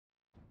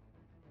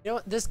You know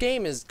what? This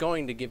game is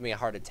going to give me a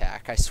heart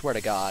attack. I swear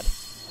to God.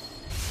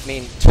 I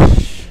mean,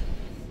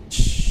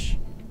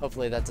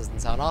 hopefully that doesn't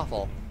sound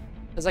awful.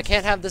 Because I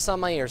can't have this on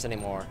my ears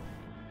anymore.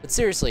 But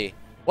seriously,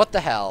 what the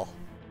hell?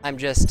 I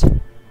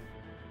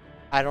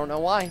don't know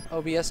why.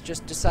 OBS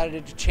just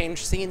decided to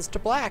change scenes to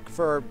black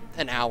for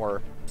an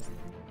hour.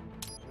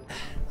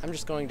 I'm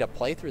just going to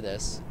play through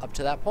this up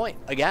to that point.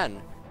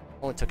 Again,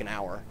 only took an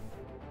hour.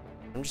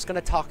 I'm just going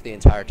to talk the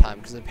entire time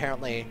because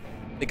apparently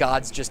the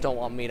gods just don't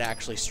want me to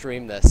actually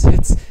stream this.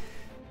 It's...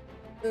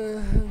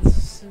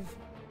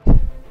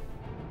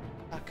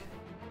 fuck.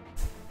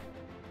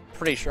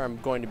 Pretty sure I'm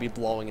going to be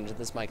blowing into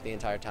this mic the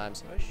entire time,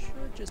 so I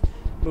should just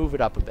move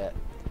it up a bit.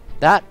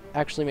 That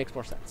actually makes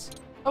more sense.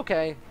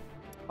 Okay.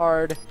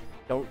 Hard.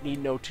 Don't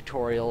need no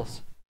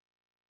tutorials.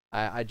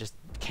 I just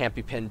can't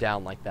be pinned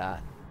down like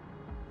that.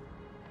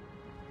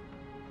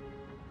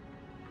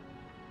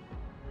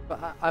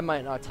 But I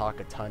might not talk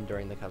a ton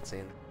during the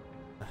cutscene.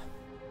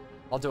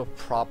 I'll do a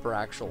proper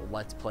actual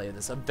let's play of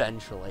this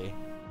eventually.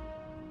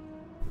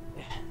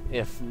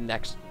 If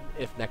next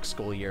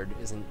school year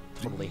isn't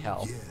totally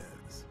hell.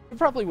 It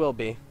probably will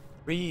be.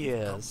 3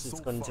 years. It's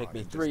going to take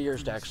me 3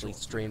 years to actually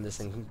stream this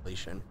in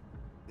completion.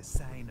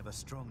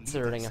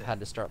 Considering I've had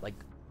to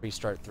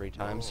restart 3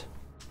 times.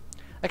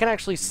 I can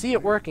actually see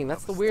it working.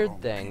 That's the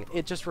weird thing.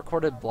 It just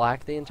recorded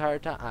black the entire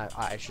time.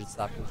 I should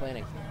stop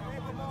complaining.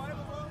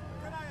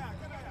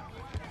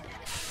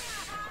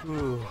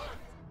 Ooh.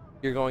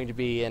 You're going to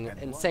be in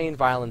insane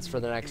violence for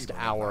the next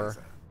hour.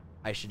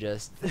 I should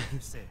just...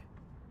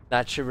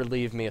 that should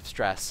relieve me of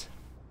stress.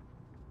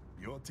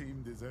 Your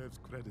team deserves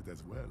credit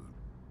as well,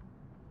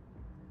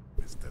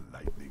 Mr.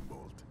 Lightning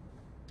Bolt.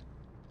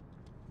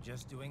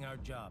 Just doing our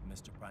job,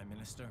 Mr. Prime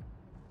Minister.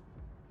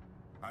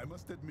 I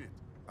must admit,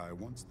 I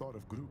once thought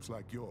of groups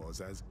like yours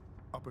as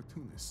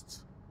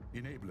opportunists,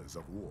 enablers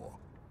of war.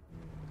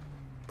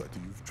 But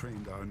you've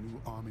trained our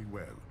new army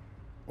well.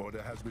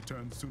 Order has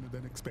returned sooner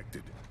than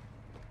expected.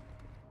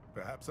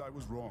 Perhaps I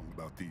was wrong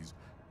about these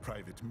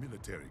private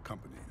military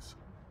companies.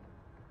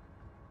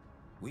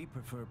 We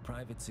prefer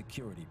private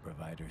security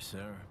providers,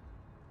 sir.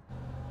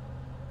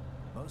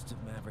 Most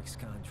of Maverick's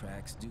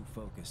contracts do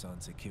focus on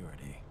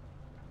security.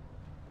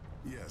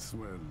 Yes,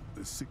 well,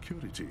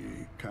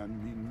 security can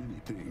mean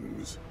many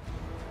things.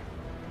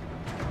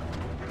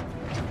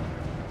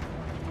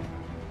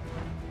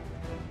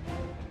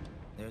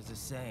 There's a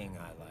saying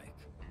I like.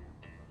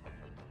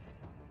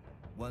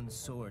 One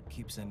sword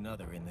keeps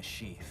another in the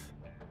sheath.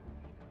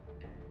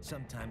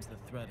 Sometimes the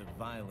threat of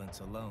violence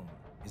alone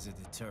is a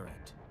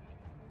deterrent.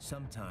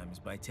 Sometimes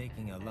by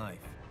taking a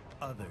life,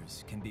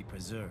 others can be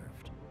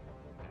preserved.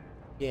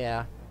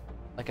 Yeah.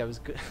 Like I was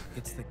good.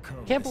 It's the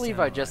code. Can't believe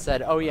I just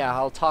said, oh yeah,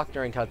 I'll talk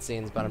during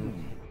cutscenes, but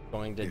I'm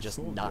going to just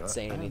not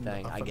say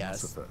anything, I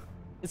guess.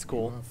 It's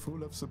cool. You are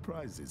full of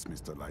surprises,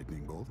 Mr.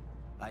 Lightning Bolt.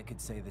 I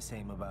could say the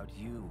same about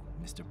you,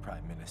 Mr.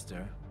 Prime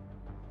Minister.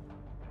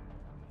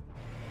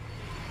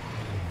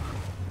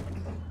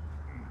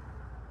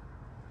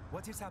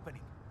 What is happening?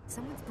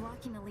 Someone's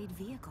blocking the lead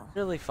vehicle.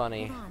 Really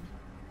funny. Hold on.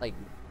 Like,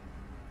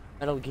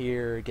 Metal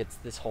Gear gets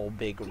this whole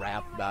big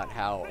rap about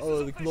how,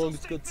 oh, the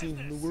longest cutscenes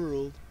in the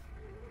world.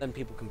 Then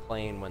people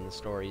complain when the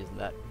story isn't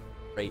that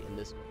great in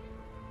this.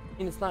 I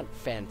mean, it's not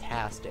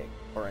fantastic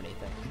or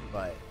anything,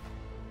 but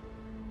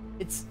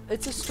it's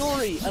a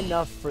story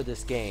enough for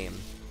this game.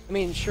 I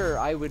mean, sure,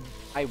 I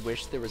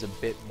wish there was a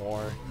bit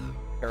more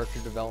character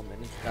development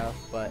and stuff,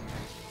 but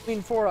I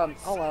mean, for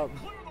all-out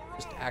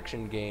just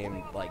action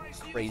game, like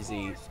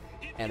crazy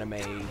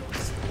anime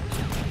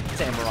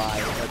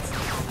samurai,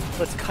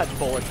 let's cut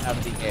bullets out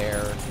of the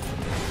air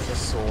with a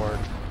sword,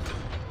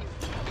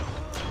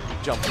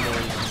 jump in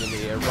the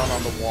air, run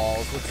on the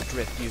walls, let's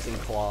drift using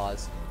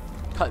claws,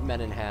 cut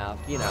men in half,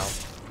 you know.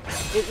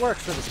 It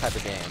works for this type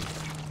of game.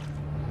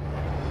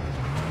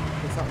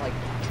 It's not like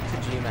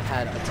Kojima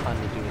had a ton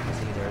to do with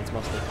this either, it's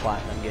mostly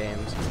Platinum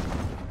games.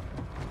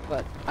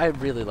 But I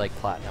really like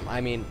Platinum.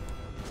 I mean,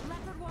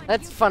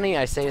 that's funny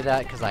I say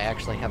that because I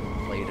actually haven't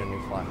played any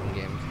Platinum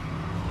games.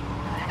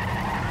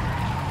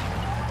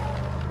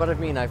 But I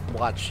mean, I've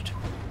watched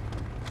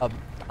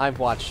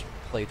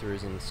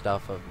playthroughs and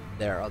stuff of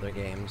their other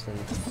games, and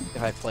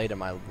if I played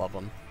them, I love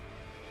them.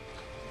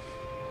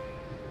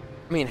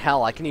 I mean,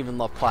 hell, I can even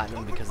love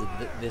Platinum because of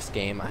this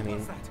game. I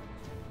mean,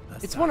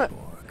 it's one of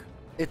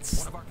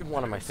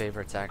my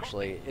favorites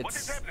actually.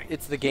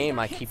 It's the game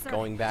I keep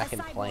going back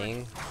and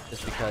playing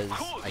just because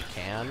I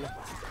can.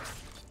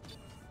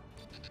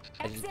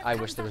 I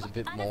wish there was a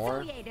bit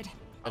more.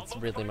 That's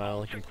really my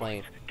only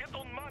complaint.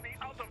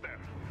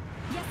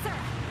 Yes, sir.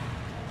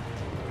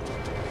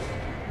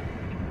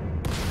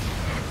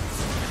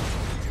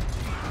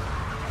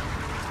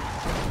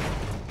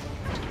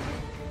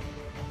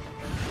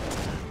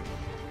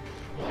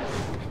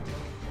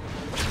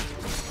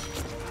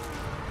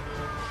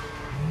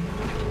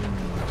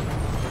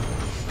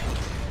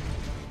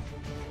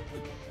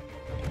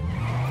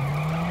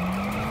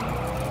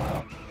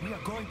 We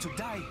are going to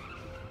die.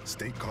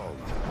 Stay calm.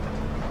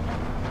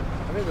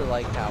 I really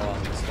like how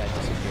this guy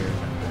disappeared.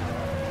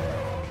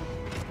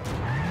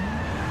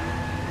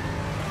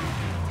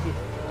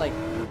 like,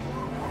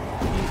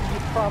 you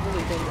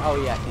probably think,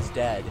 oh yeah, he's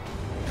dead.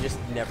 You just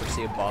never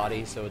see a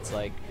body, so it's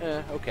like,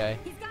 okay.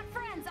 He's got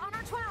friends on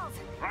our 12.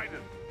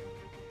 Raiden!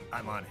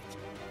 I'm on it.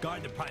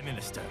 Guard the Prime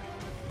Minister.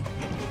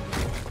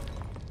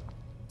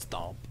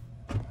 Stomp.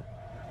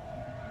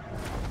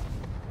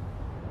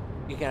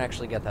 You can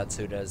actually get that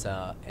suit as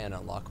an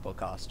unlockable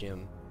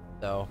costume,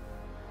 so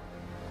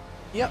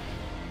yep,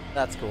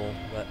 that's cool.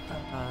 But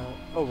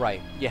oh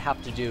right, you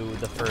have to do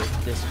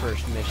this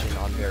first mission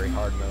on very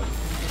hard mode,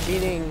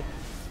 meaning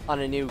on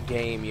a new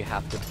game you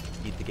have to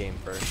beat the game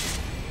first.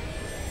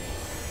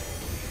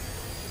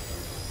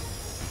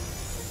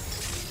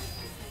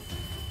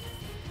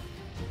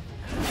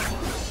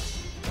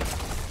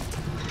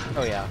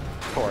 Oh yeah,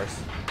 of course.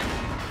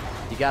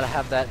 You gotta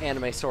have that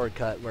anime sword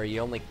cut where you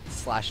only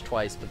slash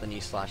twice, but then you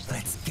slash like,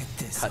 Let's get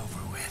this cut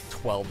over with.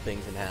 12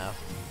 things in half.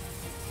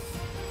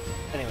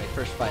 Anyway,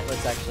 first fight.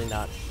 Let's actually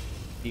not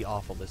be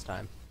awful this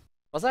time.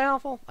 Was I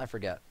awful? I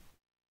forget.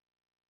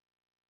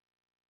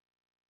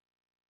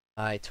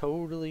 I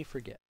totally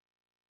forget.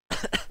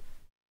 Take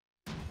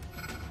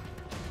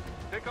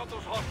out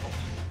those hostiles.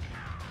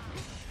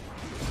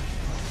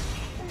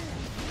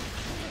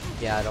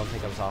 Yeah, I don't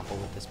think I was awful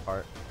with this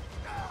part.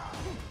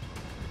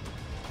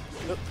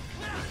 Oop.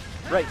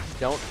 Right,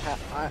 don't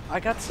have. I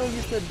got so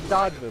used to the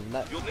dodge move in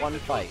that one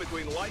fight.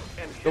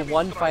 The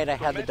one fight I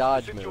had the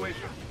dodge move.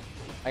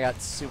 I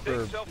got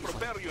super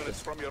Self-repair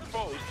units from your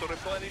foes to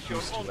replenish your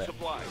used to own it.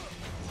 supply.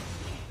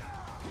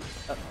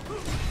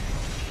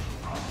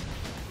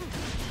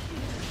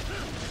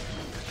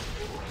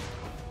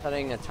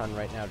 Cutting a ton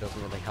right now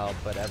doesn't really help,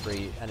 but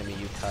every enemy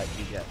you cut,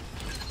 you get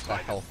the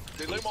health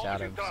boost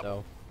out of,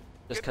 so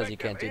just because you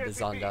can't do the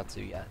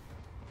Zandatsu yet.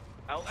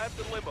 I'll add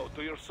the limo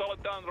to your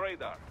solid down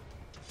radar.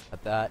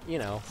 But that, you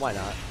know, why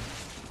not?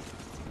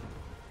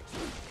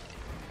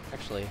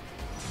 Actually,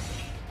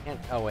 can't.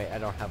 Oh wait, I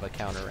don't have a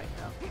counter right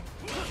now.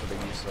 So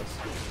they're useless.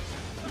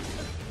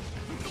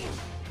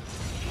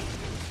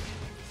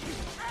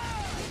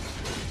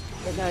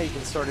 Right now you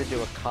can sort of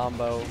do a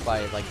combo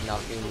by like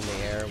knocking in the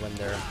air when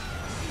they're.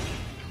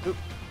 Oop.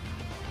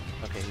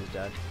 Okay, he's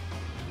dead.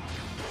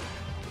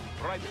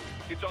 Right,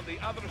 it's on the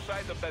other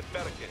side of that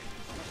barricade.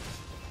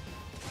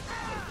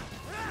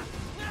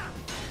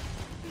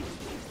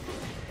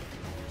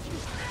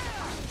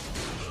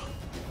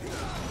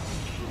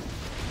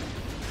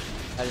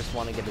 I just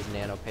want to get his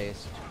nano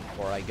paste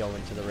before I go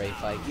into the Ray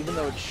fight, even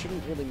though it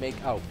shouldn't really make.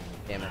 Oh,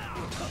 damn it.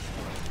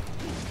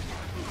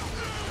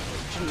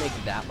 It shouldn't make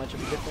that much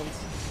of a difference.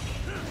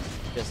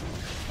 Just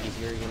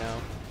easier, you know,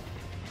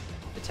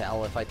 to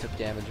tell if I took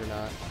damage or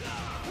not.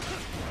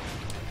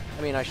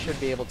 I mean, I should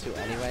be able to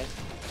anyway.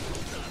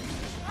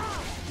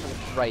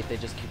 Right, they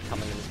just keep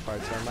coming in this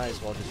part, so I might as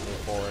well just move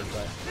forward,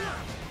 but.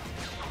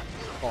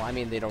 Well, I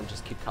mean, they don't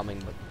just keep coming,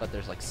 but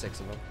there's like 6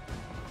 of them.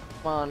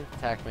 Come on,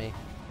 attack me.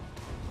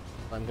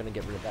 I'm gonna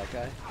get rid of that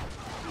guy.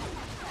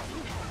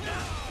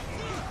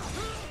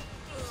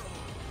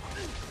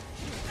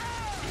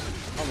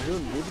 I'm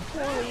doing really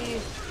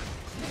poorly.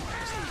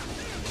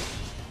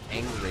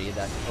 Angry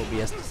that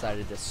OBS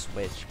decided to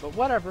switch, but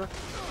whatever.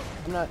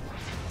 I'm not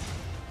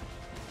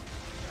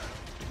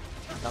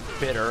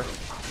bitter.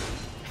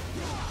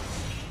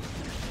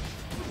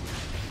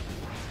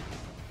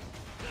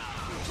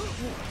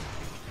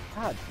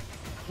 God,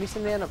 give me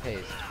some nano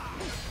paste.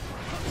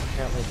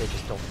 Apparently they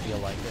just don't feel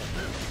like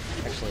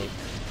it. Actually,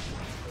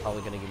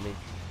 probably gonna give me.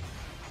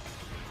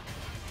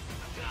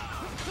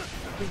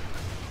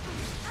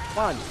 Come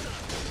on,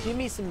 give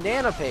me some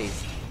nano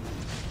paste.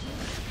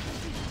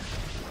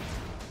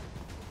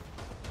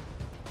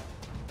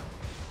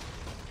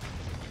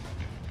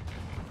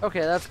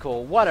 Okay, that's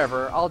cool.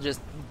 Whatever. I'll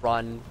just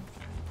run.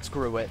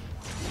 Screw it.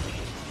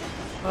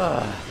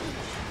 Ugh.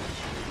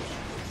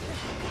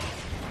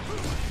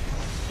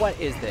 What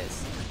is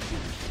this?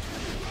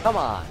 Come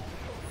on.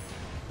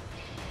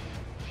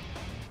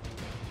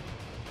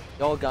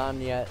 Y'all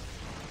gone yet?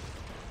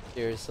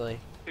 Seriously?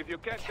 If you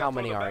can't Like, how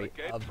many are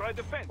barricade, try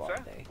defense, well,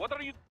 huh? they- What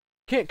are you?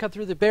 Can't cut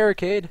through the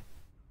barricade.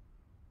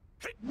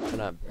 I'm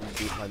gonna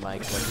beat my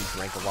mic when he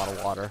drank a lot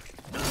of water.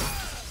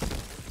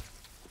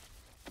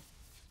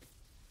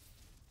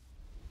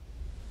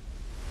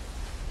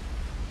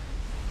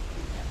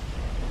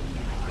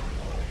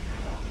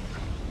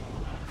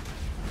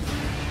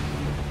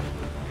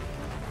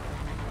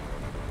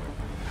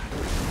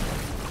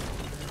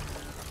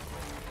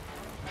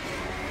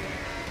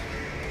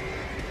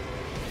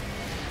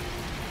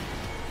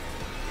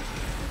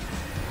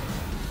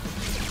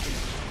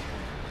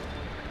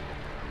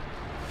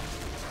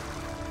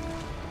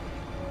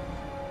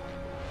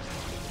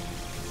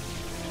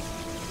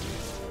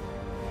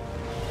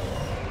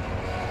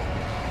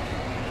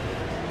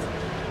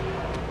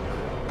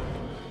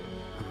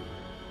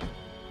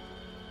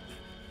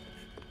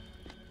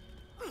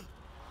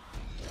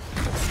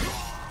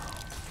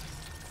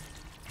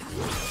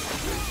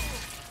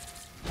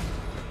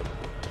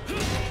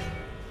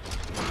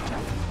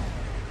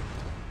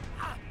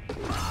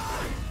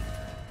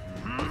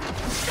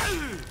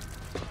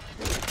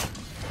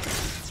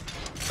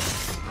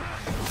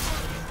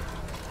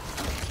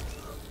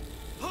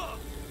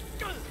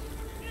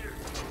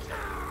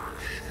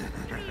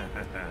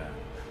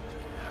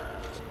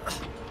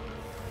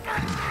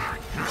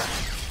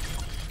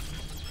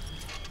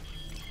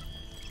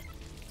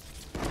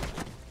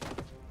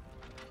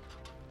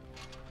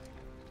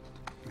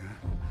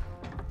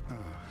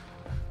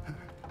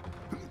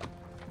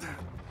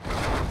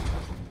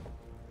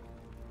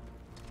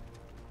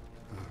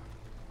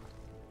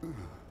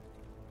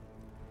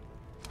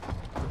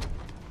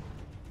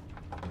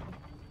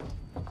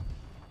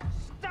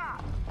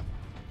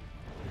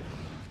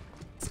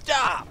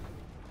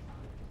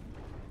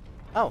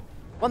 Oh,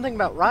 one thing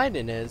about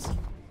Raiden is,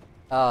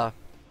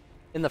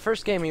 in the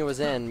first game he was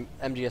in,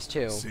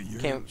 MGS2, So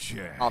you're came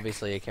Jack.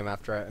 obviously it came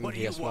after What do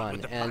you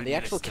want with MGS1, the and Prime the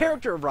actual Minister?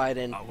 character of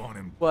Raiden I want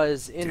him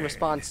was in dead.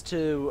 response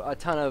to a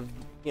ton of,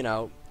 you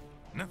know,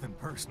 Nothing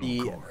personal, the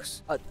of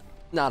course.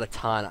 not a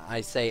ton,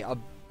 I say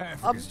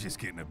Africa's just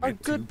getting a a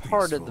bit good too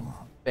part of the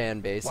peaceful.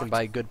 fan base, and What?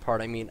 by good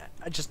part I mean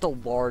just a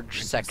large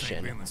Things section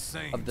ain't been the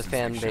same of the since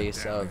fan they shut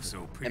base down of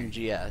SOP.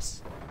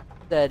 MGS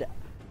said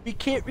we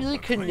can't really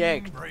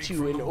connect break to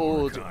from an the war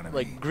old, economy.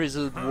 like,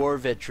 grizzled war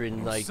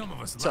veteran Well, like some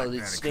of us like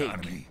Solid that Snake.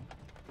 economy.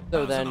 So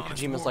How's then an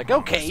honest Kojima's war like, bomber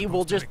okay,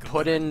 we'll supposed to just make a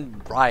put living?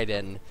 in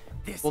Raiden.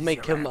 This We'll is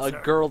make your him a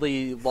answer.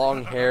 girly,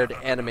 long-haired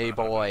anime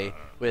boy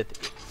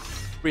with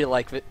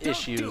real-life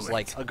issues it.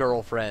 like a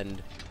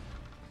girlfriend.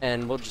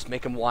 And we'll just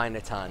make him whine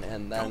a ton,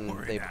 and Don't then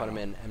worry they put him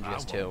now. in I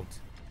MGS2. won't.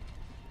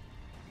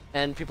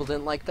 And people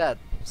didn't like that,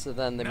 so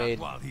then they Not made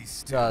while he's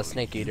still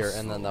Snake Eater,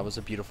 and then that useful. was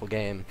a beautiful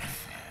game.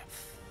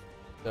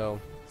 So,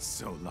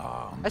 So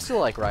long. I still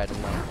like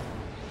Raiden though.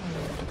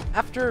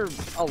 After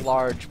a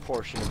large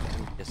portion of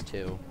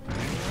MGS2,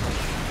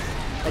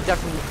 I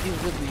definitely, he's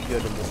really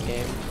good in this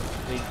game.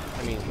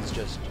 I mean, he's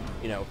just,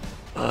 you know,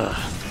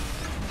 ugh,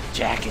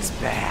 Jack is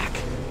back.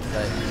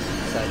 But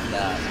besides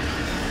that,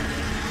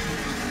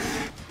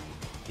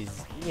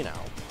 he's, you know,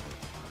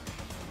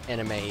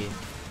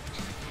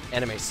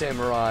 anime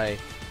samurai,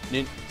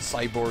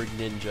 cyborg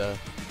ninja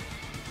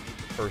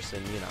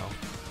person, you know.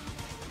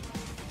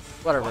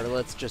 Whatever,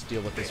 let's just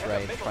deal with this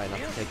raid, try not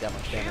to take that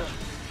much damage.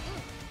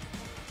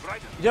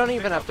 You don't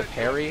even have to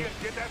parry.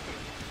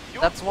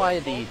 That's why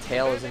the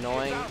tail is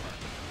annoying,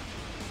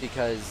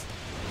 because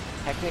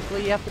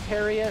technically you have to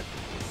parry it.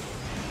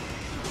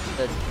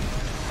 But,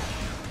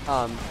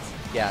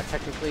 yeah,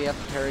 technically you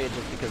have to parry it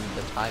just because of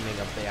the timing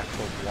of the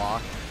actual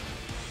block.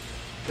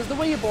 Because the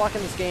way you block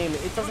in this game,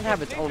 it doesn't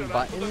have its own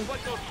button.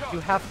 You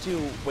have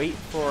to wait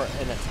for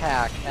an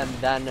attack and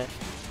then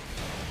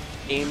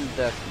aim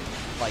the,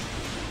 like,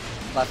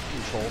 left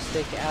control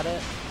stick at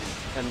it,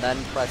 and then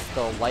press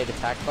the light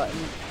attack button,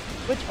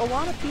 which a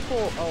lot of people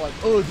are like,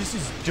 oh, this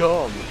is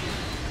dumb.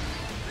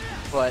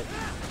 But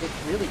it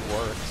really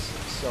works,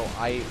 so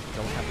I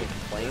don't have any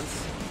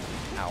complaints.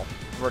 Ow,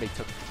 I've already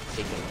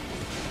taken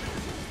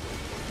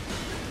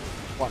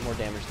a lot more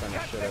damage than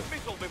I should have.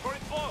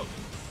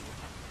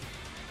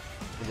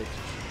 Did it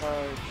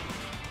charge?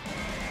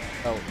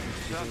 Oh,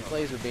 he's using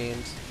laser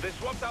beams. They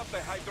swapped out the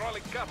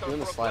hydraulic cutter Doing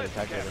the for a slide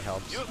plasma attack really cannon.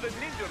 helps. Use the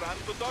ninja run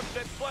to dodge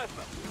that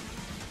plasma.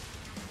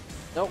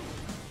 Nope.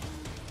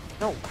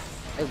 No.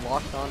 I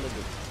locked onto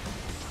the...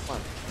 Come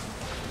on.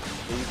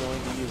 What are you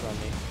going to use on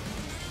me?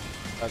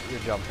 Oh,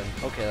 you're jumping.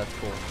 Okay, that's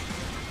cool.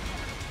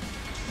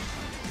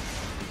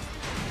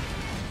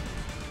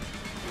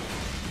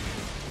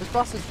 This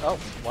boss is... Oh,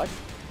 what?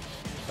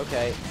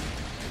 Okay.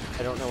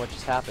 I don't know what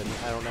just happened.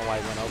 I don't know why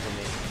it went over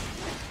me.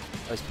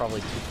 I was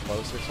probably too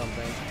close or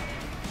something.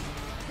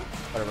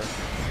 Whatever.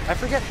 I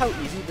forget how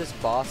easy this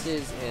boss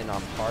is in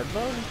hard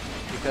mode,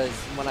 because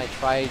when I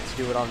try to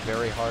do it on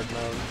very hard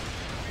mode,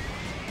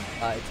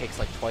 it takes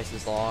like twice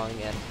as long,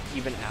 and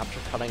even after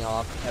cutting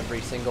off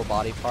every single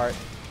body part,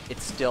 it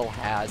still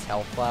has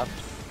health left.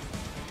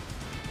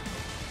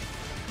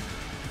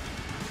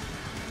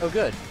 Oh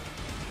good.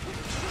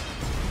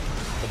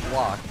 The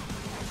block.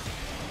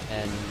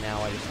 And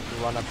now I just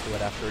run up to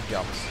it after it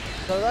jumps.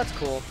 So that's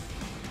cool.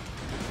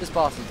 This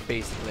boss is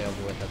basically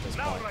over with at this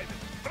Now, point.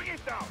 Raiden, bring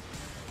it down.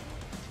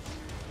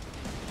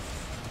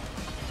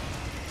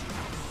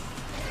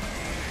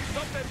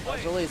 Stop that Dodge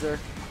blade. the laser.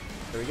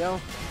 There we go.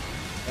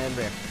 And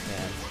there.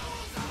 And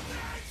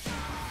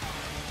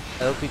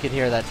I hope you can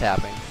hear that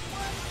tapping.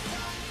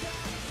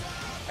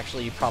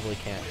 Actually, you probably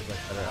can't because I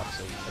set it up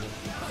so you couldn't.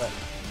 But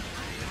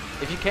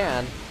if you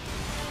can,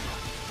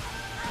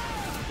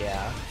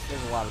 yeah,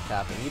 there's a lot of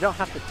tapping. You don't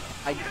have to.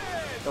 I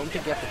don't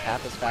think you have to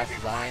tap as fast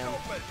as I am.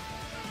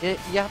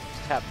 You have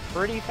to tap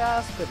pretty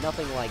fast, but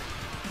nothing like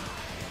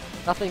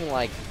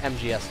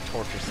MGS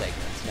torture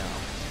segments. No.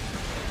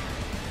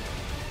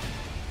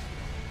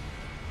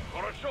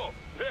 For a show.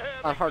 Very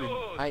On harder,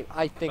 good.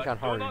 I think But on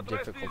do harder not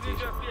rest difficulties,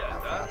 easy just yet,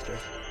 tap huh? faster.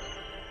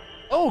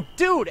 Oh,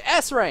 dude,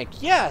 S rank,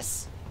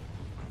 yes.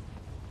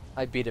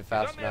 I beat it He's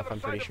on fast the enough. other I'm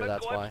side pretty of sure that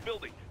that's why. collapsed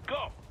building.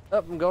 Go. Oh,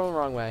 I'm going the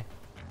wrong way.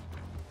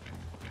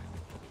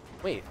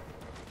 Wait.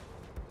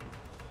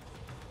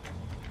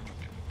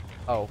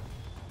 Oh.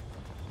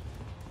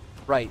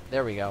 Right,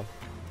 there we go.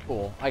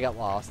 Cool. I got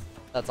lost.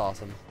 That's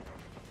awesome.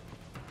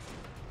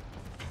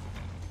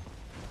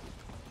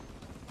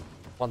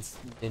 Once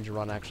Ninja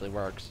Run actually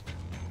works.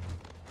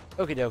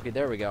 Okie dokie,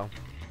 there we go.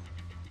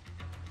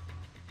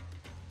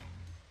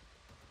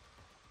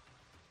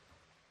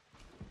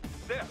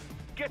 There.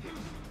 Get him.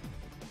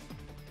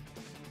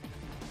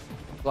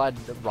 Glad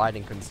the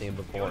riding couldn't see him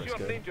before. Use It's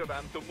your good. ninja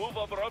run to move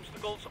over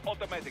obstacles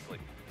automatically.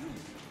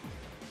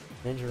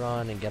 Ninja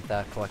Run and get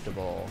that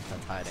collectible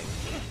that's hiding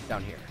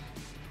down here.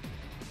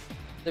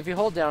 If you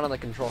hold down on the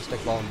control stick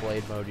while in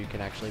blade mode, you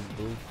can actually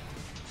move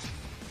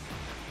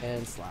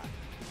and slap.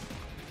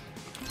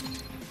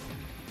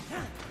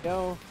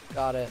 Go,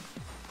 got it.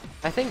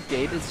 I think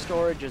data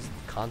storage is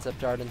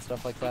concept art and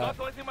stuff like Do that. not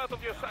let him out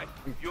of your sight.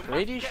 You must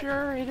Pretty get-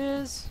 sure it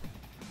is.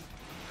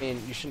 I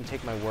mean, you shouldn't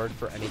take my word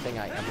for anything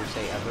I ever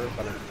say ever,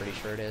 but I'm pretty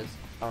sure it is.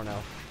 I don't know.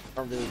 I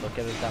don't really look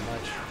at it that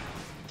much.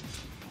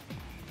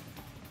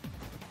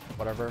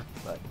 Whatever,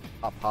 but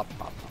pop, pop,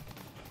 pop, pop.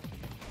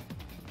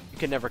 You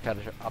can never cut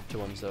it up to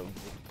him, so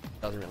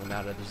it doesn't really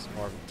matter. This is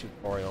more of a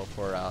tutorial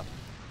for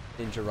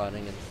ninja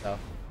running and stuff.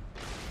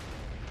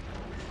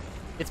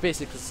 It's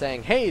basically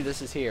saying, hey,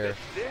 this is here.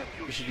 There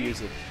You should see?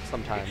 use it It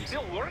sometimes.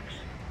 still works?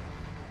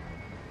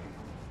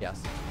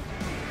 Yes.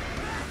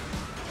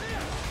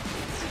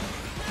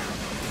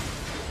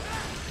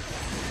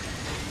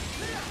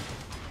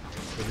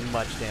 As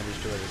much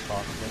damage to it as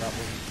possible. That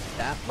wasn't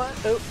that much.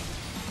 Oh,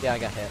 yeah, I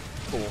got hit.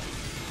 Cool.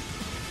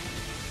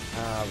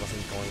 I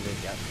wasn't going to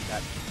get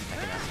that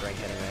second S rank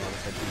anyway. I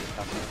was hoping to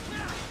tougher.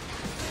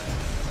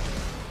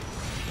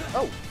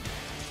 Oh,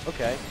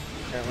 okay.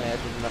 Apparently I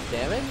did enough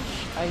damage.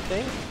 I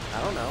think.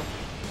 I don't know.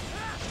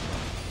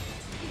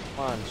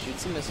 Come on, shoot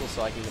some missiles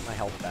so I can get my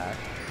health back.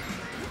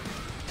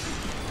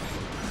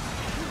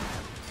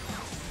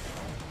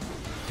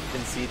 You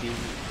can see the,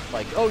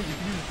 like, oh, you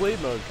can use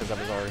blade mode because I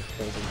was already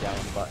holding down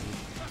the button.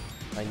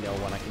 I know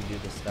when I can do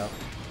this stuff.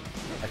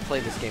 I've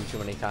played this game too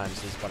many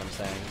times, is what I'm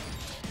saying.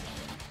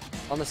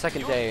 On the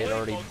second day, I'd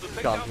already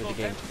gone through the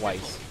game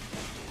twice.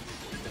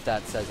 If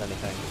that says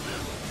anything.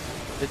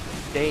 The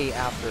day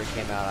after it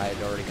came out, I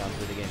had already gone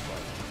through the game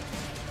twice.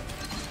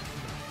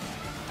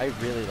 I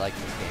really like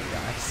this game,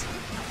 guys.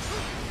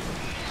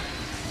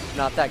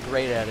 Not that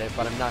great at it,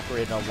 but I'm not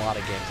great at a lot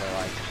of games I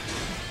like.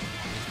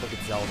 Just look at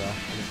Zelda. I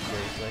mean,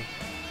 seriously.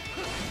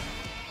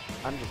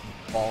 I'm just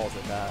balls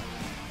at that.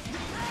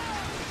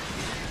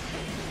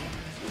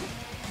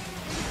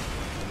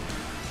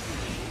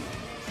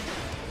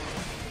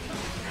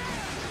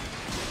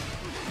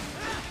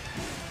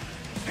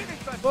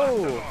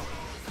 Whoa!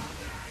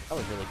 That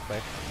was really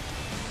quick.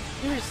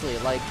 Seriously,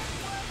 like,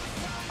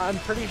 I'm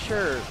pretty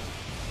sure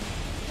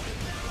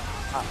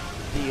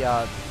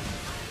the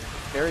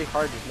very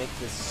hard just makes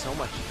this so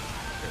much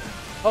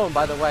easier. Oh, and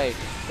by the way,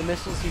 the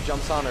missiles he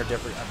jumps on are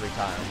different every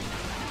time.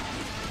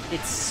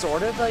 It's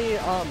sort of a,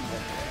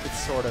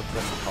 it's sort of,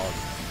 what's it called?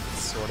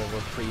 It's sort of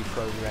a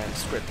pre-programmed,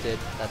 scripted,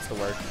 that's the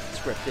word.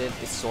 Scripted.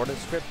 It's sort of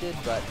scripted,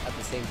 but at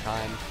the same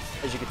time,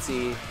 as you can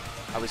see,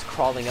 I was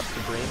crawling up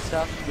debris and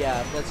stuff.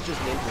 Yeah, that's just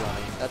ninja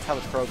running. That's how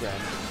it's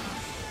programmed.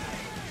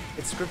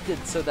 It's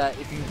scripted so that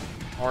if you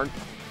aren't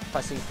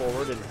pressing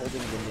forward and holding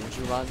the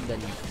ninja run,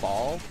 then you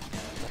fall.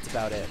 That's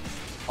about it.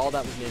 All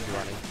that was ninja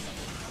running.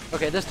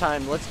 Okay, this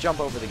time, let's jump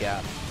over the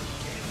gap.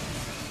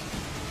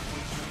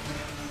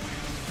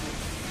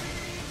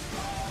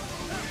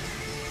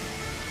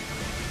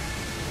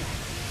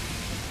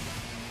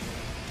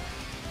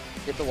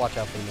 You have to watch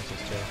out for the missiles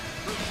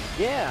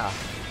too. Yeah!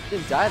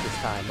 Didn't die this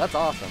time. That's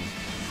awesome.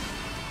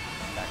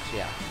 Actually,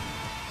 yeah.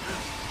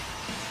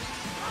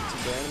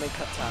 Super anime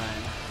cut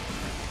time.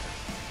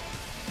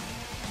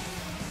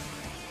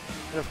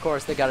 And of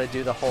course, they gotta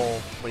do the whole,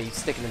 when you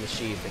stick it in the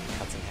sheath, it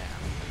cuts in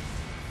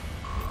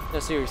half. No,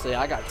 seriously,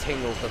 I got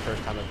tingles the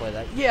first time I played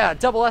that. Yeah,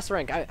 double S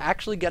rank. I'm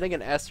actually getting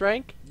an S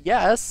rank?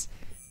 Yes!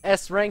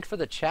 S rank for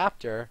the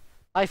chapter.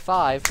 High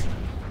five.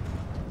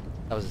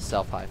 That was a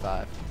self high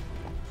five.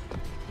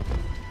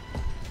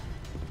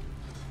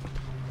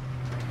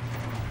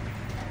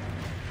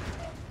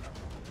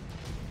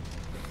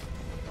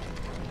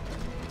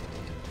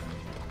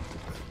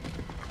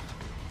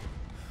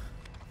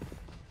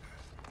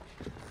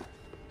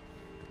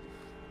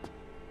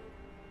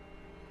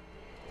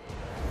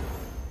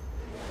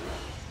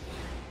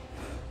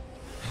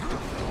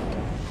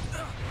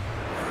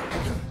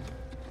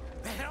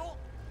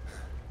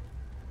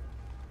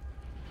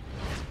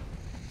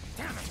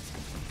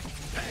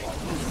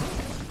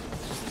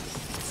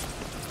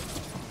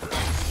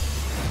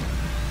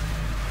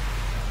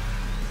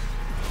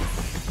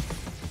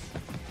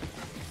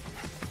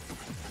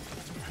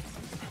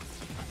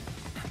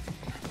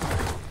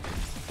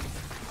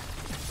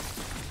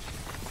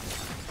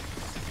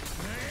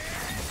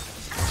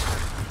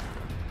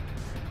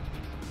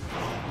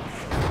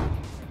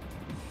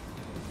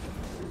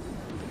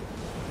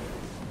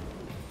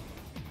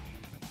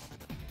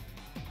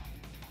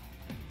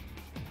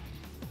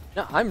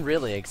 No, I'm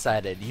really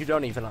excited. You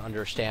don't even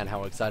understand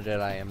how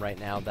excited I am right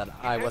now that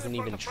I wasn't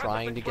even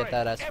trying to get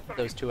that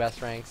those two S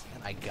ranks,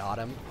 and I got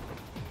them.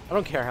 I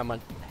don't care how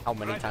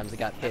many times I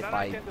got hit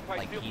by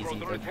like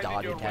easy or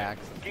dodge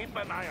attacks. Keep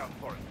an eye out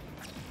for it.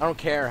 I don't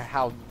care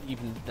how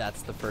even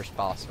that's the first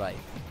boss fight.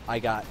 I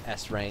got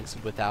S ranks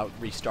without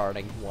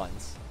restarting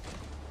once.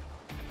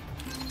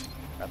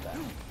 Grab that.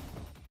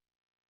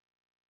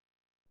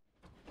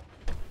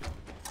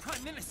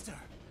 Prime Minister!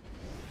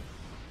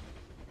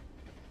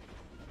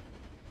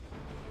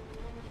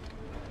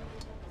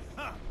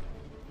 Huh.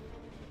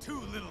 Too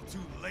little too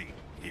late,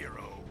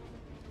 hero.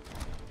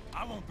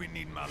 I won't be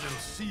needing my little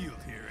shield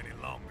here any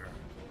longer.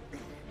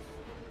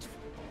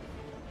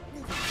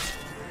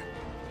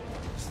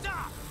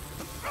 Stop!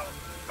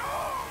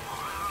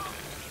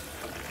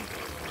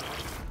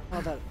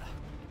 Oh, that.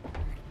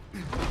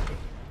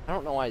 I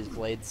don't know why his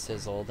blades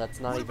sizzle. That's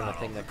not even a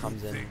thing that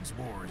comes in Things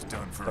war has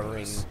done for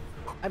during... us.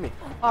 I mean,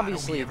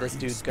 obviously this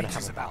dude's gonna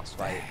have a boss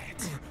fight.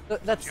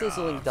 That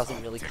sizzling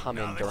doesn't really come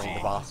in during the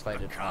boss fight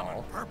at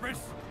all.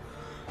 Purpose?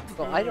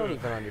 So I don't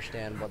even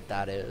understand what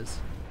that is.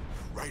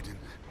 Raiden,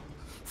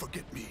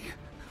 forget me.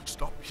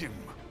 Stop him.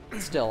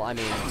 Still, I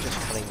mean, just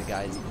cutting the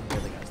guy's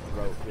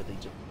throat really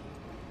just...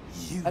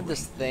 I have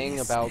this thing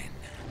about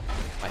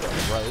my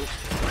throat.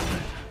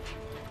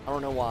 I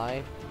don't know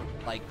why.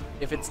 Like,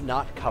 if it's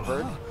not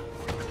covered,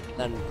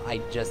 then I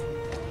just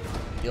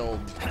feel...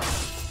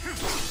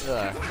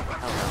 I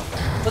don't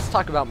know. Let's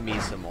talk about me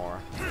some more.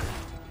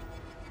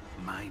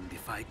 Mind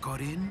if I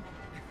cut in?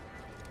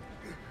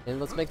 And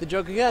let's make the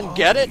joke again.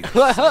 Get it?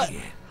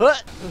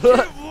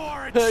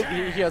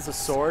 He has a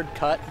sword.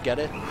 Cut. Get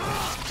it?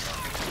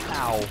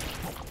 Ow.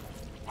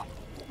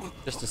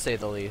 Just to say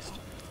the least.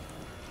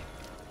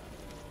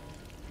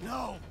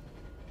 No.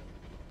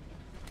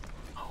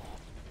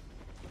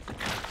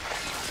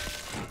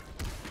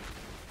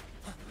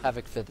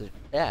 Havoc physics.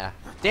 Yeah.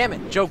 Damn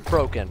it. Joke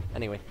broken.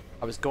 Anyway,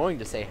 I was going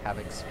to say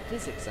Havoc's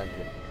physics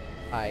engine.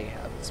 I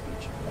have the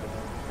speech.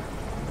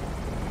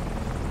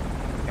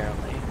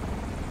 Apparently.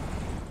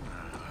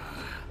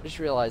 I just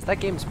realized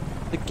that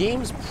the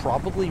game's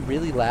probably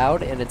really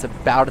loud, and it's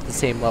about at the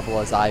same level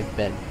as I've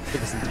been for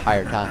this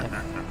entire time.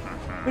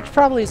 Which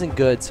probably isn't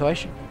good, so I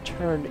should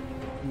turn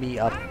me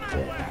up a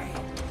bit.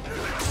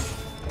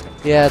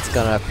 Yeah, it's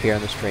gonna appear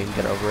on the stream,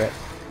 get over it.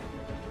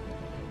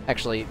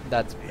 Actually,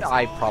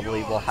 I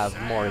probably will have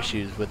more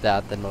issues with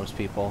that than most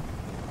people.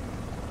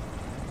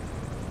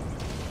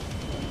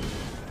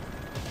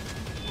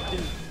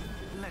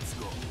 Let's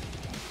go.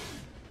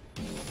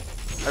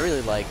 I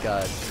really like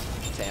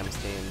Sam's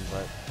team,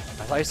 but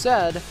as I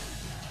said,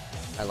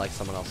 I like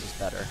someone else's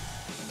better.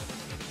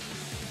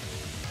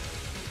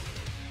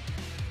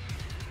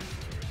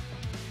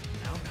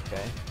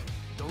 Okay.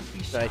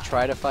 Should I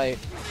try to fight?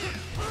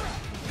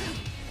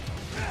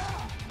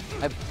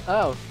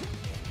 Oh.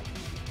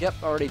 Yep,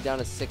 already down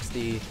to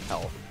 60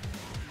 health.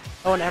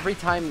 Oh, and every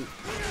time...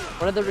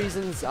 One of the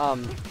reasons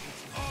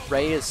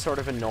Rey is sort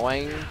of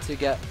annoying to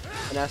get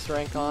an S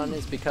rank on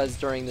is because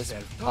during this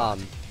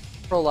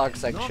prologue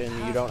section,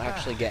 you don't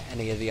actually get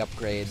any of the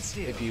upgrades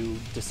if you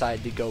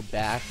decide to go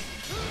back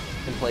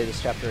and play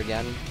this chapter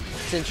again.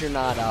 Since you're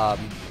not,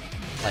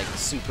 like,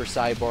 Super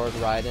Cyborg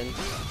Raiden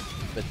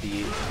with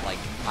the, like,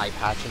 eye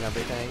patch and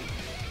everything.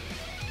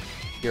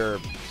 You're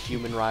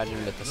human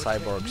Raiden with the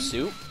cyborg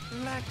suit.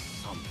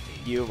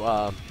 You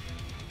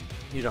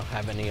don't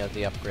have any of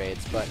the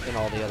upgrades, but in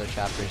all the other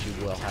chapters you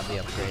will have the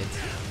upgrades.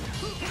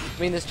 I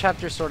mean, this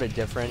chapter's sort of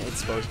different.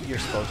 You're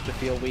supposed to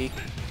feel weak.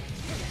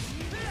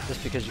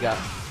 Just because you got,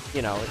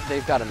 you know,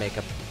 they've got to make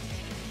an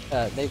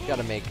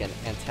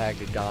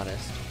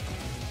antagonist.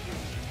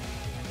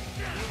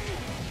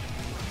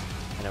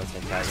 I know it's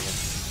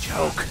antagonist.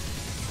 Joke!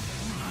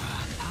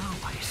 Now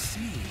I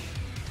see.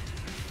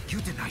 You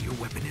deny your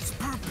weapon its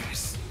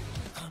purpose.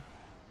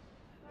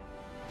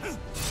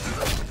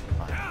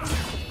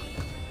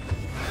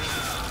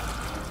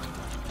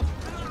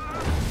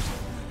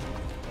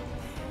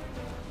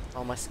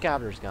 Oh, my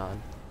scouter's gone.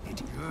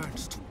 It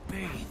yearns to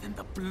bathe in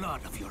the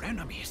blood of your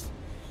enemies,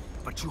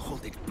 but you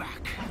hold it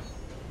back.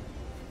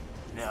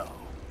 No.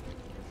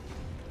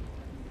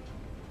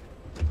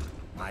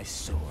 My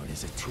sword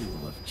is a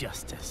tool of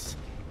justice.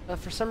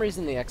 For some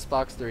reason, the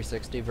Xbox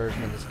 360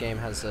 version of this game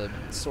has a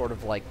sort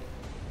of like...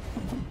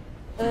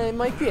 it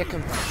might be a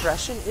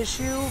compression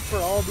issue for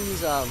all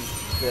these, the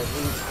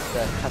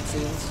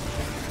cutscenes.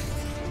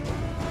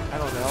 I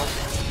don't know.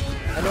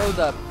 I know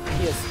the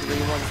PS3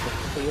 ones were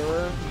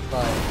clearer,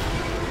 but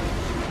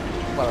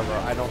whatever,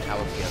 I don't have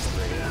a PS3.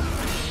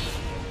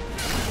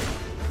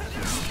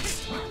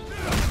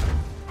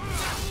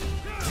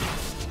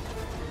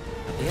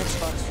 The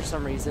Xbox, for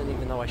some reason,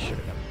 even though I should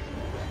have.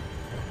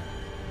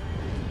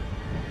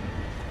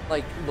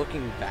 Like,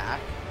 looking back,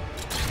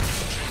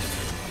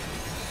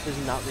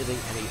 there's not really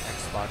any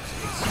Xbox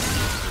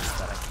exclusives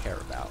that I care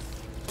about.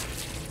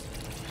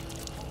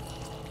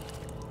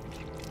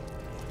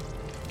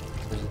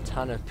 There's a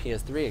ton of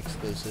PS3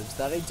 exclusives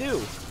that I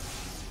do,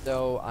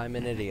 though I'm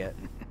an idiot,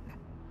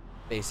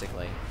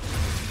 basically.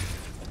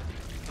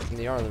 And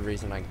the only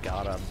reason I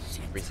got a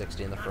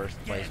 360 in the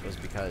first place was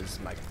because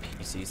my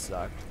PC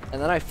sucked.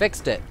 And then I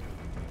fixed it.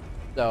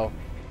 So,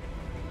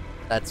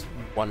 that's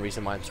one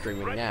reason why I'm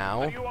streaming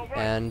now,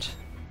 and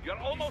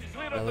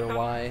another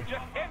why,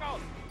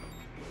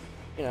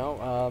 you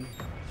know,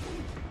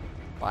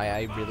 why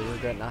I really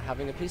regret not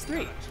having a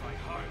PS3.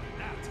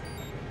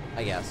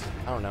 I guess.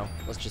 I don't know.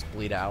 Let's just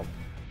bleed out.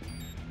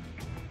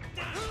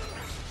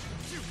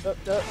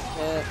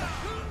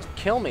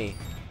 Kill me.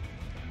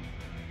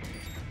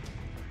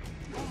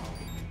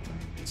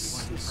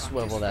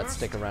 Swivel that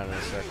stick around in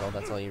a circle.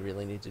 That's all you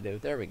really need to do.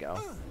 There we go.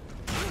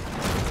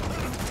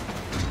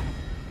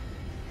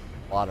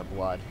 A lot of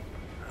blood.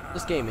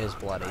 This game is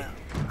bloody.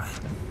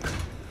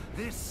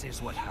 This is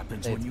what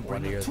happens It's when you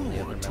bring bloodier a than the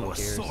tool other into Metal a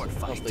Gears, sword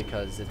fight. mostly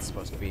because it's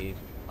supposed to be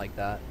like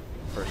that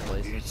in the first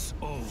place. It's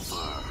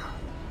over.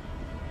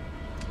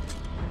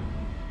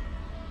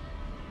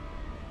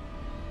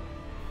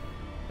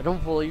 I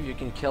don't believe you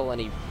can kill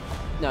any...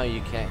 No,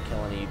 you can't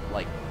kill any,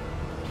 like,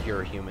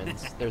 pure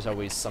humans. There's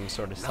always some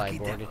sort of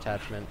cyborg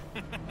attachment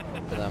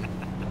to them.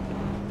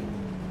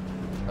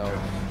 So,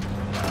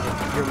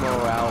 if your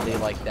morality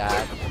like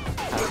that,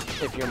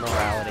 if your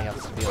morality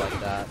has to be like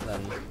that,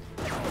 then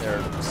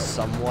they're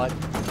somewhat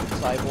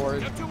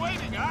cyborg.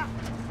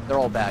 They're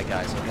all bad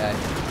guys, okay?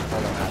 That's all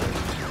that matters.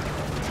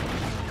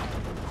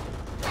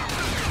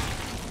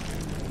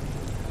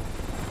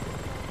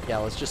 Yeah,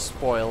 let's just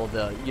spoil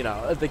the, you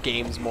know, the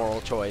game's moral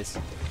choice.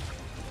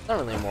 It's not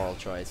really a moral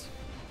choice.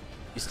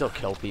 You still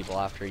kill people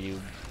after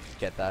you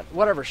get that.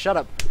 Whatever, shut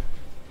up.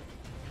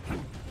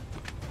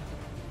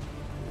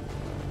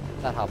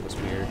 That hop was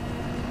weird.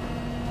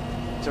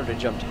 Sort of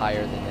jumped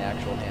higher than the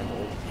actual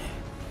handle.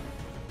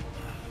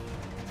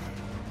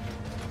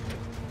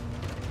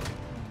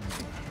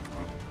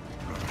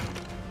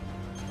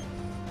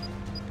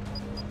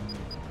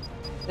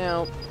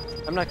 Now,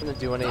 I'm not going to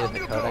do any of the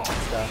codex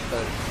and stuff,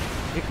 but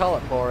if you call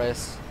it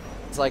Boris,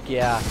 it's like,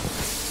 yeah,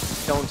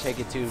 don't take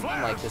it too,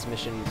 like, this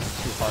mission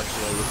too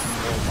harshly.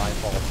 It's all my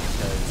fault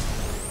because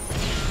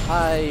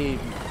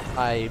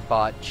I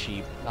bought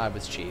cheap. I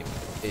was cheap,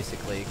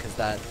 basically, because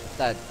that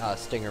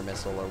Stinger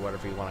missile, or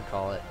whatever you want to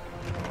call it,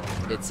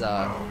 it's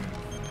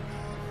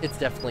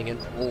definitely an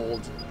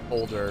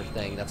older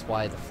thing. That's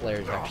why the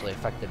flares actually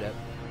affected it.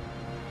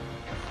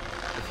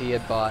 If he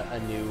had bought a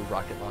new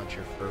rocket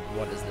launcher for,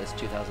 what is this,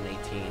 2018,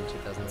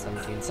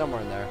 2017,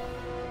 somewhere in there,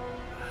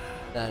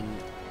 then,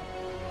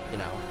 you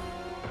know,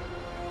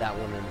 that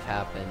wouldn't have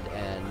happened,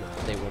 and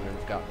they wouldn't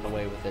have gotten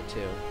away with it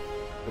too,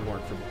 if it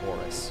weren't for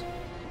Boris.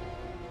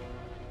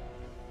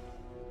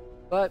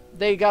 But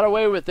they got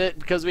away with it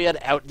because we had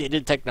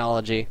outdated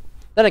technology.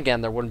 Then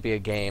again, there wouldn't be a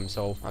game,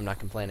 so I'm not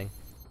complaining.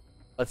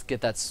 Let's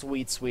get that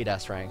sweet, sweet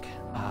S rank.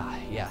 Ah,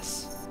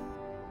 yes.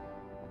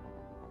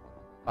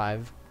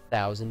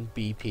 5,000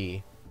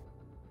 BP.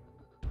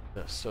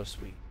 That's so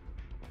sweet.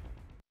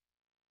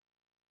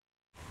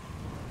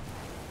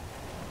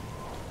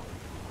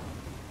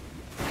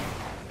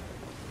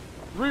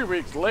 Three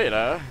weeks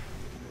later.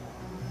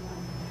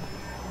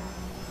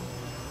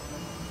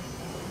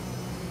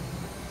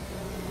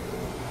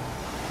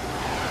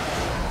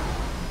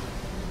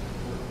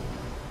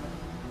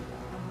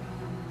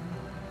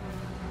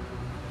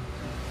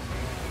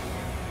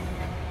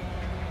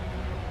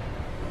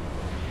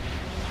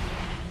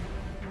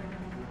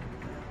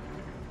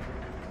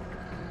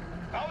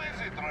 How is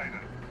it,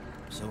 Ryder?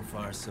 So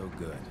far, so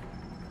good.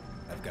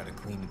 I've got a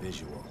clean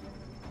visual.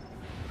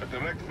 A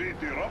direct feed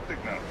to your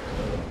optic nerve.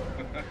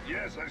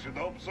 Yes, I should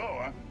hope so,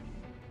 huh?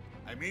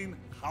 I mean,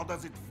 how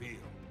does it feel?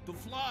 To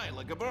fly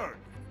like a bird?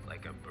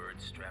 Like a bird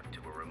strapped to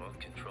a remote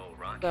control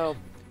rocket. So,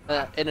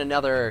 in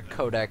another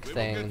codec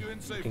thing,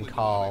 you can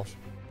call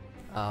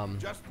a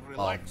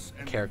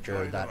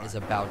character that is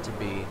about to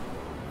be,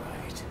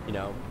 you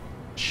know,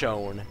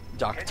 shown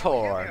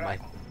Doctor,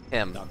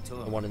 him, the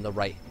one in the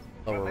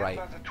lower right.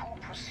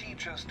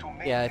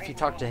 Yeah, if you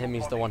talk to him,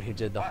 he's the one who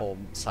did the whole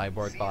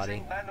cyborg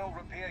body.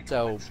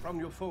 So,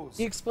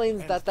 he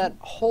explains that that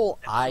whole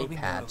eye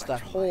patch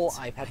that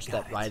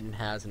Raiden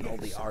has and all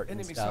the art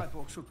and stuff,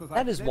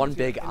 that is one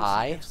big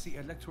eye.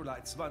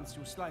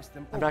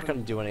 I'm not going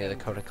to do any of the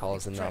codec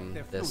calls in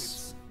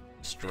this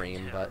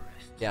stream, but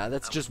yeah,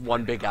 that's just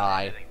one big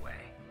eye.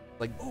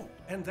 Like, oh,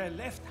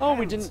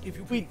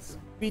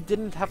 we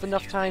didn't have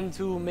enough time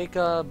to make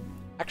a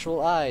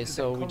actual eye,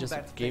 so we just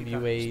gave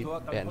you a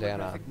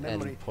bandana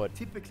and put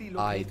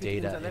eye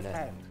data in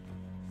it.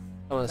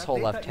 Oh, this whole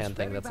left-hand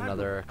thing, that's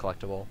another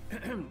collectible.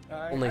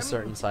 Only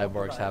certain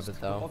cyborgs have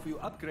it, though.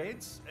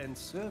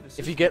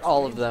 If you get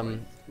all of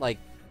them, like,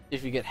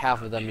 if you get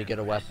half of them, you get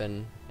a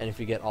weapon, and if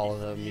you get all of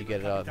them, you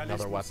get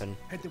another weapon.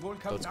 So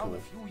it's cool.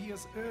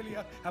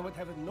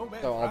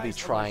 So I'll be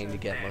trying to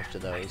get most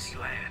of those.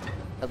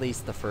 At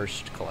least the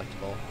first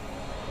collectible.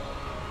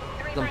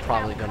 I'm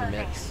probably going to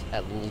miss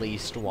at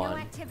least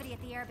one.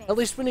 At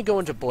least when you go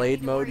into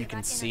blade mode, you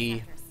can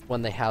see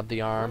when they have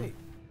the arm,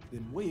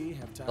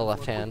 the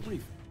left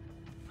hand.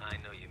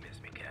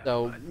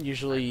 So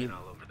usually,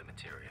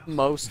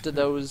 most of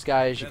those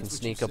guys you can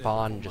sneak up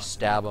on and just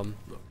stab them.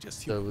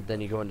 So then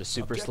you go into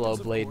super slow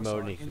blade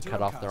mode and you can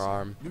cut off their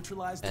arm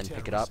and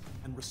pick it up.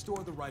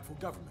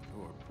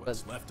 But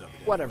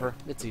whatever,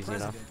 it's easy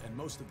enough.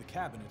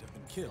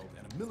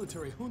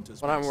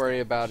 What I'm worried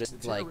about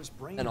is like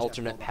an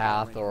alternate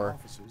path or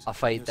a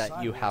fight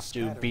that you have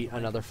to beat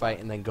another fight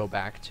and then go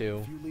back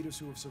to.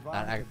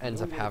 That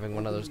ends up having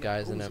one of those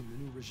guys in it.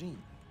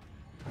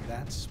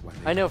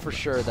 I know for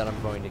sure that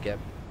I'm going to get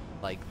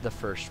like the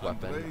first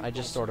weapon. I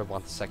just sort of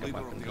want the second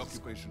weapon.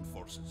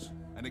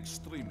 An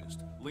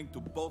extremist linked to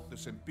both the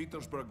St.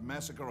 Petersburg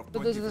massacre of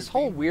But there's this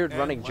whole weird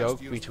running joke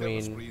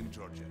between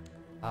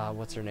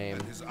what's her name,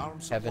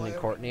 Kevin and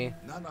Courtney,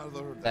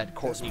 that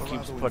Courtney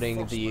keeps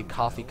putting the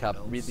coffee cup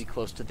really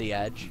close to the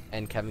edge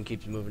and Kevin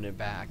keeps moving it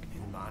back.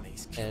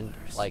 And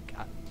like,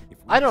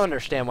 I don't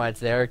understand why it's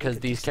there, because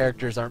these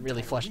characters aren't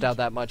really fleshed out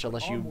that much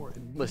unless you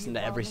listen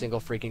to every single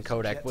freaking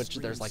codec, which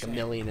there's like a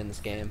million in this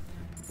game.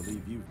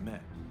 believe you've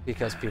met.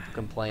 because people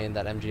complained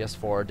that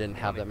MGS4 didn't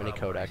have that many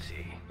codecs,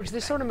 which they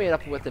sort of made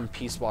up with in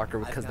Peace Walker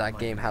because that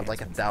game had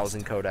like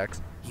 1,000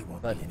 codecs. He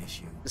won't But be an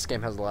issue. this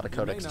game has a lot of He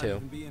may codecs not too.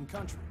 even be in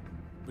country,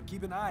 but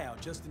keep an eye out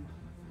just in.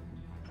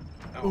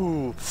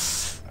 Ooh,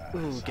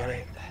 get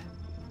it.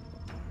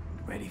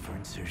 Ready for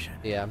insertion.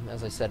 Yeah,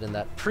 as I said in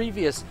that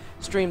previous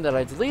stream that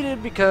I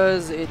deleted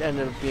because it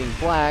ended up being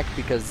black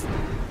because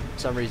for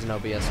some reason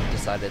OBS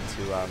decided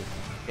to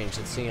change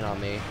the scene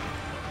on me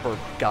for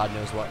God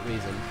knows what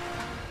reason.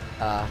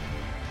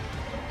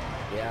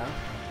 Yeah.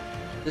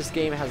 This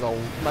game has a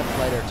much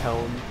lighter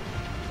tone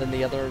than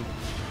the other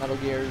Metal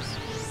Gears,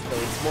 so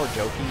it's more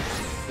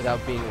jokey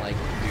without being like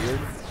weird.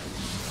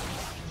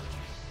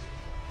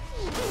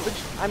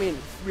 Which, I mean,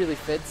 really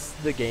fits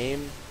the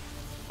game.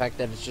 The fact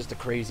that it's just a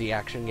crazy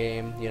action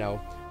game, you know,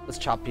 let's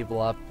chop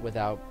people up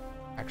without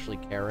actually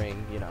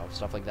caring, you know,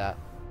 stuff like that.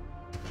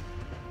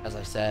 As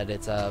I said,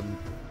 it's a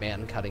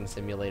man-cutting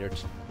simulator.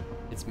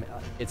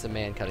 It's a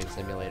man-cutting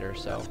simulator,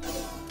 so.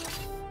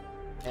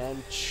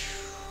 And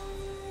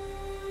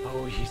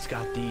oh, he's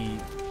got the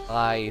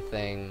eye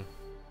thing.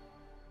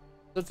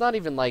 So it's not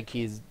even like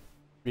he's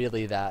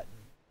really that.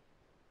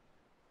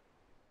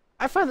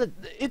 I find that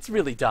it's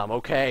really dumb,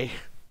 okay?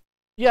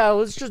 Yeah,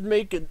 let's just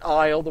make an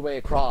eye all the way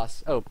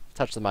across. Oh,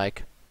 touch the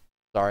mic.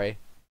 Sorry.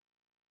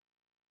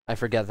 I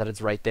forget that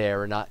it's right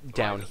there and not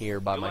down here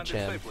by my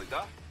chin.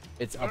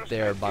 It's up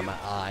there by my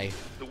eye.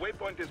 The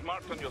waypoint is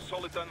marked on your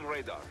Soliton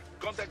radar.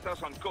 Contact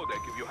us on codec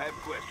if you have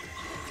questions.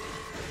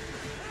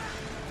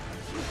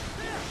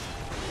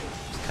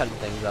 Just cutting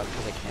things up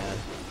because I can.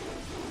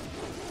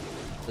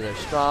 So they're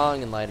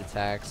strong and light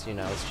attacks, you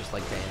know, it's just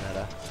like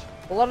Bayonetta.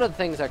 A lot of the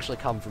things actually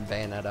come from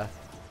Bayonetta.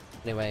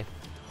 Anyway,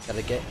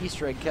 gotta get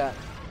Easter egg cat.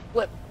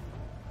 Flip!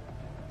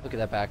 Look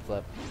at that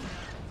backflip.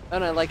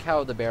 And I like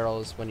how the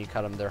barrels, when you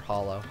cut them, they're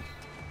hollow.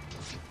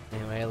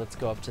 Anyway, let's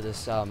go up to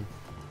this,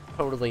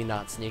 totally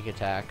not sneak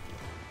attack.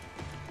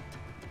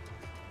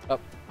 Oh,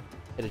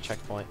 hit a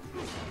checkpoint.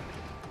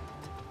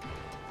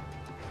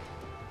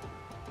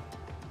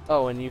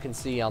 Oh, and you can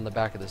see on the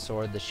back of the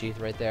sword, the sheath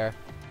right there.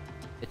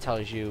 It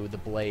tells you the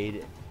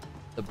blade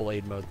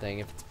mode thing.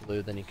 If it's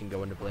blue, then you can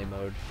go into blade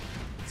mode.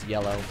 It's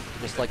yellow,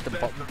 just like the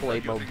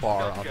blade mode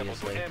bar,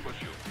 obviously.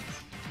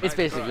 It's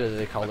basically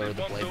the color of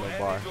the blade mode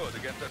bar.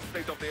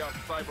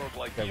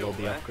 That will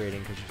be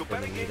upgrading because you're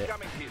going to need it.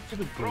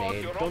 Stupid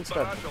grenade. Don't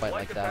start the fight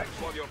like that.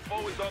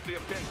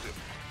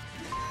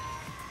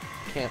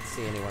 Can't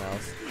see anyone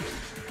else.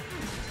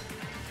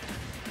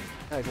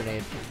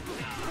 Grenade.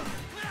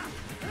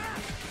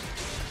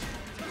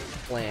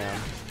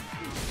 Slam.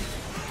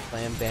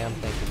 Slam, bam,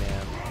 thank you,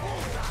 ma'am.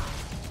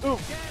 Ooh!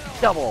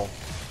 Double!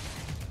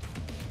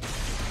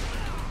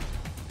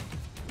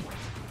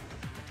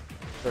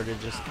 Sort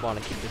of just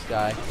want to keep this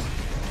guy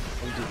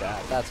and do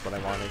that. That's what I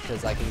wanted,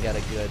 because I can get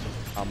a good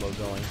combo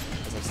going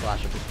as I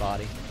slash up his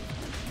body.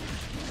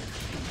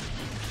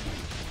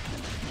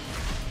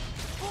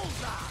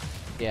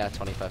 Yeah,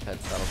 25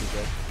 hits, that'll be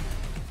good.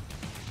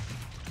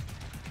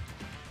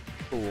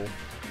 Cool.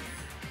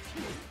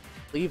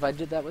 I believe I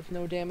did that with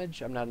no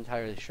damage, I'm not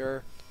entirely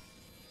sure.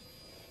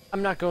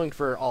 I'm not going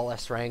for all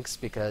S ranks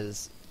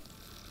because,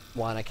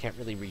 one, I can't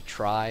really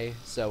retry,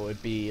 so it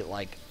would be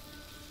like,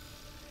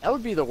 that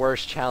would be the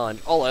worst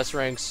challenge. All S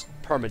ranks,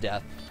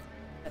 permadeath.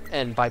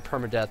 And by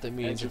permadeath, it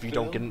means if you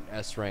don't get an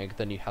S rank,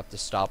 then you have to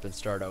stop and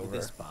start over. With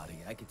this body,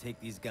 I could take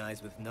these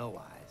guys with no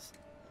eyes.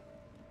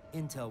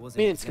 Intel was I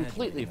mean, it's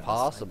completely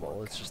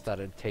possible, it's just that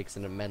it takes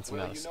an immense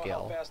amount of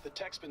skill.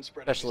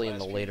 Especially in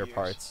the later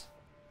parts.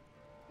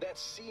 That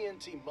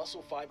CNT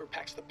muscle fiber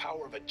packs the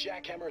power of a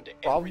jackhammer into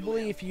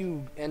Probably if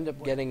you end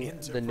up getting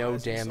the no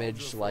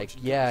damage, like,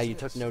 yeah, you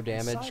took no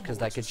damage, because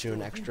that gets you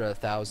an extra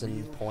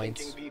 1,000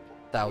 points.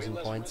 1,000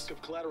 points.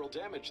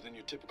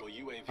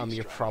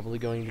 You're probably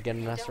going to get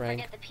an S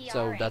rank,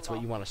 so that's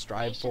what you want to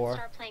strive for.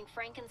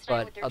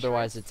 But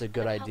otherwise, it's a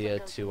good idea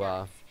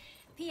to,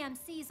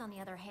 PMCs, on the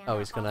other hand, oh,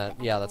 he's gonna,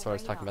 yeah, that's what I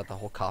was talking about, the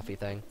whole coffee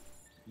thing.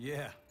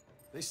 Yeah.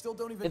 They still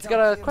don't even It's count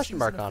got a PMCs question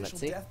mark and on it, official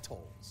see? death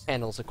tolls.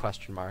 Handles a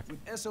question mark.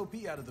 With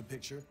SOP out of the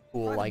picture,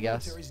 Cool, private I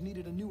guess. militaries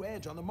needed a new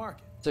edge on the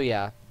market. So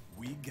yeah,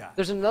 We got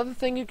there's another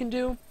thing you can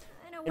do,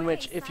 in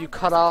which if you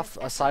cut off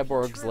a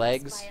cyborg's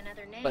legs,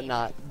 but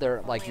not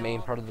their like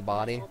main part of the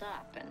body,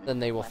 then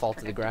they will fall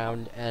to the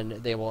ground and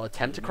they will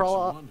attempt to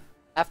crawl up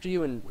after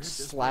you and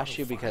slash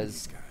you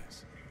because,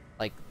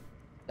 like,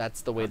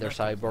 that's the way their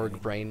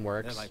cyborg brain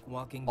works. They're like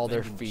walking All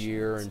their vending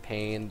fear machines. and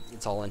pain,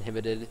 it's all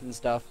inhibited and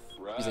stuff,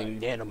 using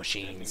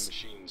nanomachines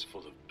machines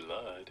full of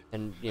blood.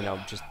 and, you know,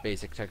 just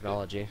basic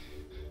technology.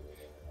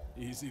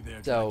 Easy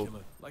there, So,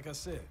 Dracula. Like I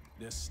said,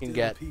 there's You still can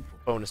get people.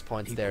 bonus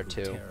points People there who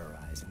too.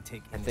 terrorize and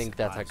take I think innocent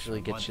that lives actually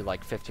for gets you money.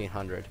 like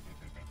 1,500.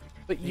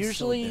 But They sold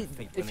usually, their fate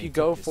when if they you took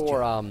go this for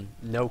job.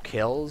 no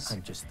kills,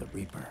 I'm just the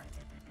Reaper.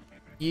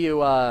 you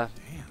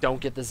don't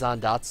get the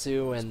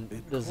Zandatsu, and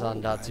the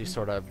Zandatsu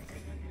sort of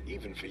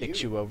Even for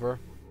kicks you over.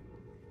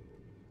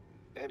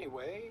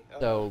 Anyway,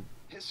 So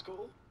his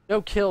school.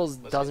 no kills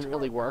doesn't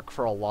really work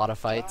for a lot of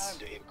fights.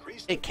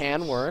 It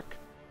can work,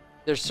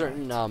 there's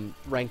certain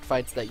ranked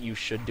fights that you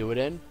should do it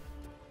in,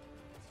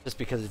 just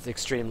because it's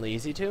extremely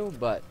easy to,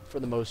 but for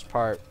the most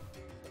part,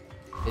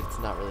 it's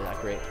not really that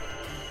great.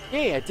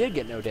 Yay, I did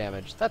get no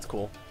damage. That's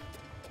cool.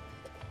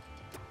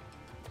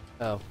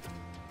 Oh.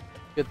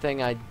 Good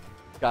thing I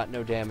got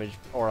no damage,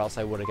 or else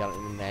I would have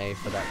gotten an A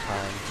for that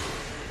time.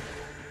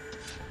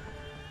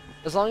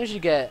 As long as you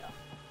get,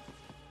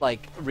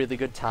 like, really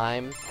good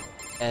time,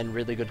 and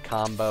really good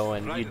combo,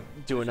 and you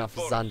do enough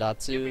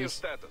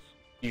Zandatsus,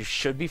 you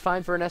should be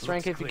fine for an S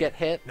rank if you get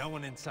hit. No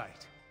one in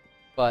sight.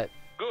 But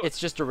it's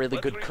just a really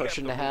good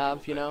cushion to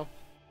have, you know?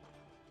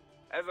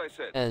 As I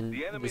said, And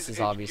the enemy's this is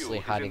HQ obviously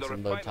is in hiding the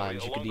some load refinery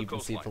times. You along could the even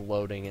see the coastline.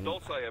 loading, and I Dolzaev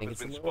think has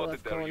it's in been the lower spotted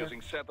left there corner.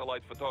 using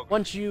satellite photography.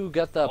 Once you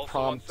get the Also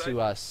prompt on to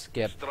site,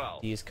 skip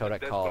Strauss, these the codec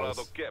Desperado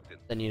calls, captain.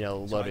 then you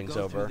know So I loading's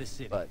go through over. the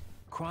city, But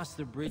cross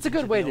the bridge it's a good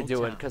into way the to old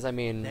do it, town, because I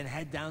mean, then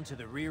head down to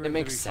the rear it of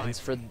makes the sense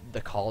for refinery.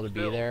 the call to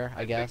be Still, there,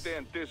 I guess.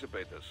 think they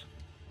anticipate us.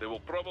 They will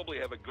probably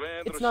have a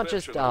grand It's not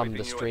just reception awaiting the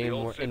you at the stream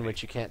old in city.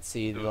 which you can't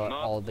see Do the, not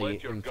all the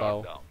let your info.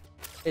 guard down.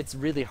 It's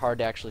really hard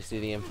to actually see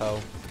the info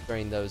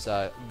during those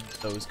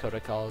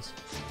codec calls.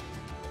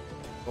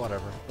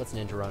 Whatever. Let's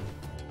ninja run.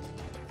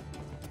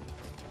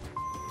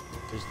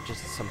 There's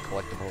just some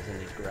collectibles I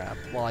need to grab.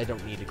 Well, I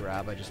don't need to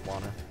grab, I just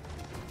wanna.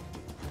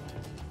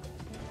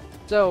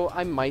 So,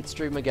 I might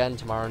stream again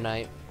tomorrow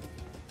night.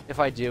 If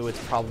I do,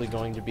 it's probably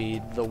going to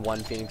be the one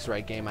Phoenix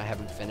Wright game I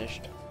haven't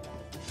finished.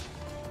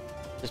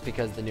 Just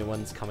because the new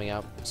one's coming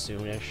out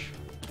soonish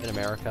in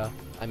America,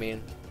 I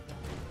mean.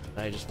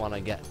 And I just want to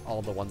get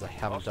all the ones I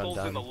haven't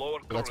done. In the lower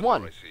So that's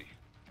corridor, one. I see.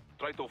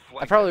 Try to I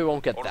flank probably them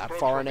won't get or that approach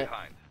far from in it.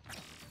 behind.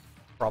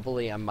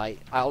 Probably I might.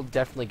 I'll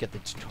definitely get the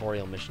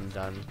tutorial mission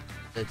done.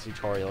 The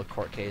tutorial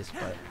court case,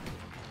 but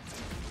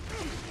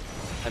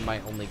I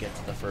might only get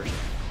to the first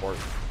court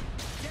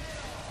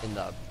in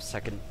the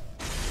second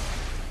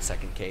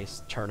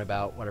case,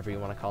 turnabout, whatever you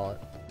want to call it.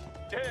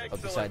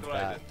 But besides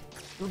that,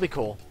 it'll be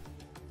cool.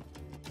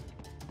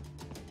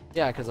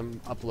 Yeah, because I'm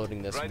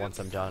uploading this once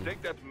I'm done.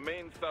 Take that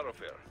main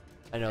thoroughfare.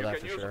 I know that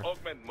for You can sure. use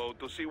augment mode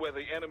to see where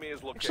the enemy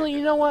is located. Actually,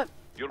 you know what?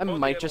 Your I body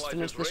might just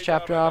analyzes finish this radar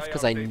chapter and off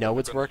because I IR data know to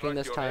it's working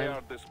this construct your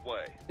time. AR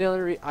display. The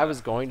other I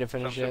was going to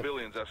finish Some it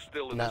civilians are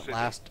still in in the that city.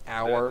 last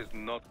hour, That is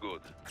not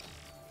good.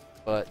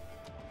 but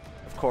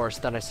of course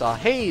then I saw,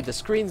 hey, the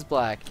screen's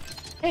black.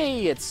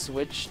 Hey, it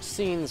switched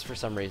scenes for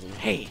some reason.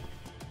 Hey,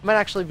 I might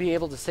actually be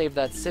able to save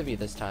that civvy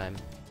this time.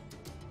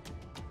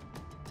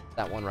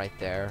 That one right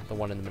there, the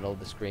one in the middle of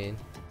the screen.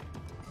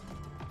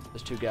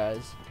 Those two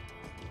guys.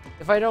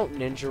 If I don't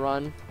ninja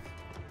run,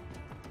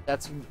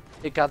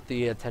 it got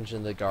the attention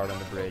of the guard on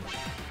the bridge.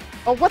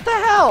 Oh, what the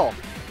hell?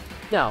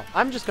 No,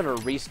 I'm just gonna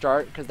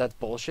restart because that's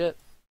bullshit.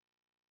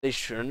 They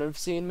shouldn't have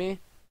seen me.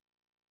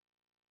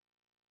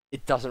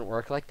 It doesn't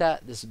work like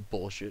that. This is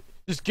bullshit.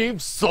 This game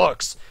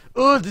sucks.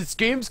 Ugh, this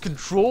game's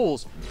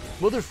controls.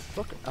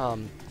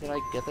 Motherfucker. Did I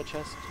get the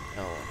chest?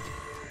 No.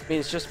 I mean,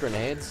 it's just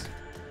grenades.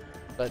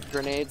 But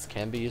grenades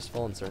can be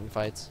useful in certain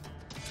fights.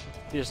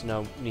 You just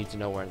need to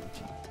know where.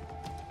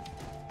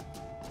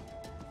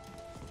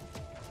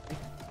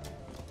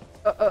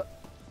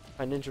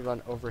 I ninja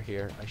run over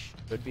here. I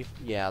should be.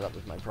 Yeah, that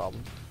was my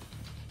problem.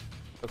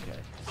 Okay.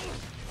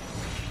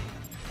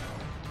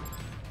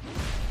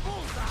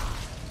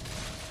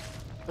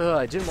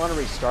 I didn't want to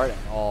restart at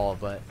all,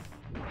 but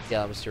yeah,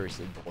 that was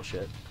seriously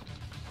bullshit.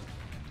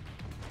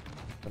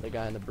 Another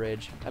guy on the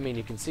bridge. I mean,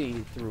 you can see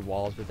through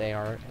walls where they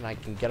are, and I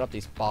can get up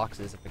these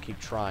boxes if I keep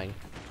trying.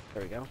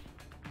 There we go.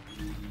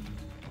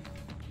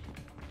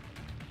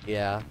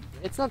 Yeah,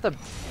 it's not the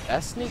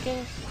best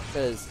sneaking,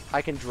 because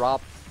I can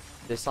drop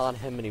this on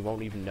him and he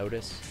won't even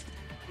notice.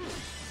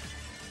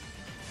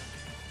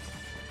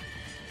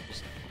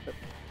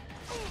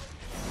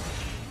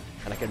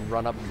 And I can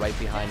run up right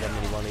behind him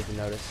and he won't even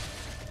notice.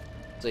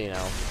 So, you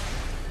know,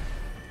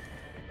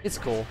 it's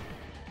cool.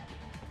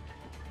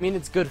 I mean,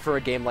 it's good for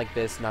a game like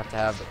this not to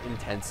have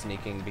intense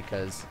sneaking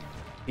because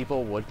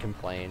people would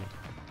complain.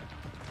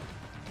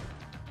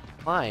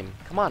 Climb,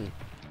 come on.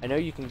 I know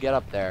you can get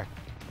up there.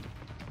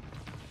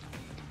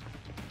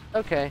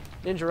 Okay,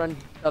 ninja run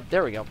up.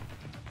 There we go.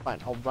 Fine,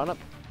 I'll run up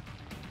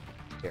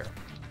here.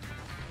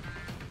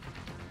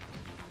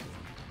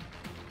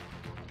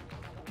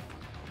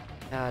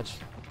 I just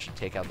should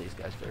take out these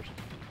guys first.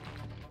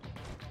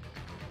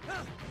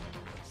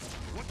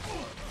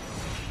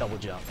 Double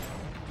jump.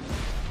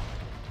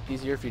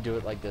 Easier if you do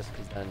it like this,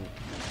 because then...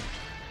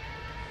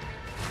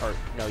 Or,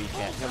 no, you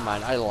can't. Never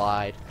mind, I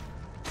lied.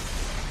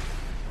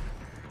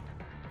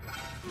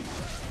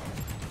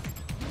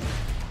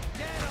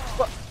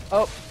 What?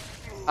 Oh!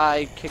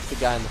 I kicked the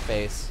guy in the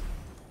face.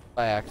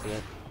 By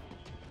accident.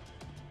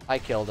 I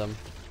killed him.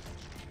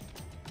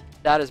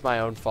 That is my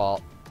own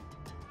fault.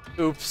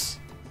 Oops.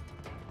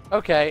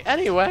 Okay,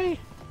 anyway.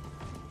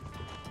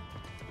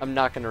 I'm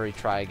not gonna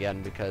retry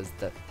again because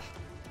that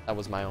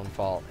was my own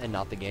fault and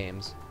not the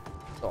game's.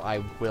 So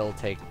I will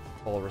take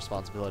full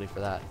responsibility for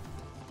that.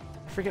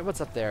 I forget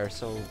what's up there,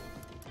 so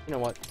you know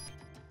what?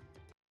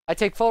 I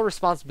take full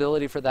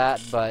responsibility for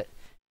that, but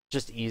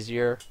just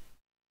easier.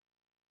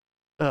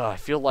 Ugh, I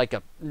feel like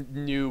a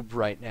noob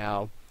right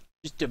now.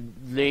 Just a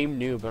lame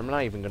noob. I'm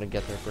not even gonna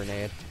get their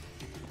grenade.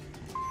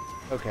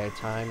 Okay,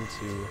 time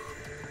to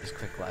just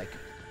quick like.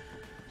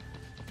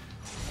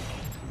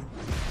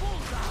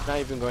 Not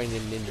even going to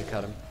ninja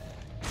cut him.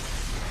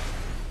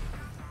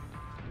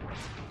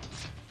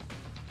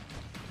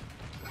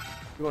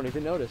 You won't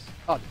even notice.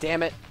 Oh,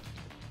 damn it.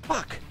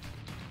 Fuck.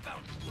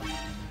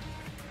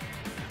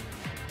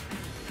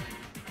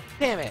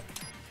 Damn it.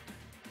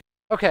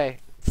 Okay,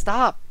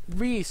 stop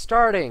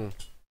restarting.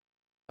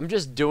 I'm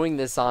just doing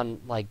this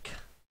on, like...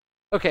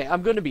 Okay,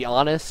 I'm gonna be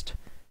honest.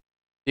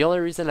 The only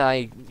reason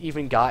I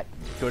even got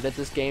good at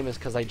this game is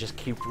because I just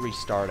keep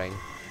restarting.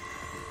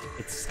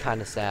 It's kind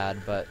of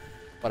sad, but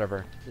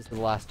whatever. This is the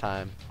last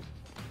time.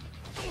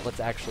 Let's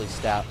actually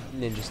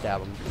ninja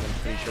stab him, because I'm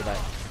pretty sure that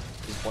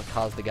is what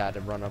caused the guy to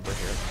run over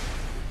here.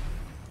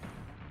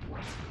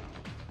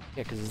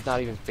 Yeah, because he's not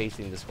even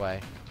facing this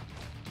way.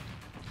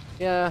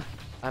 Yeah,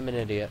 I'm an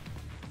idiot.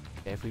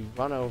 Okay, if we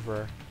run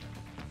over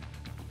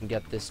and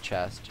get this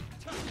chest,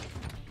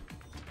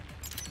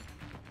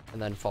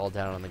 and then fall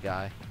down on the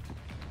guy.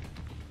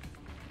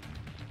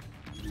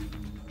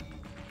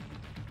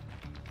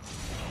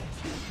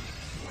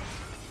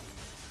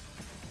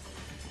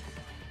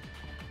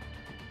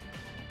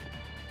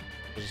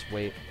 Just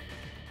wait.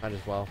 Might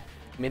as well.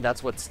 I mean,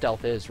 that's what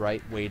stealth is,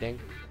 right? Waiting.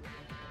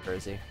 Where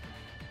is he?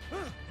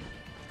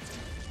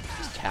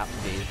 Just tap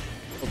B.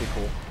 It'll be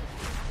cool.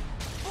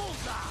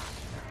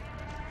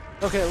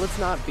 Okay, let's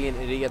not be an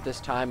idiot this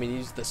time and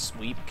use the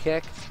sweep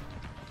kick.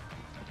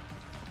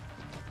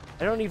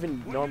 I don't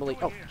even normally...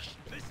 Oh.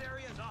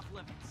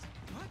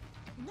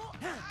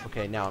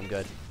 Okay, now I'm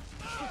good.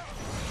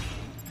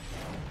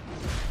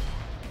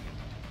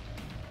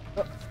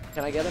 Oh,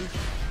 can I get him?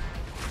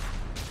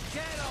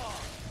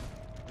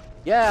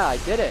 Yeah, I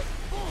did it.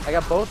 I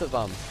got both of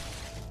them.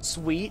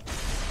 Sweet.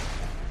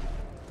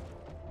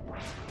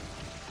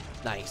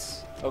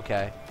 Nice.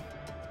 Okay.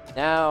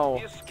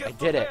 Now, I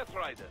did it.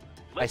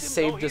 I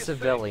saved a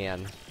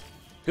civilian.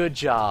 Good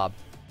job.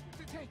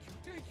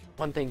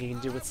 One thing you can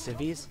do with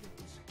civvies,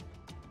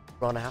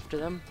 run after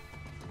them.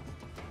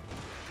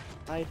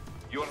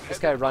 This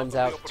guy runs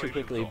out too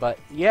quickly, but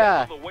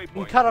yeah, you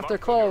can cut off their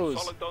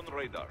clothes.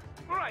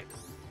 Right.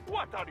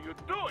 What are you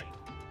doing?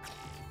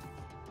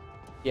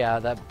 Yeah,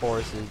 that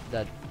Boris is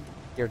that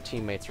your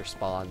teammates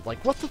respawn.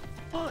 Like, what the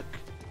fuck?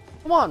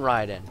 Come on,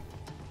 Raiden.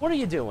 What are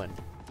you doing?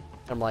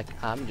 I'm like,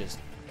 I'm just...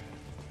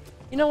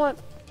 You know what?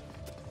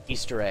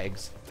 Easter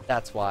eggs.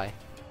 That's why.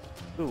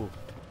 Ooh.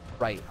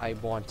 Right, I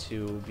want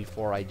to,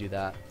 before I do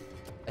that,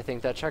 I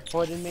think that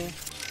checkpointed me.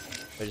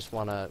 I just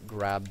want to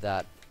grab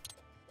that.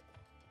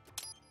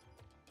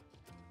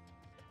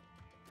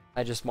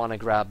 I just want to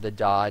grab the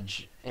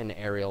dodge and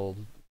aerial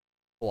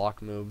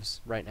block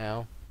moves right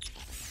now.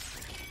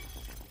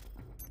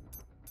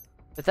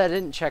 If that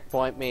didn't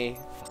checkpoint me,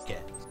 fuck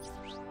it.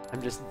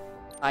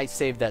 I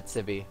saved that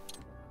civvy.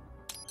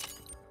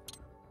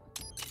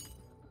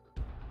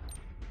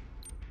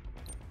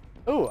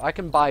 Ooh, I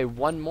can buy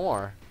one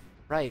more.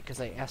 Right,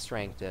 because I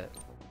S-ranked it.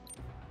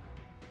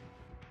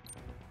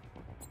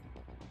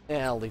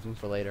 Yeah, I'll leave them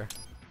for later.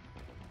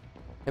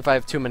 If I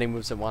have too many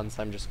moves at once,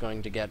 I'm just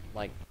going to get,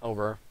 like,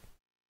 over.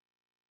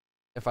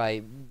 If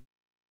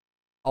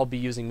I'll be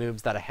using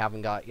moves that I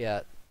haven't got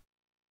yet.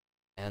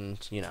 And,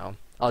 you know,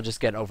 I'll just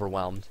get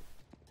overwhelmed.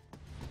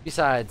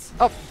 Besides...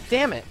 Oh,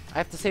 damn it! I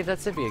have to save that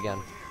civvy again.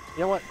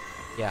 You know what?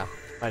 Yeah,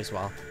 might as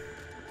well.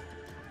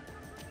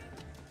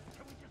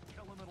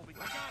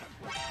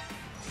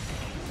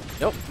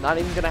 Nope, not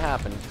even gonna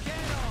happen.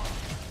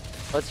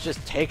 Let's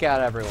just take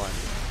out everyone.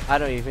 I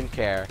don't even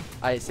care.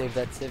 I saved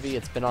that civvy,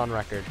 it's been on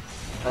record.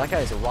 Oh, that guy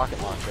has a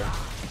rocket launcher.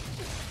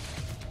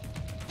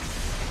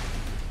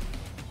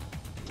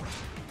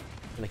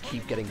 I'm gonna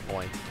keep getting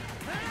points.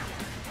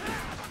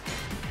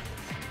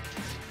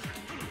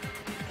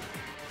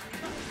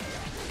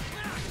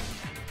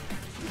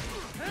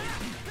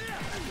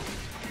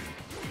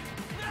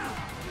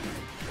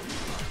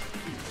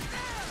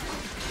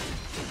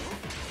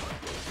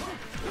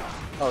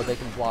 Oh, they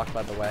can block,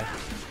 by the way.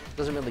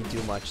 Doesn't really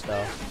do much,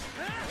 though.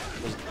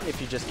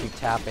 If you just keep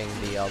tapping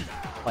the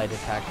light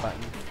attack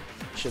button,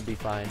 should be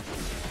fine.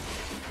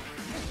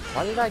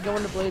 Why did I go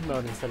into blade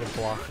mode instead of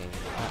blocking?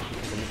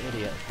 Because I'm an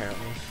idiot,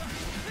 apparently.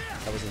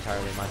 That was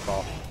entirely my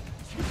fault.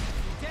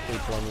 I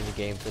hate blaming the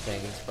game for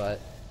things,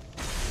 but...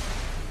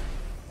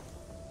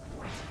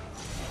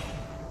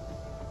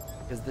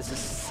 Because this is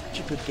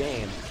such a good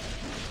game.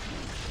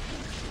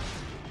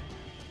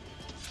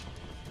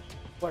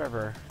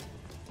 Whatever.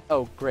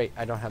 Oh, great,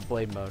 I don't have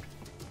blade mode.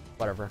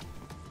 Whatever.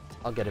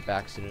 I'll get it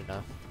back soon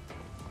enough.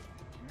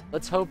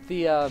 Let's hope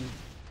the, and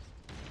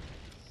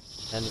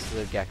this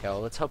is the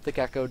Gecko. Let's hope the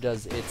Gecko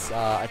does its,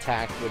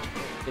 attack,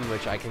 in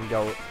which I can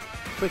go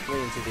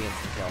quickly into the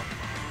insta-kill.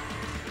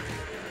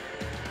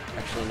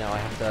 Actually, no, I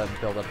have to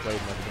build up blade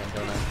mode again,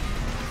 don't I?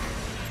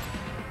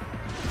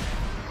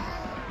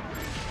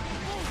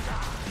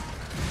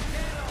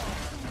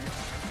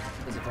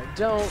 Because if I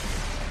don't...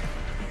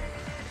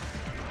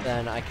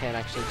 then I can't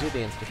actually do the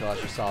insta-kill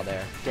as you saw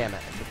there. Damn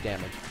it, I took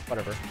damage.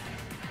 Whatever.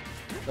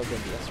 Still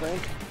good DS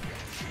rank.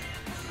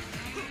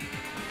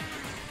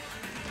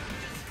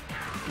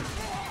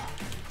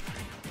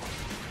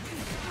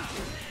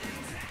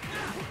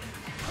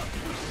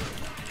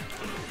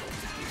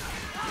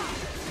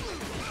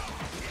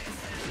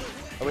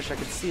 I wish I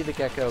could see the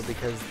gecko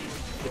because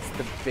it's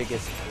the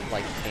biggest,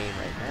 like, pain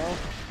right now.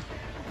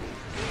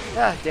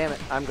 Ah, damn it.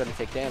 I'm gonna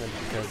take damage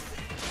because...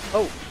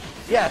 Oh!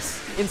 Yes!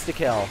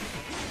 Insta-kill!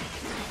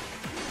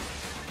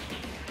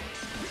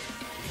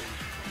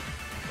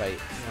 Wait,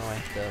 now I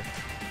have to...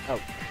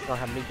 Oh, I don't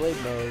have any blade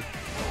mode.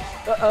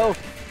 Uh-oh!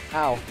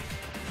 Ow.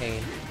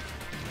 Pain.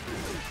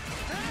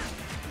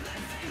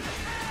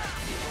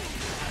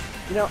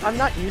 You know, I'm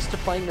not used to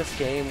playing this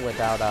game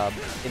without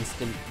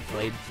instant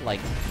blade,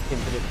 like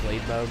infinite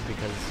blade mode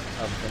because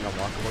of the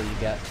unlockable you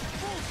get.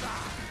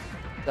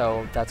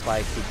 So that's why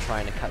I keep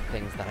trying to cut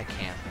things that I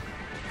can't.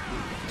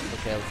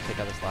 Okay, let's take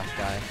out this last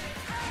guy.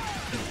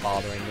 He's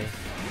bothering me.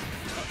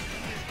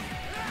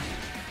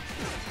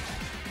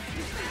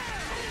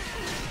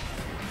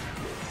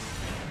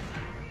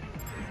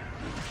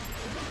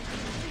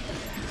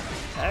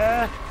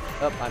 Ah!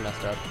 Oh, I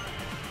messed up.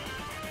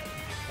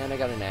 And I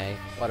got an A.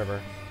 Whatever.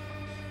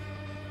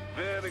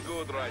 Very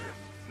good, Raiden.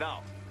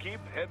 Now, keep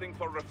heading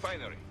for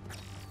refinery.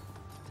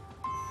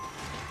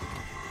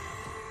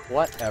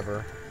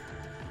 Whatever.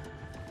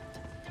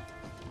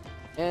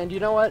 And you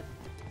know what?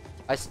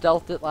 I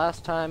stealthed it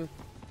last time.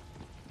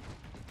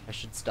 I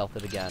should stealth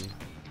it again.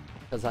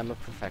 Because I'm a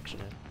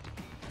perfectionist.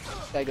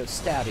 Guy goes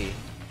stabby.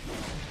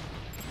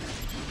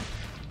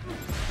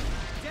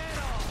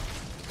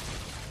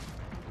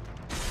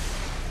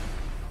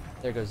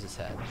 There goes his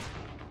head.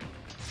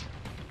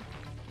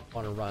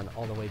 Want to run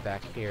all the way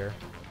back here.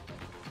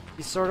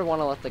 You sort of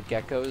want to let the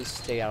geckos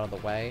stay out of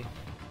the way.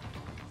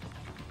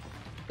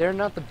 They're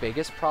not the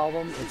biggest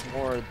problem, it's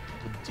more the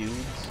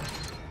dudes,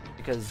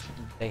 because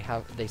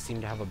they seem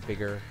to have a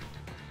bigger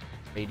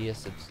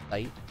radius of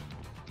sight.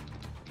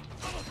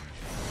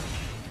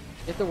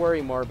 You have to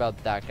worry more about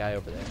that guy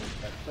over there.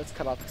 But let's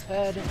cut off his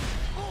head.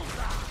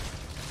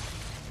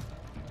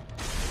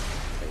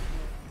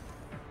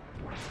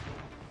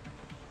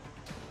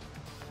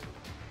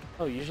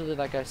 Oh, usually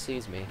that guy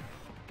sees me.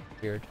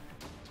 Weird.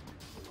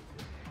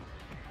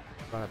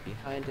 Run up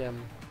behind him.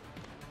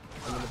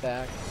 Him in the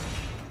back.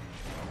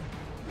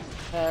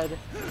 Head.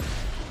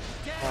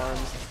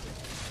 Arms.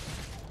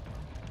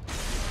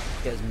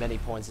 Get as many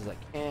points as I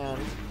can.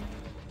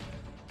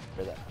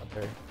 Where that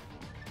other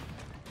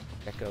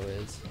gecko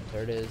is.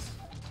 There it is.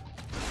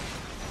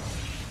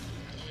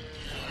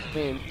 I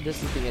mean,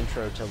 this is the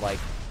intro to, like,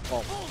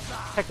 well,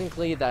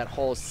 technically that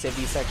whole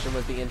civvy section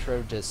was the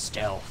intro to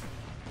stealth.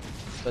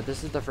 But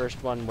this is the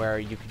first one where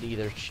you can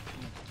either,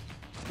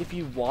 if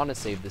you want to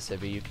save the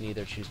civvy, you can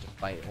either choose to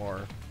fight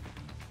or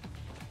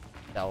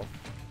stealth.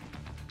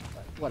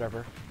 But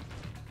whatever.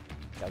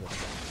 Got this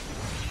one.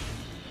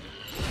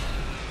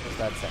 There's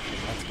that section.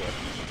 That's good.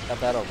 Got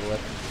that over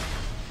with.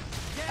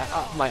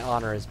 My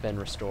honor has been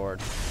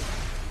restored.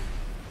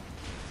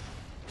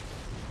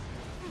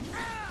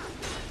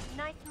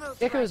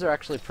 Geckos are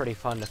actually pretty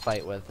fun to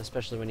fight with,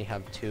 especially when you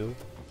have two.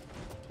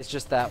 It's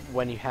just that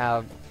when you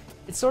have...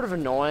 It's sort of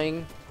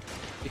annoying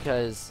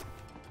because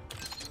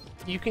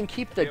you can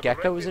keep the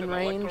geckos in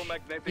range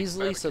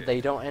easily so they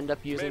don't end up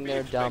using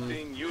their dumb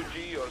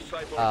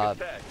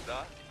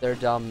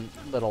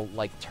little,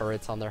 like,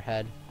 turrets on their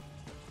head.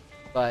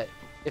 But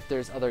if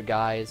there's other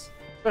guys,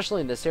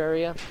 especially in this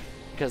area,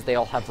 because they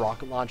all have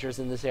rocket launchers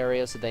in this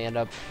area, so they end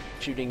up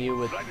shooting you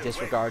with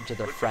disregard to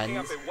their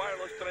friends.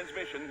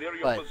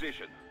 But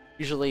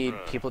usually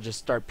people just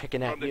start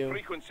picking at you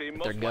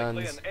with their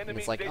guns, and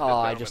it's like, oh,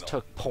 I just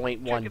took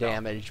 0.1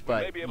 damage,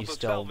 but you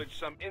still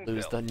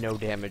lose the no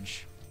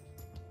damage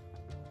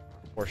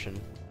portion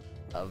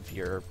of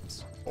your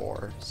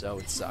score, so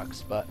it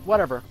sucks, but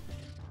whatever.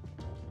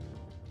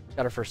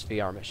 Got our first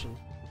VR mission.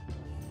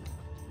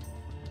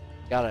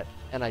 Got it,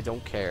 and I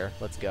don't care.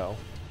 Let's go.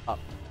 Up.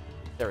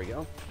 There we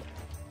go.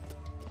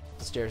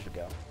 The stairs we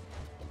go.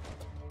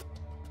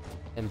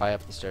 And by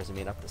up the stairs, I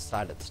mean up the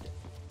side of the stairs.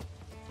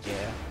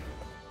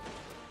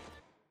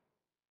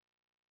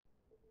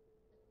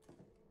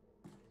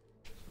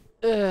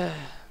 Yeah.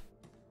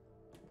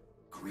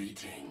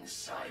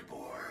 Greetings,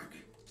 cyborg.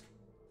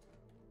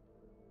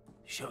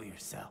 Show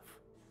yourself.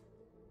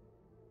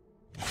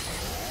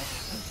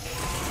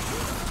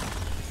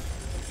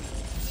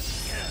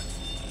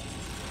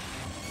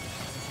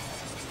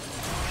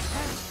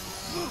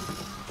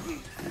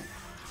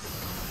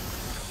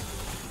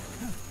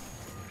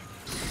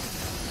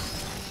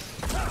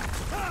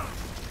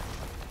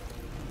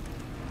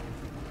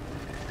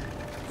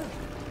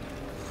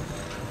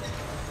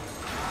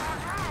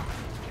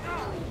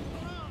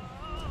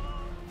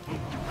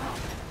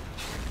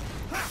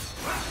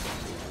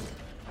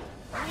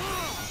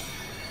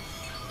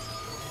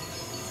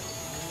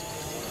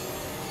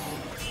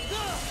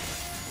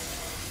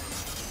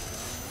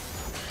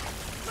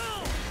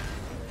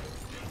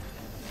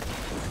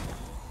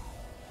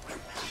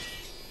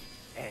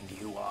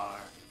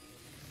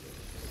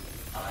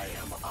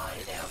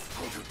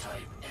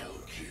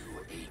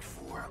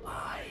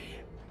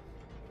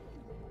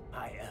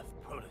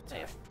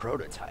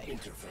 prototype.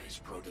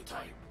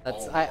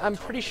 I'm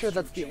pretty sure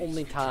that's the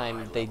only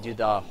time they do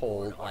the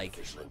whole, like,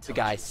 the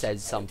guy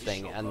says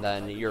something and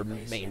then your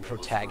main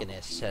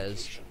protagonist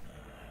says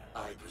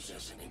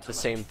the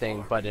same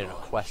thing but in a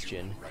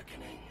question.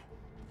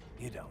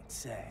 You don't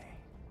say.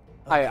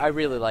 I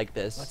really like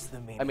this.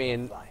 I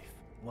mean,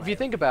 if you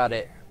think about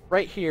it,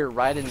 right here,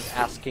 Raiden's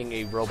asking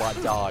a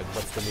robot dog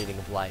what's the meaning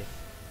of life.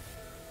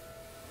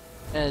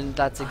 And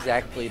that's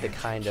exactly the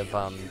kind of,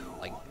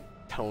 like,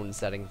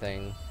 tone-setting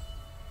thing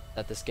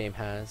that this game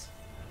has.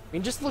 I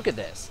mean, just look at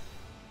this.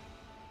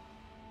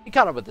 He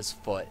caught up with his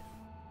foot.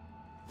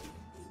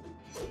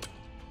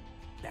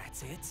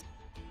 That's it?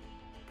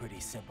 Pretty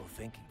simple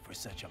thinking for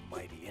such a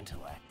mighty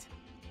intellect.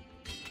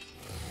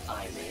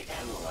 I may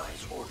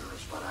analyze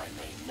orders, but I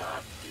may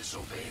not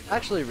disobey them. I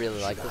actually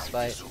really like this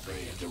fight.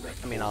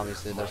 I mean,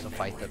 obviously there's a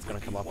fight that's gonna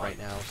come up right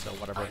now, so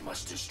whatever.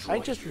 I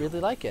just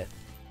really like it.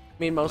 I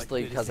mean,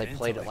 mostly because I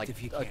played it like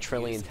a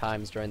trillion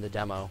times during the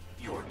demo.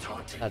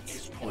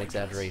 That's an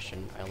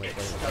exaggeration. I only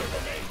played it like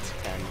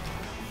 10.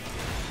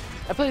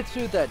 I played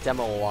through that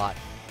demo a lot,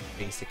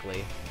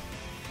 basically.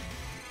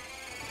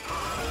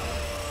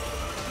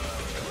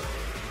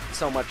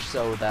 So much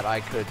so that I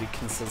could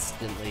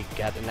consistently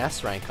get an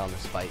S rank on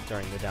this fight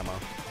during the demo.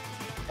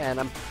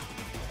 And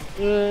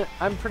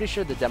I'm pretty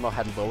sure the demo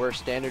had lower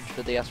standards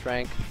for the S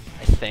rank,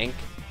 I think.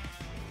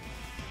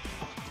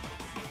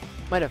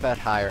 Might have had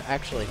higher.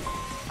 Actually,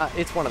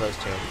 it's one of those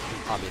two,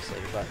 obviously,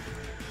 but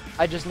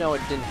I just know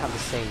it didn't have the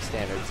same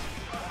standards.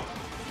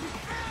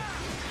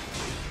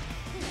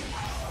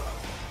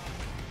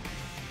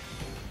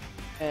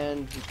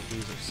 And you can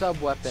use your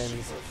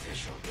sub-weapons.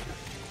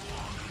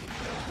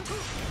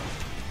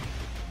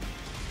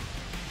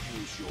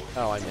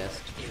 Oh, I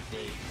missed.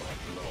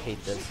 I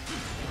hate this.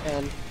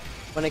 And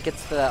when it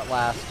gets to that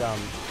last,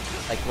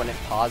 like when it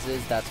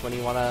pauses, that's when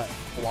you want to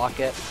block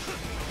it.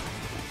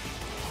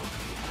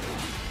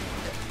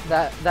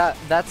 That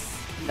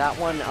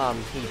one,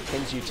 he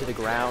pins you to the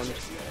ground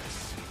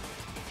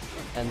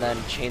and then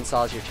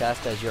chainsaws your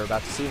chest, as you're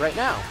about to see right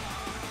now.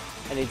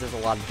 And he does a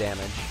lot of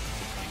damage.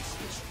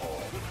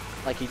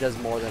 Like, he does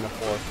more than a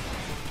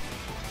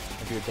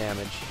fourth of your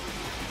damage.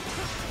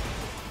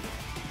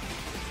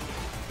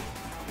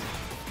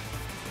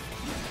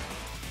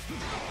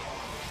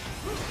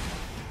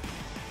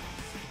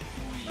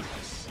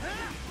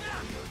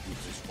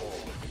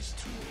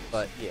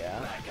 But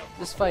yeah,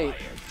 this fight,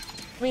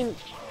 I mean,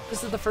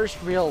 this is the first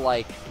real,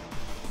 like,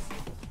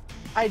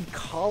 I'd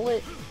call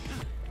it,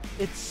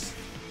 it's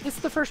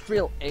the first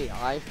real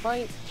AI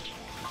fight.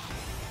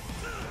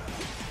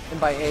 And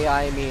by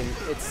AI, I mean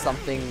it's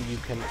something you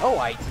can, oh,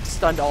 I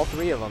stunned all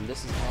three of them,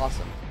 this is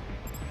awesome.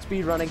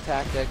 Speedrunning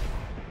tactic.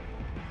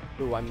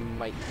 Ooh, I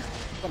might,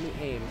 let me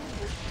aim.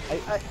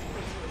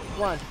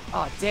 One,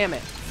 oh, damn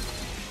it.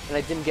 And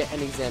I didn't get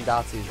any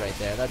Zandatsus right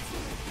there, that's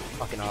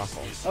fucking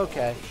awful.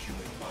 Okay.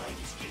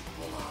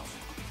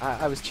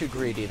 I was too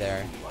greedy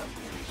there.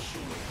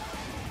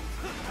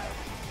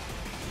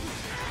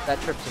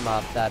 That trips him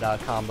up, that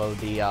combo,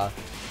 the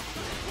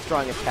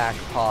strong attack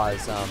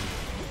pause,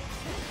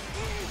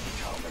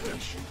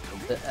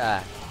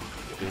 the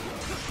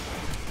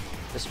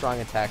strong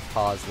attack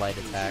pause light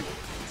attack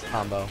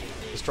combo.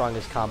 The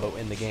strongest combo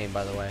in the game,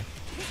 by the way.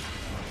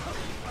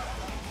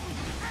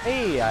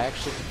 Hey, I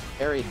actually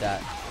parried that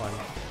one.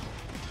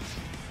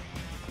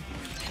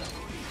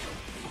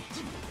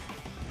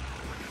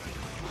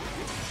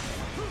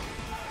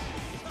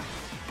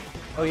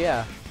 Oh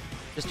yeah,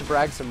 just to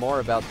brag some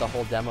more about the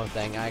whole demo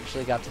thing, I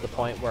actually got to the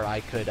point where I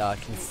could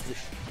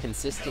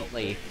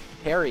consistently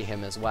parry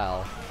him as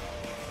well.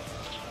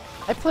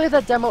 I played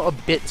that demo a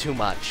bit too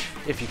much,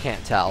 if you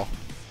can't tell.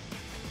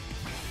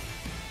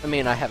 I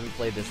mean, I haven't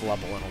played this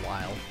level in a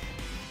while.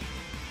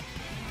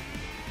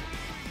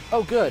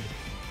 Oh good!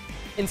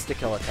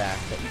 Insta-kill attack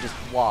that you just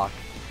block,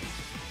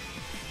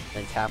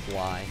 then tap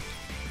Y.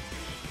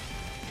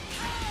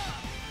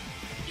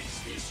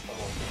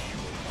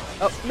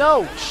 Oh,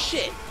 no!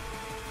 Shit!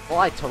 Well,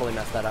 I totally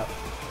messed that up.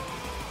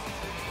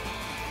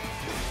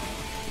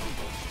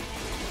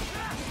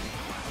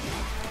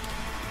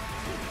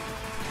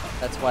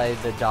 That's why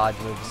the dodge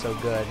move is so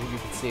good. You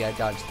can see I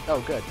dodged.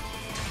 Oh, good.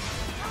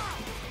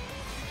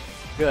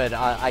 Good,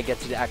 I get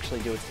to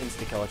actually do its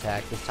insta-kill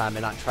attack this time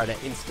and not try to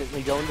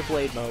instantly go into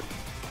blade mode.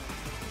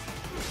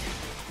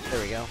 There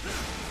we go.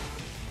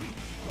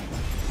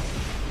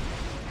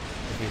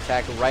 If you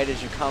attack right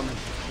as you come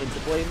into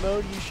blade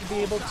mode, you should be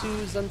able to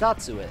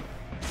Zandatsu it.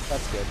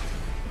 That's good.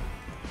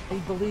 I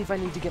believe I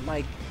need to get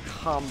my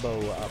combo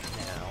up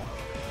now.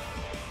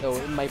 So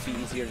it might be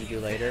easier to do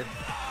later.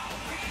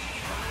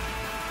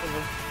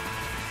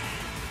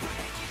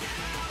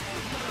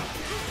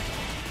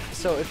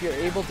 So if you're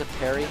able to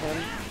parry him,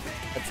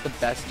 that's the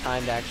best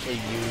time to actually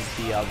use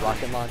the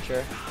rocket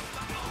launcher,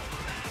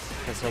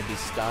 because he'll be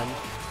stunned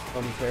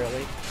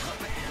momentarily.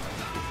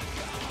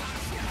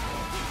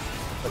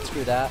 But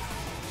screw that.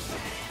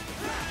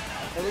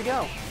 There we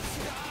go.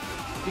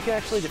 You can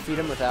actually defeat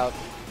him without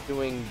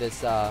doing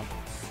this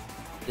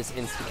this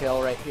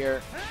insta-kill right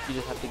here. You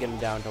just have to get him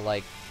down to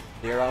like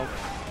 0.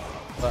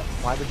 But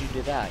why would you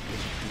do that?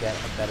 Because you can get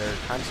a better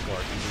time score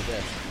if you do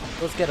this.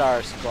 Let's get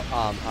our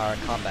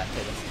combat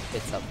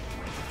hits up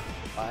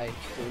by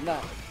doing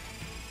that.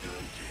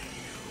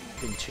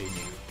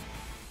 Continue.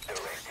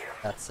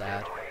 That's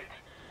sad.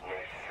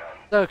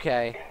 It's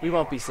okay. We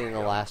won't be seeing the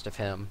last of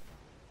him.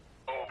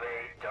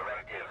 Obey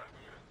directive.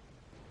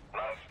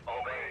 Must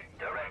obey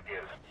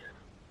directive.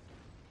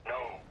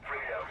 No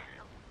freedom.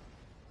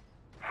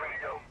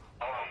 Freedom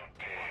on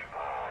TV.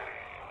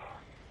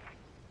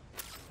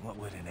 What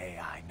would an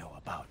AI know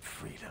about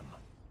freedom?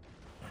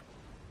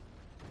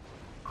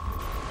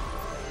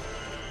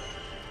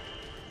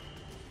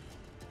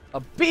 A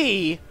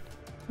bee?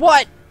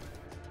 What?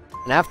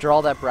 And after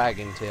all that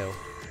bragging, too.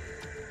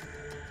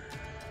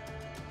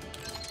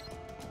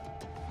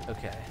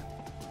 Okay.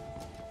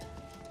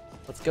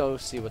 Let's go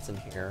see what's in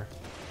here.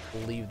 I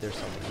believe there's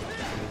something in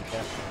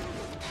there.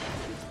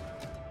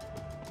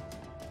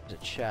 There's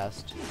a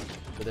chest,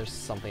 but there's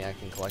something I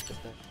can collect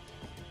with it.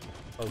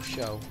 Oh,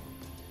 show.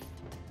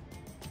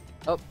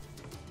 Oh,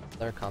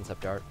 their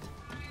concept art.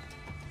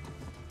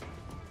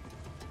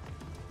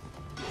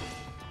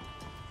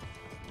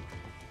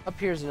 Up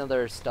here's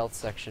another stealth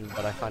section,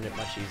 but I find it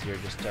much easier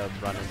just to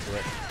run into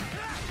it.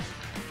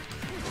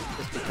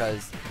 Just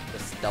because the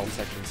stealth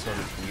section's sort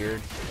of weird.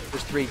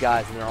 There's 3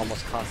 guys and they're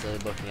almost constantly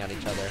looking at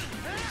each other.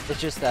 It's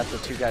just that the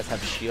 2 guys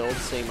have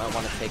shields, so you might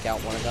want to take out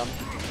one of them.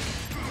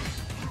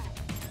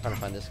 I'm trying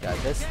to find this guy.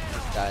 This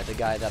guy, the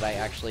guy that I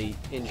actually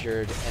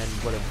injured and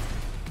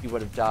he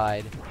would have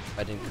died if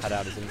I didn't cut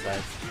out his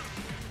insides.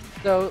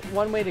 So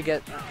one way to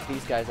get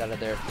these guys out of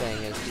their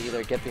thing is to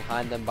either get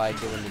behind them by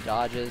doing the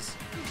dodges,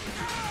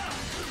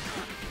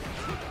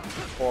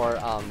 or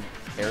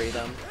parry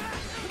them,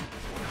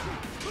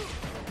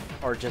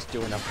 or just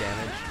do enough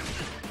damage,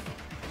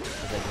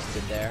 as I just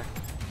did there.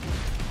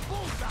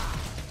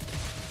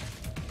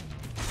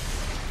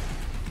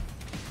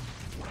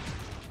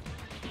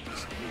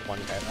 Just one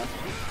guy left.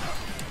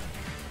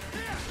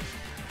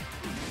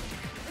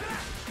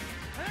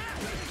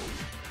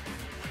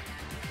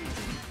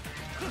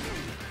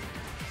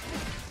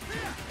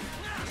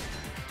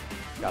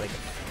 Gotta get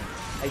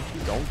that. I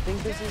don't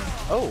think this is...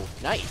 Oh,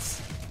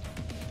 nice!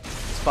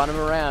 Spun him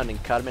around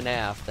and cut him in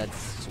half. That's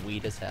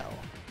sweet as hell.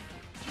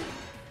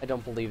 I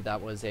don't believe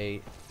that was a,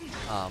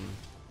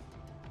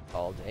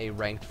 called a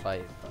ranked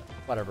fight, but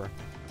whatever.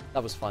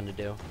 That was fun to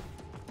do.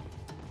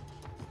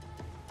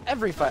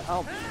 Every fight...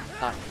 Oh,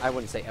 I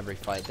wouldn't say every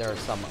fight. There are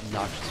some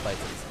obnoxious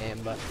fights in this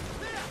game, but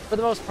for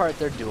the most part,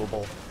 they're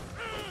doable.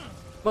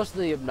 Most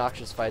of the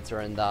obnoxious fights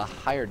are in the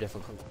higher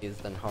difficulties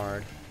than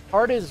hard.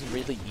 Hard is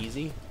really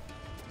easy.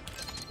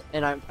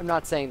 And I'm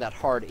not saying that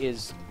hard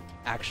is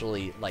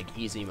actually like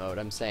easy mode.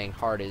 I'm saying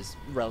hard is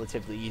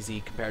relatively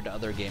easy compared to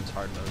other games'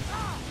 hard mode.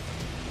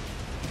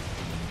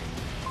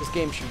 This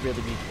game should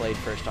really be played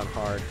first on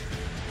hard.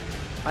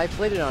 I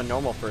played it on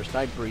normal first, and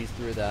I breezed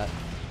through that.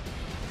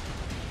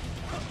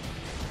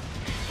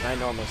 And I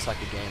normally suck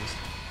at games.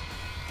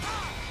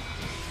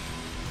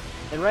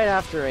 And right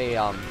after a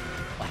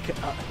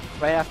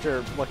right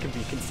after what can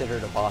be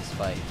considered a boss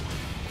fight,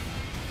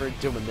 for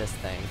doing this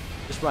thing,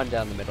 just run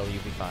down the middle,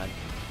 you'll be fine.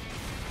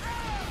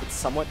 It's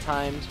somewhat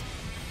timed,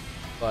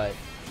 but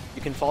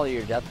you can fall to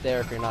your death there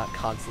if you're not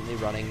constantly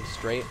running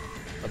straight.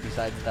 But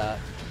besides that...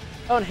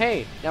 Oh, and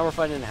hey! Now we're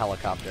fighting a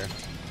helicopter.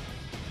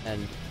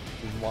 And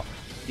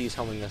these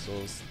homing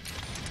missiles...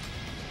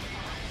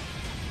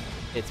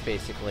 It's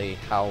basically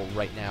how,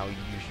 right now, you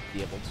should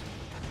be able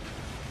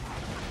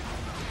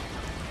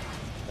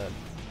to...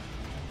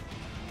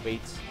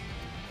 wait.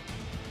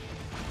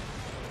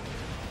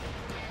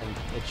 And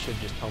it should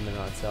just home in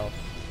on itself.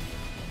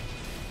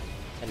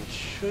 And it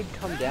should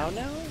come down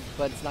now,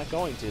 but it's not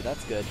going to.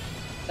 That's good.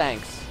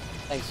 Thanks.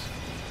 Thanks.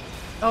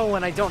 Oh,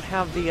 and I don't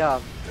have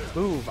the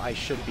move I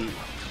should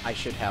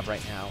have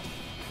right now,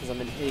 because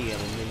I'm an idiot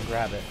and didn't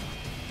grab it.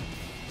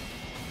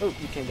 Oh,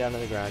 you came down to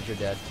the ground. You're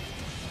dead.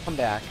 Come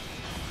back,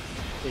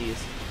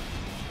 please.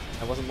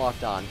 I wasn't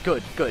locked on.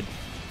 Good, good.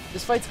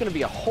 This fight's gonna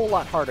be a whole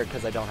lot harder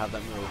because I don't have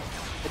that move.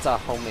 It's a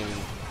homing,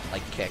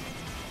 like, kick.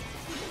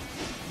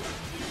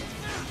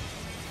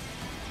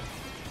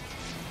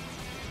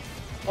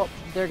 Oh,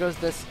 there goes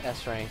this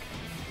S rank.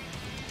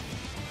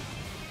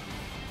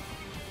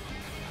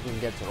 You can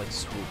get to, like,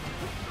 swoop.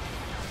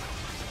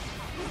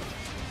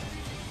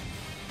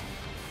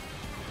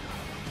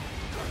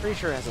 Pretty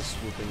sure it has a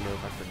swooping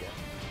move, I forget.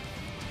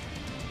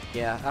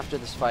 Yeah, after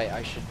this fight,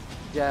 I should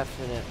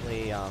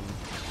definitely,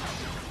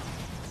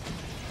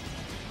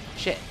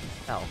 Shit.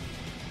 No.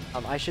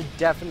 I should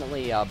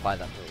definitely, buy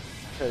that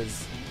move.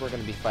 Because we're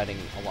gonna be fighting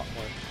a lot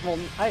more. Well,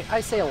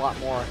 I say a lot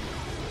more.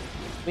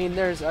 I mean,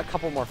 there's a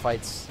couple more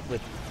fights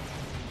with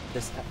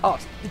this. Oh,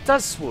 it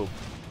does swoop.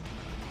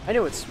 I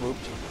knew it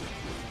swooped.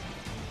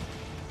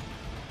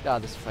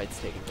 God, this fight's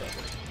taking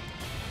forever.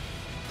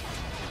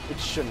 It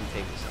shouldn't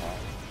take this long.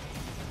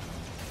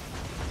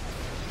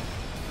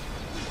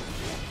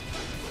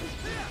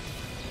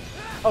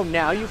 Oh,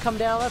 now you come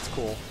down? That's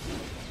cool.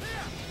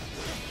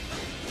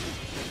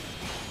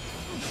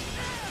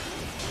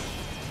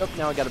 Oh,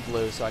 now I got a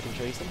blue, so I can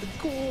show you something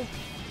cool.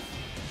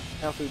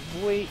 Now if we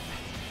wait,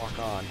 lock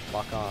on,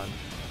 lock on.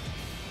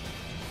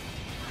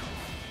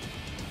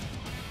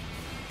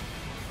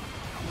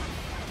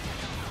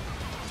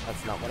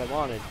 That's not what I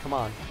wanted. Come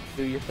on,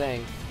 do your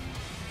thing.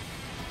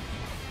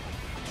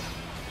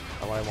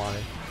 Not what I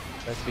wanted.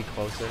 Let's be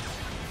closer.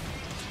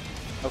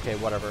 Okay,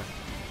 whatever.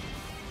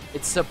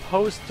 It's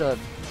supposed to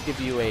give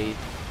you a,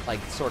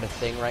 like, sort of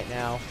thing right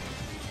now,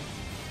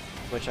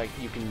 which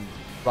you can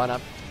run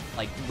up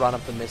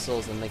the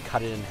missiles and they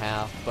cut it in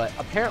half, but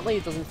apparently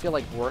it doesn't feel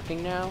like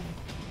working now.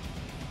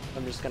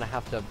 I'm just gonna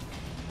have to...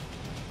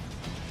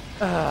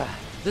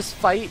 this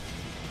fight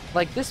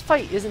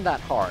isn't that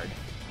hard.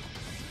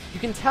 You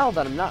can tell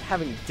that I'm not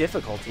having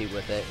difficulty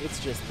with it, it's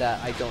just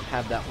that I don't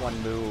have that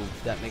one move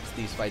that makes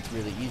these fights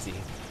really easy.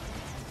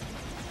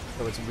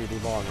 So it's really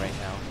long right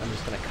now. I'm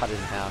just gonna cut it in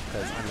half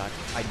because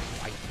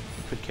I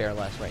could care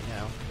less right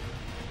now.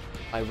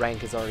 My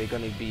rank is already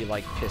gonna be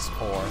like piss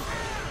poor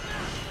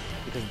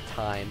because of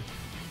time.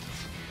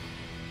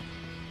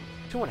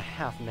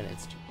 2.5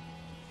 minutes.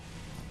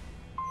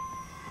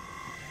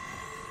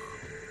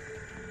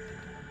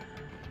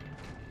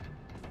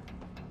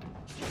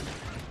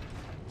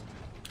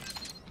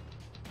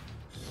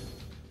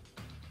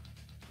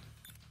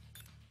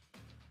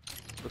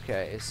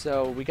 Okay,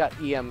 so we got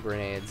EM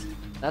grenades.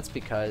 That's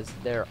because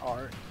there's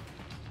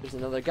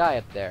another guy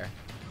up there.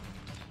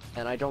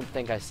 And I don't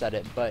think I said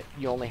it, but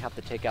you only have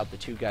to take out the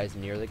 2 guys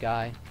near the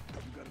guy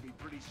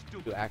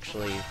to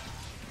actually,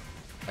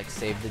 like,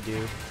 save the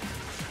dude.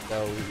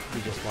 So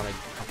we just want to...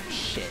 Oh,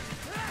 shit.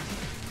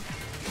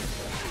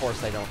 Of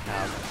course I don't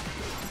have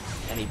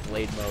any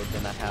blade mode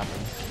when that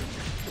happens.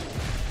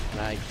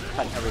 And I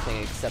cut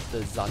everything except the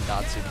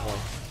Zandatsu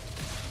point.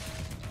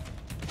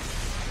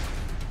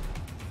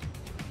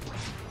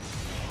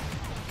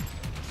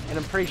 And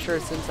I'm pretty sure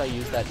since I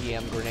used that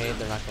EM grenade,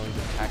 they're not going to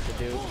attack the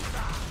dude.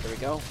 There we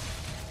go.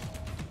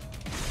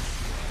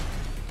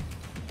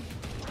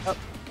 Oh,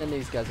 and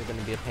these guys are going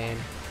to be a pain.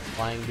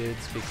 Flying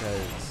dudes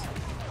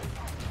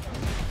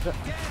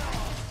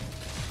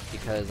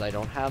because I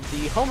don't have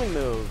the homing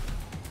move.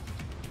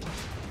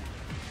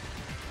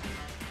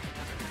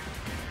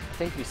 I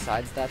think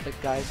besides that, the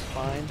guy's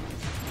fine.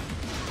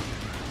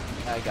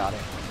 I got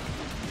it.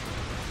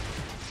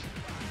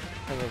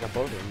 I think I got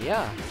both of them.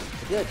 Yeah,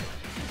 I did.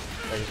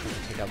 I just need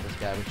to take out this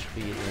guy, which should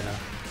be easy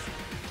enough.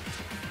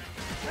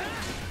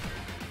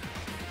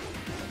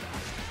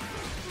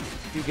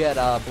 You get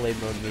blade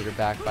mode meter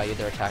back by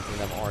either attacking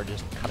them or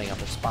just cutting out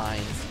their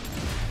spines.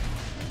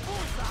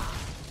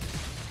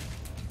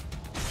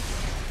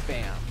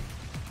 Bam.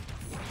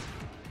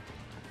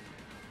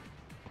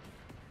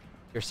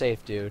 You're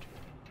safe, dude.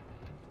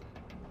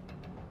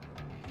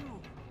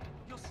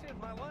 You saved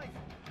my life.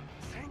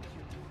 Thank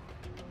you.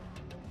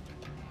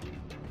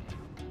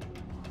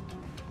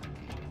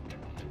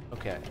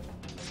 Okay.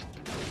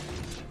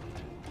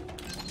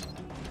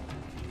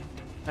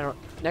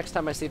 Next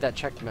time I see that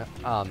checkpoint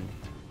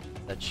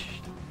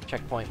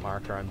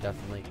marker, I'm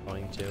definitely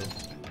going to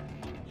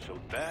So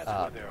that's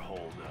where they're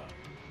holed up.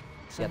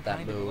 get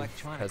that move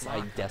because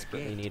I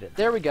desperately need it.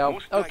 There we go.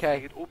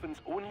 Okay. It opens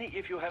only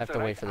if you I have to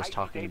wait for this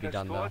talking to be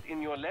done though.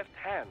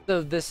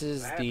 So this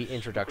is the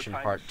introduction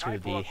part to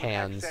the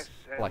hands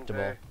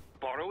collectible.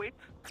 Borrow it?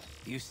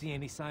 You see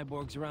any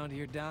cyborgs around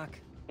here, Doc?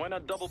 Why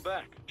not double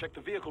back? Check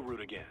the vehicle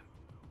route again.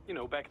 You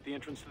know, back at the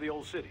entrance to the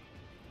old city.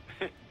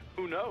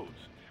 Who knows?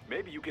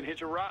 Maybe you can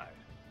hitch a ride.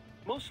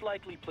 Most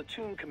likely,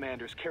 platoon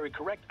commanders carry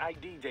correct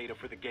ID data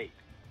for the gate.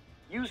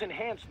 Use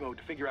enhanced mode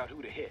to figure out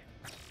who to hit.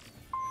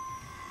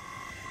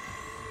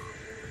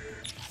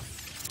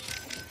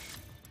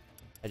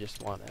 I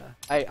just wanna...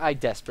 I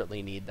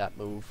desperately need that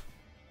move.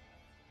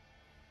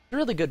 It's a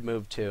really good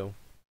move, too.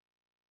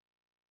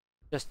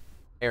 Just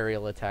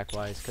aerial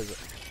attack-wise, because...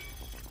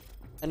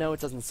 I know it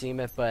doesn't seem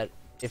it, but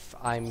if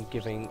I'm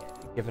given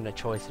a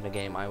choice in a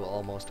game, I will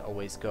almost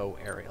always go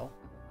aerial.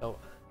 So...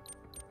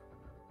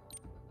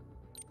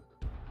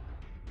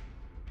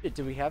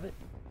 Do we have it?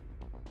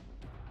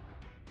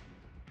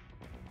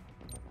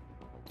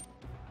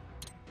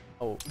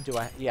 Oh, do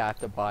I? Yeah, I have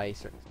to buy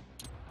certain...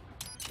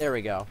 There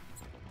we go.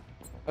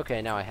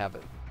 Okay, now I have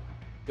it.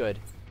 Good.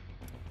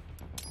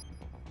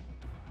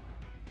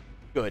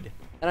 Good.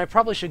 And I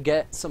probably should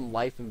get some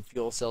life and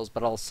fuel cells,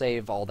 but I'll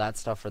save all that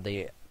stuff for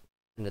the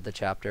end of the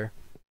chapter.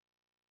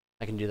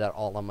 I can do that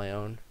all on my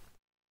own.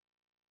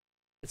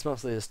 It's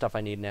mostly the stuff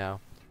I need now.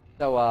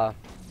 So,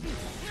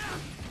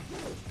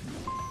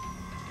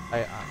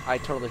 I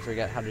totally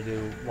forget how to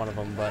do one of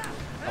them, but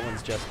that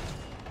one's just...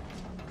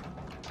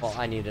 Well,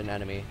 I need an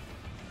enemy.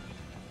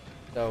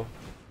 So,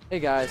 hey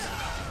guys.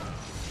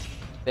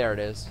 There it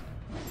is.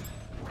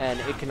 And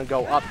it can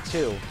go up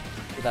too,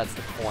 so that's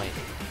the point.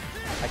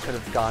 I could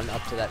have gone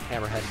up to that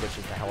hammerhead, which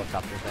is the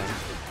helicopter thing,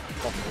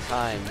 multiple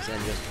times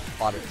and just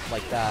fought it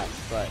like that,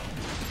 but...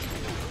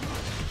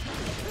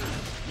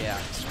 Yeah,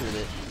 screwed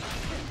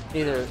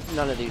it.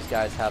 None of these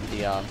guys have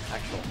the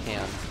actual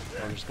hands,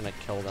 so I'm just gonna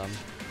kill them.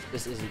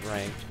 This isn't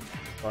ranked,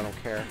 so I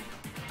don't care.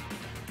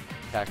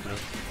 Attack me.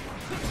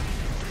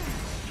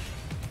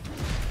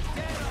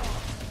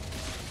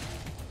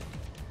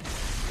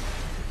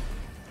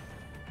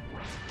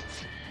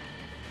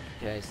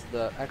 Okay, so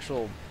the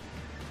actual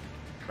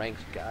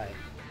ranked guy,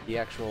 the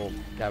actual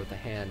guy with the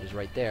hand is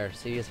right there.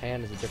 See, his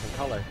hand is a different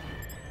color.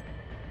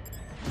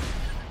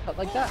 Cut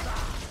like that.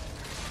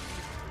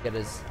 Get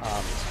his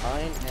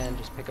spine and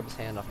just pick up his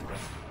hand off the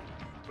ground.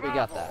 We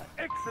got that.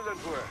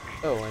 Excellent work.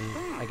 Oh,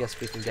 and I guess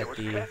we can get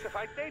the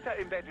data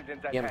embedded in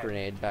that EM hand.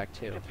 grenade back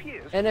too.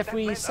 appears And if that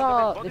we went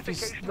saw, under the if you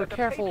modification were at the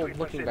careful Patriot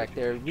looking back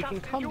facility, there, we can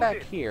just come you back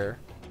did. here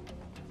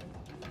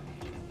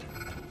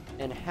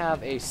and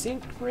have a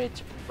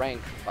secret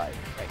rank fight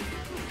right here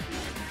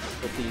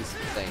with these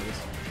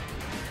things.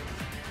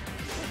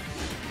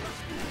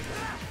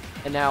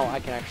 And now I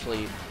can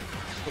actually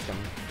pick them.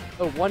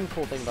 Oh, one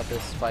cool thing about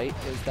this fight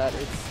is that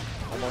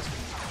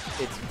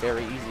it's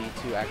very easy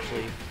to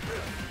actually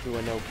do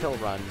a no-kill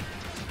run.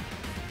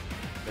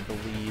 I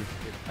believe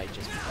it might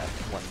just be that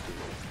one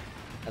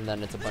dude. And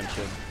then it's a bunch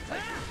of,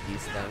 like,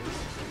 these things.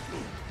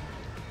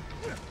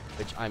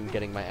 Which I'm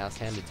getting my ass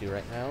handed to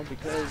right now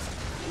because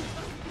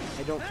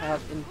I don't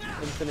have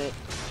infinite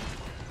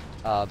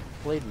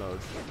blade mode.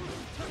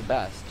 The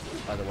best,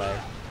 by the way.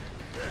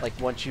 Like,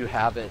 once you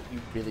have it, you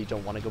really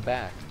don't want to go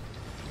back.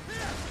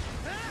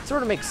 It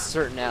sort of makes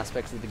certain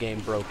aspects of the game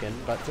broken,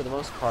 but for the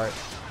most part,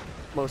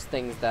 most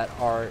things that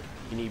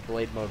you need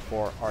blade mode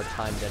for are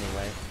timed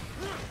anyway.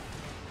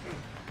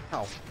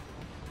 Ow.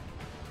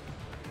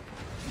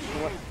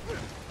 What?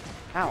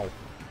 Ow.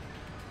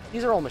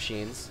 These are all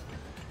machines.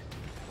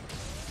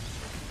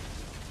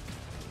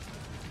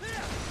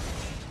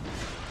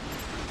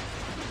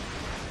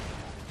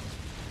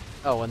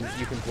 Oh, and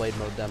you can blade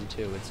mode them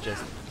too. It's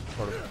just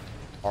sort of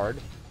hard.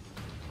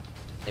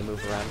 They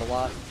move around a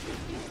lot.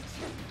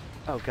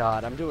 Oh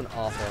god, I'm doing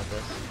awful at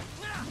this.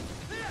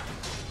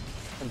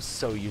 I'm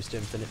so used to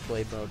infinite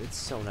blade mode. It's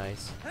so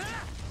nice.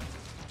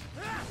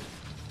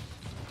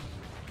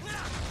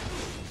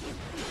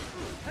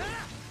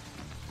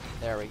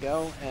 There we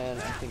go, and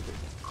I think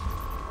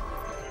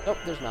nope,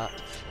 there's not.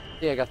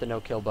 See, I got the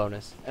no-kill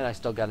bonus, and I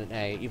still got an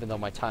A, even though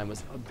my time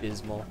was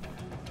abysmal,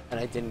 and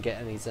I didn't get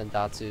any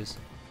Zendatsus.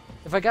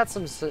 If I got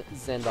some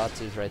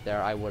Zendatsus right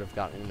there, I would have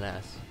gotten an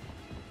S.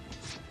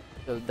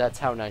 So that's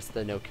how nice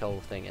the no-kill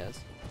thing is.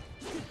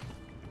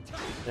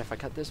 And if I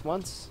cut this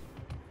once,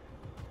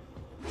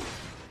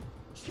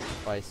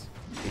 twice,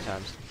 3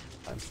 times,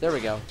 there we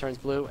go. Turns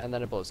blue, and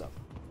then it blows up.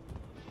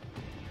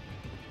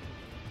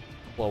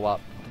 Blow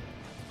up.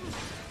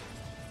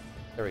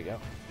 There we go.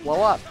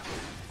 Blow up!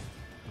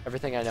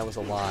 Everything I know is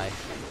a lie.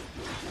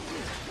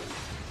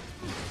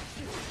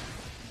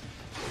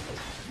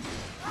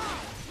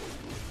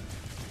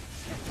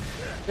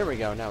 There we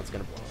go, now it's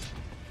gonna blow up.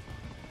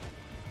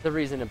 The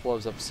reason it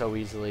blows up so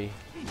easily,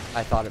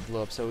 I thought it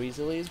blew up so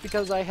easily, is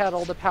because I had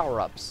all the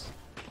power-ups.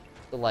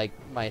 So, like,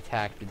 my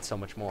attack did so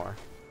much more.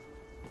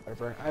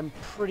 Whatever. I'm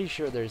pretty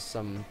sure there's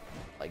some,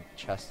 like,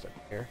 chest up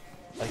here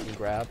I can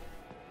grab.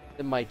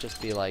 It might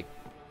just be, like,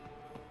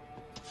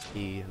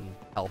 key and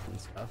health and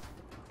stuff.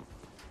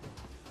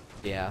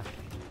 Yeah.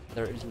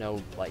 There is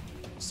no, like,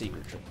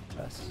 secret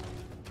chests.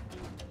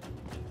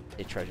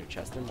 A treasure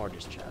chest, they're more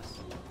just chests.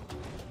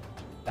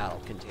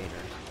 Battle container.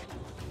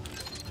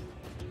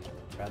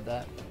 Grab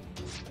that.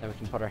 Then we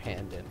can put our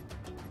hand in.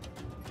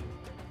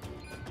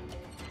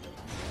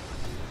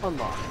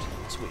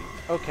 Unlocked. Sweet.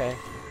 Okay.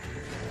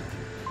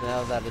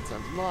 Now that it's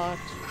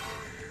unlocked.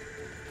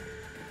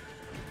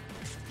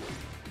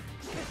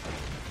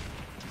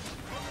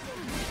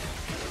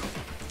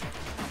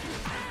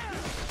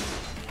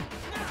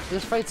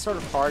 This fight's sort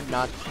of hard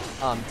not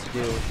to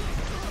do.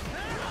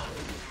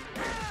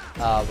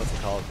 What's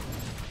it called?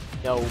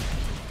 No.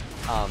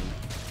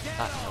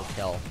 Not no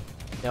kill.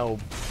 No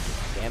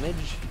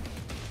damage.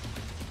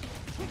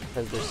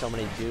 Because there's so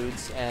many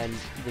dudes, and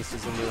this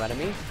is a new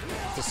enemy.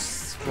 It's a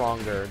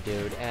stronger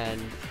dude,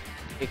 and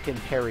it can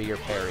parry your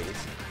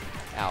parries.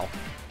 Ow.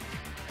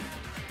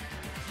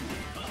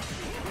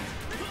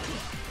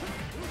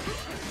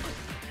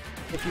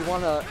 If you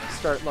want to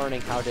start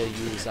learning how to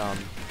use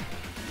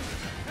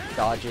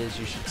dodges,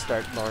 you should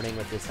start learning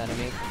with this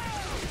enemy.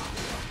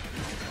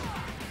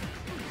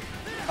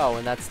 Oh,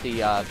 and that's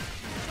the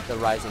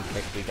rising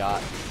kick we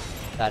got.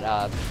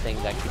 That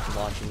thing that keeps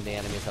launching the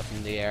enemies up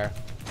in the air.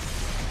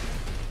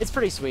 It's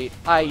pretty sweet.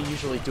 I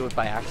usually do it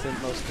by accident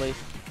mostly.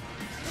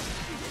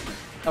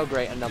 Oh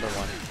great, another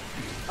one.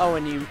 Oh,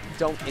 and you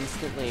don't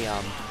instantly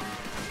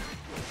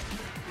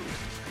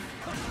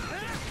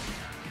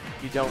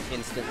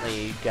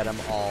get them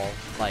all,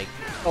 like,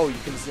 oh, you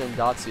can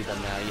Zendatsu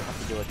them now. You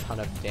have to do a ton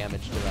of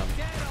damage to them,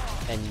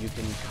 and you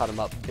can cut them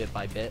up bit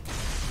by bit,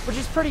 which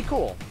is pretty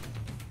cool.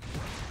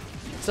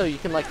 So you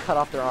can, like, cut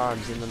off their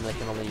arms, and then they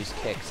can only use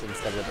kicks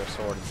instead of their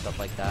sword and stuff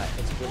like that.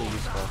 It's really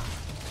useful.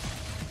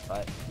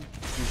 But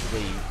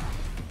usually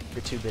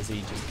you're too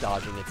busy just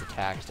dodging its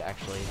attacks to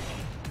actually,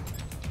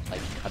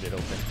 like, cut it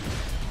open.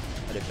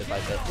 Cut it bit by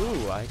bit.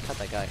 Ooh, I cut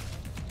that guy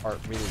apart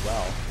really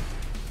well.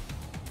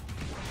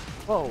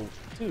 Whoa,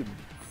 dude,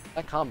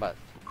 that combat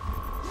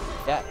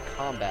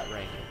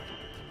rank.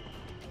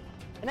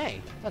 And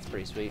hey, that's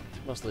pretty sweet.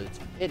 Mostly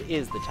it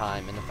is the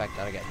time and the fact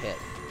that I got hit.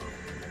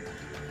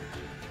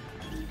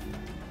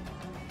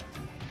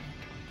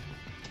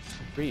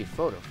 3D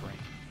photo frame.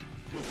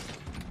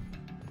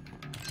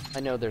 I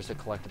know there's a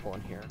collectible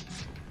in here.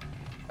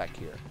 Back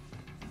here.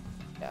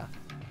 Yeah.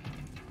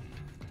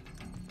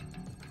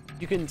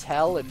 You can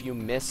tell if you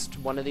missed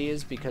one of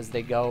these because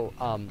they go,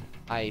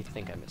 I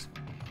think I missed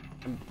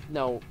one.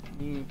 No,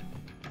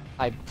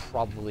 I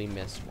probably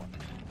missed one.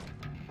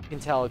 You can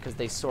tell because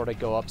they sort of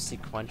go up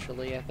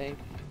sequentially, I think.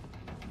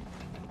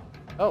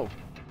 Oh,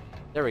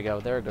 there we go.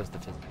 There goes the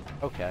physics.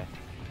 Okay.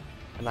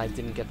 And I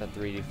didn't get the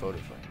 3D photo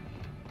frame.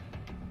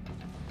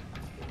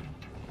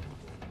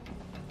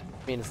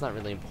 I mean, it's not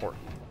really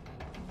important.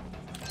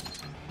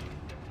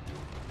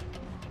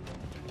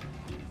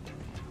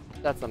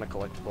 That's not a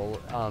collectible.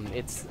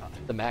 It's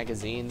the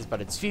magazines, but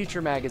it's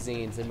future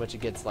magazines in which it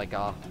gets like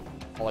a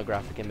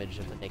holographic image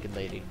of the naked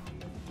lady.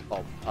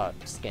 Well,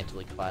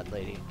 scantily clad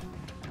lady.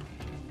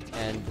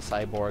 And the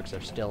cyborgs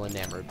are still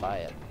enamored by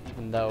it,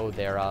 even though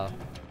their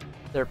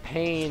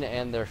pain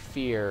and their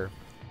fear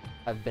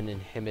have been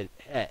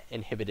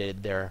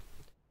inhibited. Their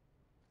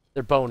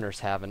boners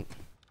haven't.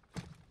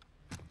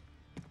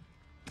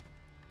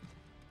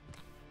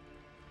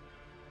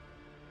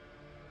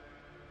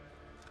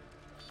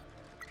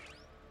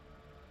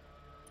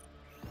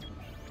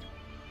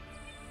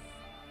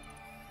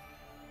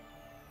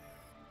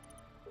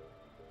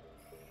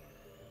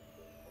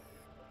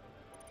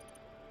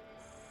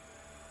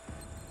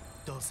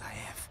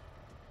 Dolzaev.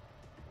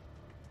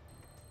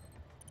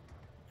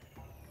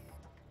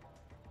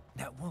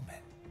 That woman.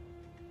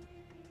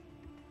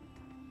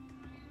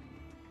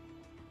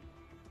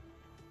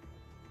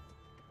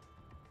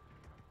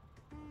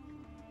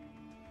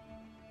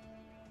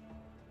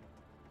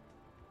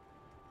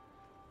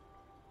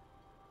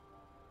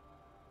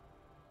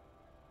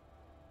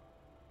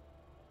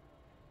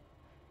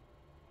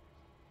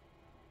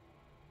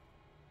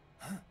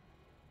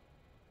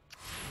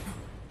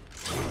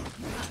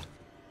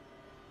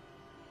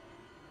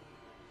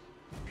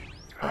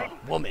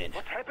 Woman.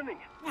 What's happening?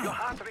 Your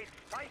heart rate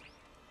spikes.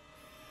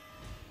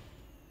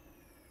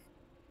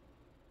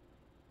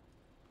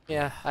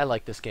 Yeah, I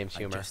like this game's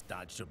humor. I just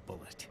dodged a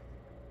bullet.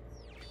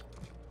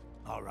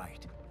 All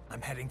right,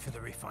 I'm heading for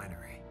the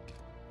refinery.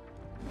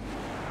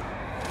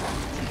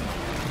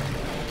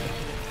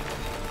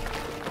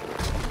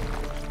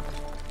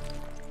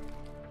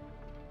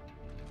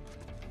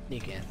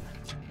 Sneak in.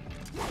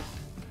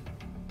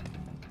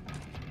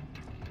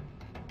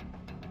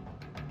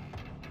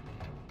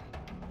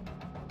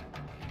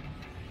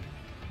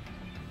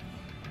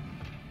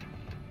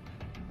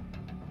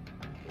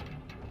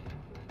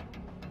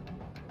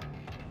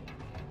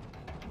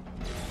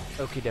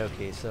 Okie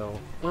dokie, so,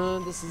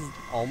 this is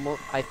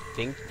almost,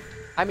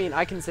 I mean,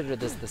 I consider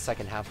this the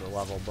second half of the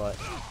level, but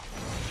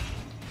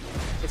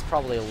it's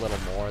probably a little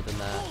more than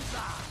that.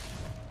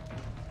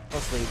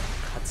 Mostly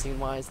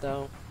cutscene-wise,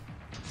 though.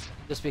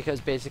 Just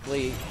because,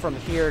 basically, from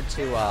here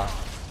to,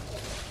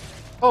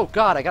 oh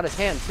god, I got his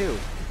hand, too!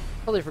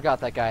 Totally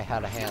forgot that guy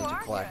had a hand to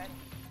collect.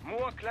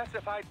 More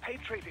classified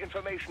Patriot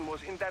information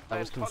was in that That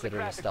was considered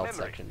a stealth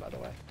section, by the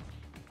way.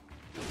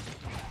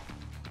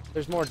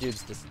 There's more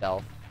dudes to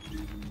stealth.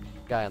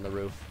 Guy on the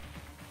roof.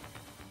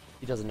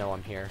 He doesn't know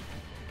I'm here.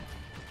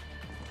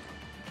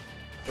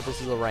 But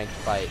this is a ranked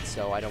fight,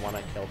 so I don't want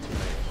to kill too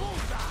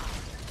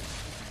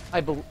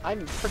many.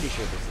 I'm pretty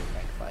sure this is a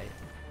ranked fight.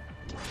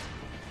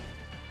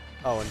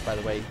 Oh, and by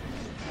the way,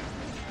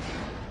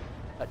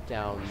 cut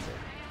down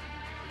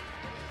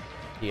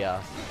the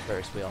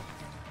Ferris wheel.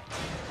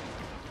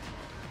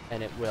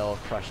 And it will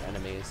crush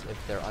enemies if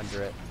they're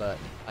under it, but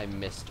I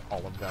missed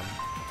all of them.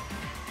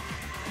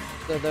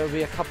 So there'll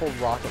be a couple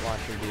rocket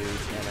launcher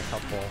dudes and a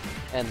couple,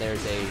 and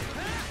there's a,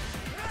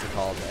 what's it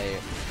called, a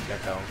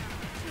gecko.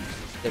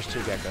 There's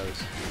two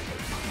geckos.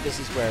 This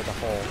is where the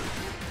whole,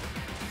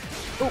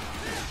 oh,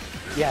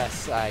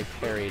 yes, I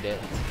parried it.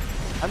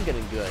 I'm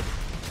getting good.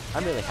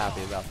 I'm really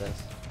happy about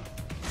this.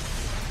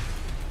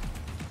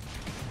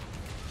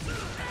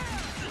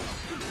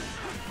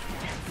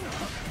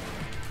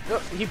 Oh,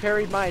 he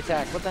parried my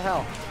attack, what the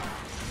hell?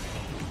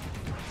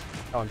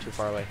 Oh, I'm too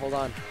far away, hold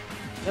on.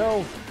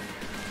 No!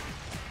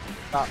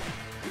 Stop.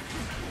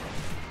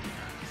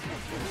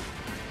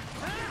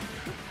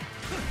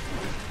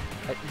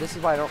 This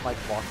is why I don't like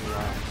walking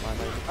around.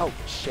 Oh,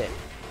 shit.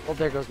 Well,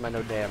 there goes my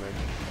no damage.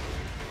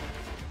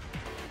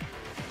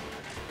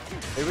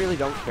 They really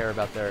don't care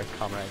about their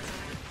comrades.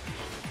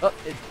 Oh,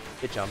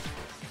 it jumped.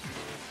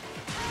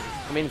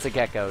 I mean, it's a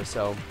gecko,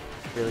 so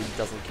it really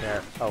doesn't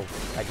care. Oh,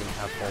 I didn't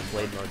have full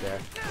blade mode there.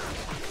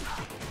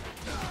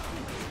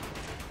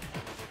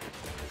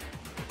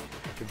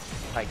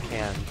 I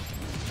can.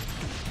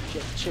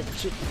 Shit.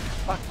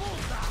 Fuck.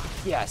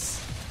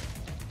 Yes.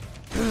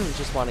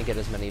 Just want to get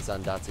as many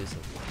Zandatsus as I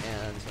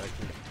can so I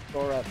can get the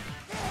score up.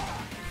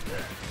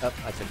 Oh,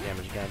 I took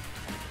damage again.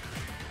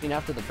 I mean,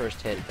 after the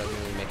first hit, it doesn't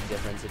really make a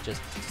difference. It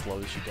just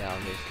slows you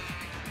down.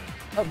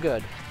 Oh,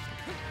 good.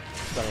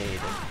 That's what I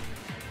needed.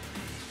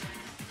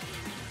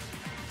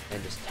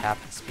 And just tap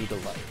the speed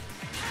of light.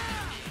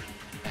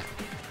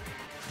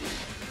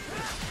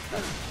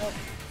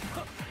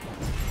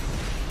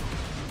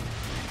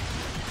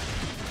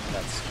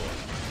 That's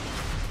score.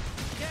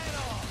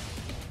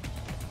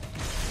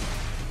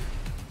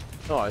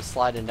 Oh, I was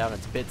sliding down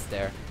its bits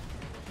there.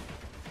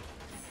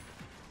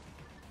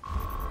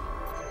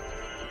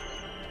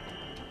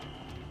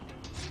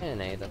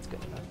 And A, that's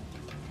good enough.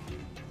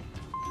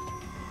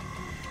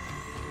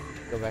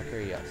 Go back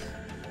here, yes.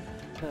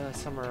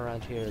 Somewhere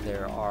around here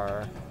there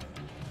are...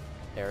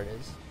 There it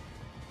is.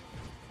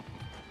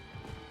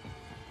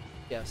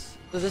 Yes.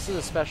 So this is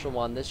a special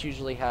one. This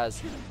usually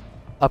has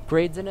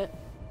upgrades in it.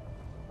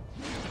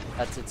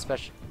 That's its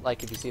special...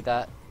 Like, if you see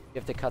that, you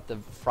have to cut the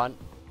front.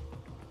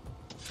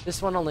 This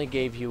one only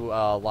gave you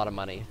a lot of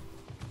money.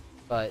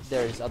 But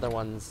there's other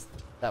ones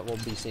that we'll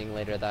be seeing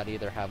later that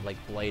either have, like,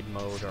 blade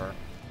mode or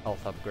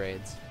health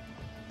upgrades.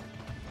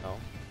 So,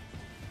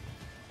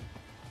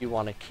 you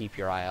want to keep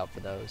your eye out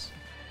for those.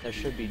 There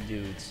should be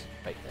dudes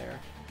right there.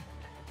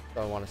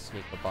 So I want to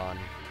sneak up on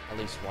at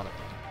least one of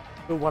them.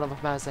 Ooh, one of them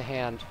has a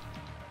hand.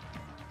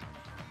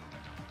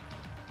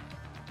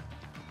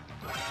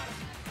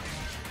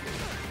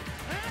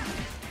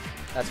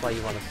 That's why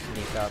you want to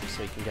sneak up,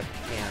 so you can get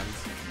the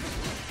hands.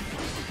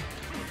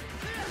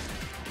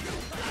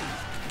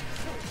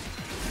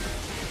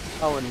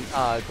 Oh,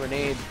 and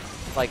grenade,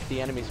 like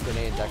the enemy's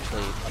grenades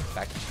actually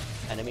affect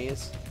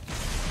enemies.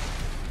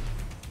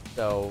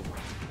 So,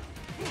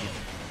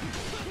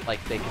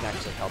 like, they can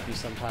actually help you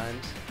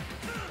sometimes.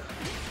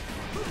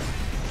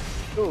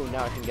 Ooh,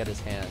 now I can get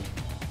his hand.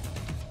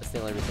 That's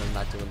the only reason I'm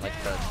not doing,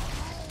 like, the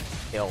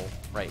kill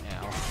right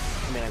now.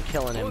 I mean, I'm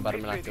killing him, but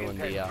I'm not doing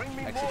the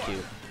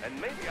execute.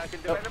 And maybe I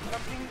can develop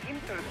something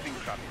interesting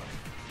from you.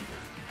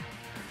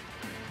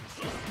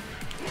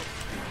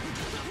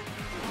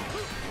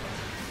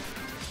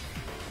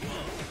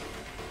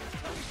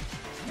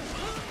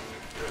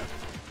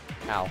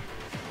 Ow.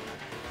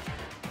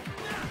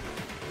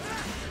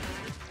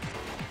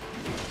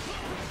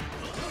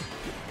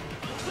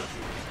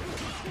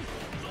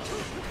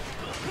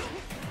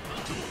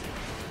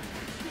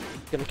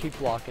 Gonna keep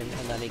blocking,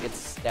 and then he gets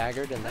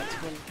staggered, and that's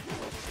when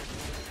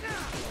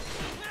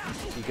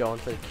you go in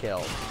for the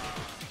kill.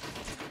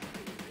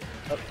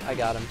 Oh, I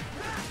got him.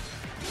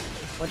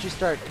 Once you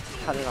start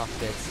cutting off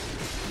bits,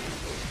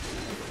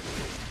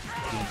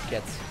 he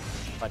gets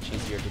much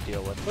easier to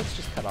deal with. Let's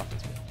just cut off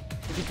his bits.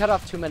 If you cut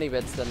off too many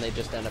bits, then they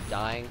just end up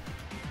dying.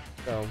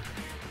 So,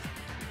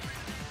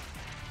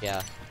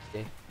 yeah,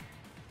 see?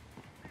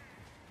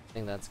 I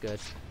think that's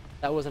good.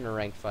 That wasn't a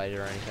ranked fight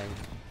or anything.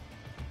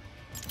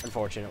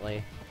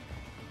 Unfortunately.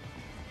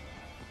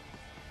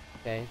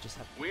 Okay, just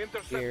have to We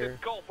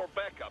intercepted call for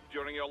backup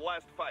during your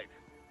last fight.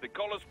 The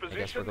caller's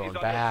position is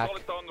on back. the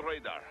Soliton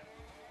radar.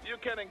 You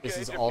can engage. This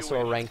is also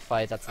a ranked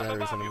fight. That's another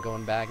reason I'm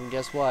going back. And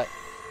guess what?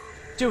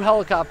 2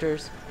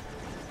 helicopters.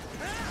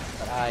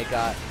 But I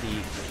got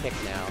the kick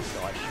now,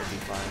 so I should be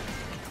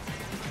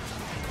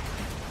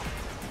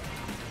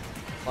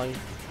fine.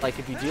 Like,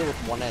 if you deal with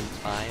one at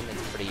a time,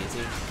 it's pretty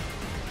easy.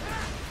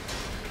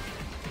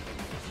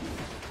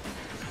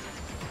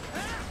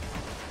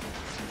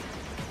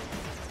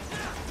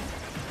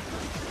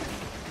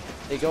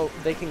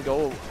 They can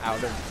go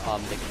out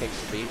of the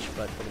kick's reach,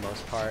 but for the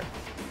most part,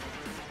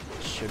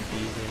 it should be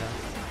easy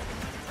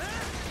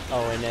enough.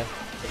 Oh, and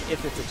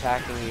if it's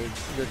attacking you,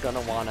 you're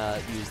gonna wanna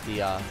use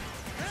the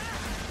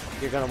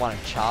you're gonna wanna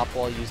chop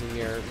while using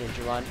your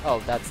ninja run. Oh,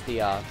 that's the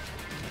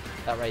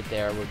that right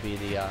there would be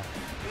the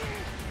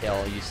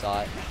kill. You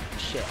saw it.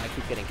 Shit, I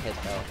keep getting hit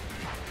though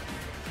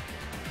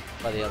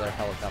by the other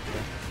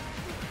helicopter.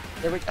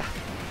 There we go.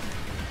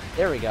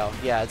 There we go.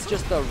 Yeah, it's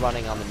just the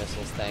running on the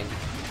missiles thing,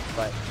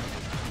 but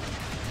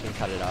you can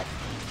cut it up.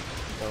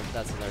 So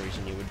that's another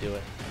reason you would do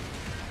it.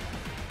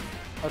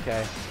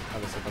 Okay,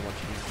 I'll just hit the one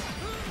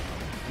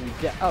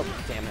sheet. Oh,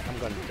 damn it, I'm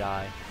gonna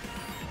die.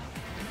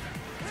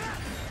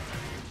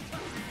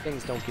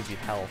 Things don't give you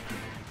health.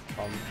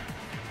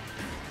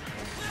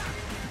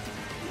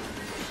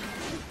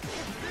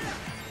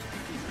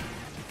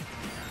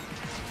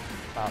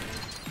 Stop.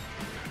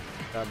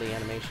 Grab the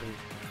animation.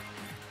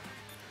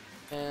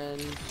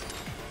 And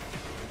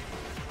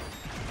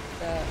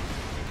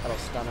that'll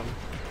stun him.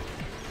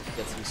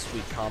 Get some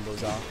sweet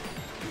combos off.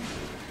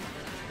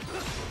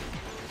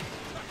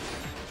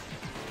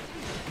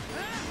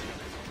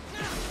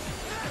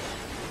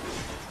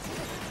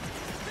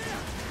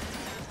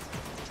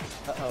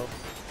 Uh-oh.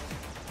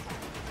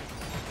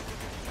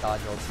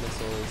 Dodge all its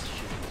missiles,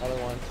 shoot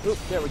another one. Oop,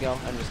 there we go.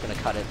 I'm just gonna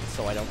cut it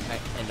so I don't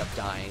end up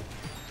dying.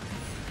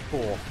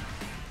 Cool.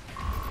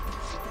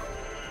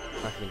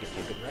 Not gonna get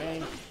me a good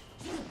rank.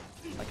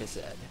 Like I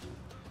said,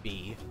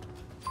 B.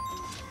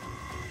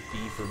 B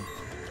for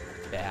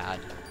bad.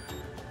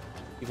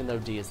 Even though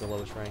D is the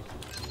lowest rank.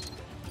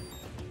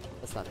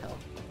 That's not hell.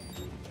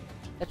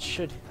 That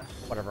should...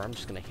 Whatever, I'm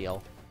just gonna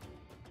heal.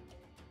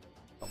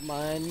 Don't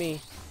mind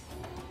me.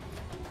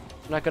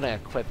 I'm not gonna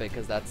equip it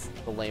because that's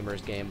the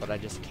lamer's game, but I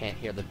just can't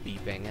hear the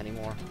beeping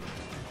anymore.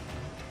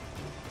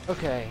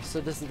 Okay,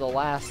 so this is the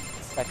last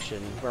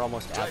section. We're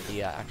almost at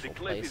the actual place. The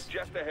cliff is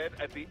place. just ahead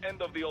at the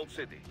end of the old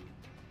city.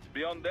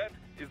 Beyond that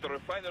is the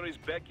refinery's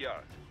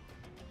backyard.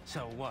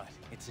 So what?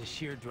 It's a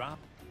sheer drop?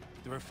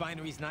 The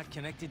refinery's not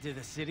connected to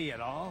the city at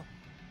all?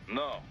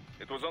 No,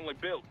 it was only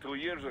built 2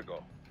 years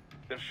ago.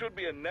 There should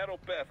be a narrow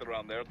path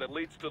around there that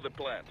leads to the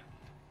plant.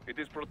 It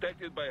is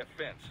protected by a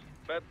fence,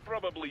 but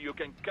probably you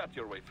can cut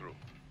your way through.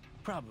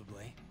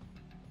 Probably.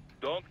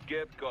 Don't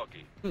get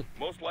cocky.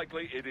 Most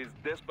likely it is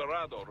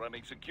Desperado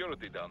running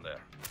security down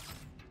there.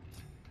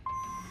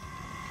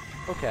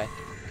 Okay.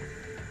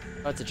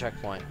 That's a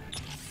checkpoint.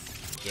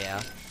 Yeah.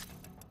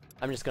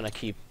 I'm just gonna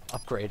keep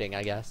upgrading,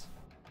 I guess.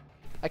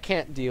 I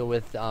can't deal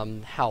with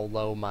how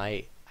low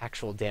my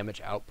actual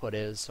damage output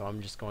is, so I'm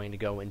just going to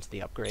go into the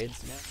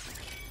upgrades now.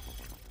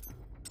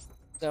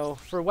 So,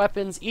 for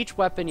weapons, each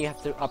weapon you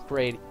have to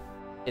upgrade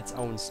its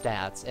own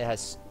stats. It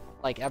has,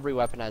 like, every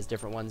weapon has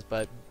different ones,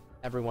 but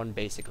everyone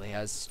basically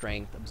has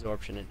strength,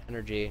 absorption, and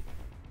energy.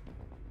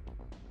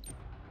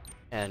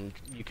 And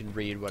you can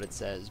read what it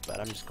says, but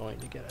I'm just going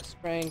to get a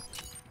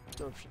strength,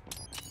 absorption,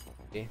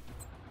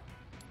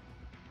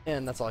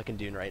 and that's all I can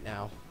do right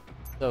now.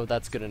 So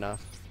that's good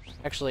enough.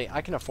 Actually,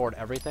 I can afford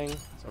everything,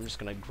 so I'm just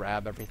gonna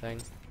grab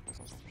everything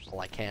all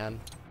I can.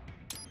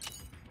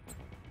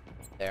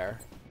 There.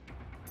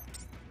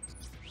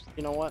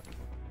 You know what?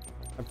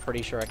 I'm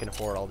pretty sure I can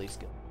afford all these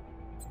skills.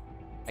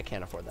 I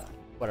can't afford that.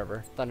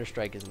 Whatever.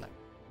 Thunderstrike isn't that.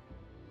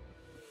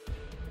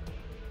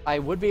 I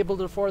would be able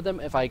to afford them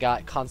if I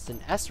got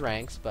constant S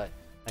ranks, but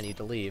I need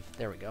to leave.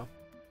 There we go.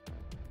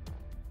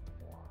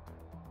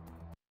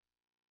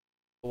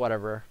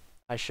 Whatever.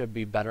 I should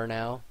be better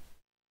now.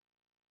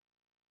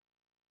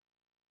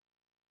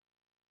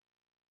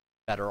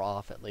 Better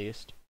off, at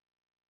least.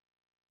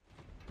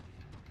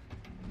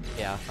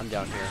 Yeah, I'm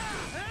down here.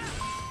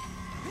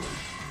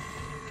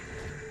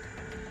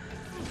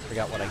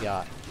 Forgot what I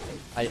got.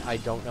 I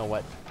don't know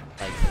what,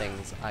 like,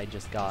 things I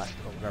just got,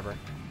 or whatever.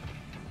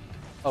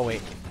 Oh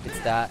wait, it's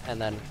that,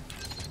 and then...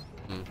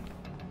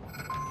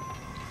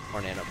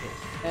 More nano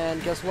piece.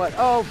 And guess what?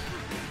 Oh!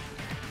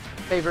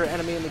 Favorite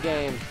enemy in the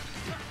game.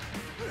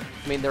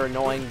 I mean, they're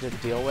annoying to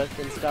deal with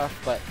and stuff,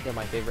 but they're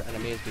my favorite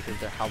enemies because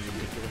they're how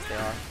ridiculous they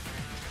are.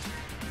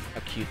 How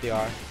cute they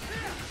are.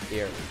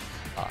 They're,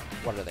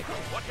 what are they called?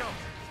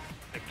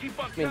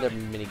 I mean, they're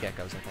mini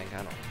geckos, I think. I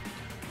don't know.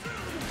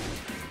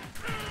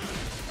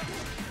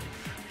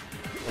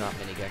 They're not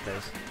mini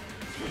geckos.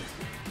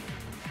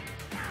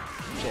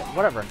 Shit,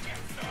 whatever.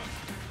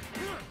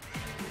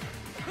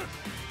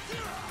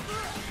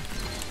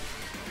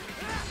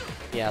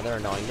 Yeah, they're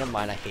annoying. Never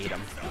mind, I hate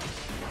them.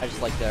 I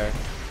just like their,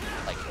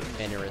 like,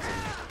 mannerisms.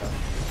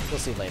 We'll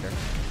see later.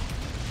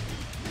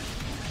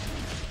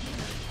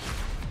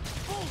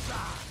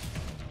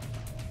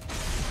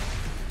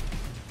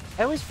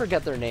 I always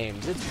forget their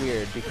names. It's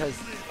weird because,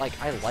 like,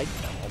 I like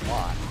them a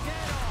lot.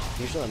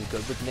 Usually I'm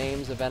good with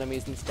names of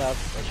enemies and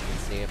stuff, as you can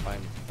see if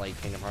I'm playing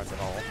Kingdom Hearts at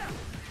all.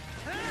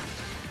 I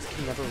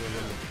can never remember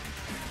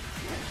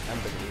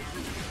these.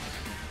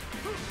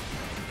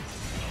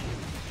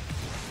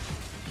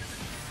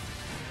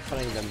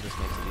 Putting them just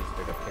makes it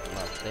easier to pick them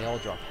up. They all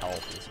drop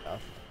health and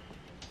stuff.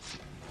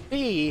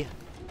 B!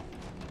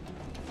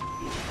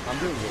 I'm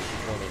doing really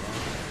poorly now.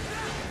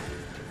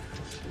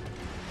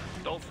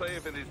 Don't say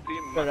if it is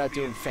team. They're not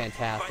doing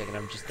fantastic, and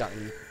I've just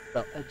gotten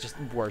just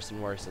worse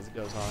and worse as it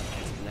goes on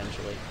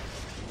exponentially.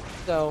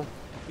 So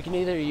we can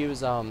either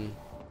use a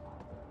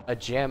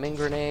jamming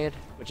grenade,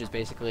 which is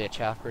basically a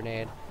chaff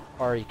grenade,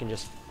 or you can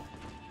just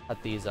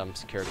cut these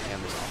secure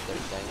cameras off their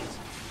things,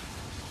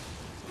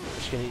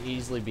 which can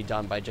easily be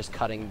done by just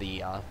cutting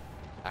the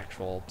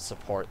actual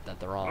support that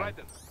they're on.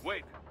 Raiden,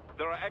 wait,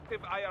 there are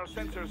active IR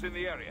sensors in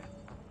the area.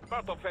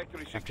 Part of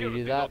factory security, After you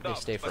do that, no they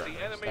stay doubt, forever. but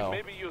the enemy So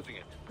may be using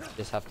it.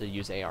 just have to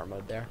use AR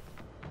mode there.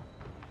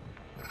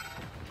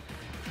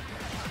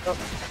 Oh,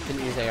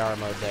 didn't use AR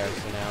mode there,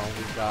 so now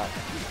we've got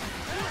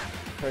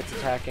turrets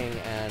attacking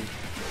and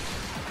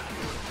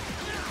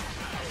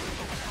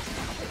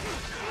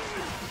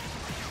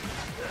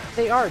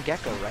they are a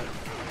gecko, right?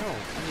 Oh,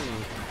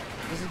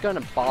 this is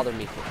gonna bother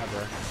me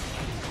forever.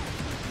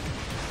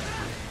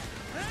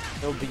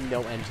 There'll be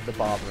no end to the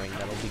bothering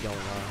that'll be going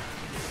on.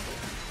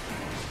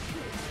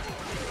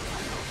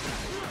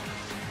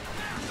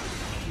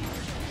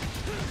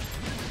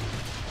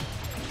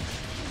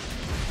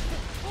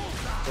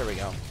 There we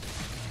go.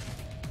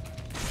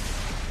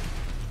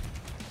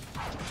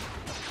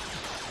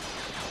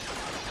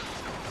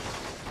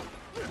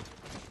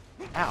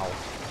 Ow.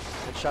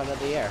 It shot out of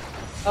the air.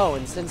 Oh,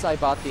 and since I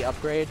bought the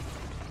upgrade,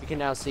 you can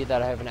now see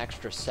that I have an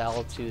extra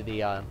cell to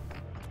the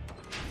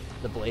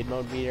blade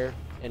mode meter,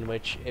 in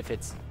which if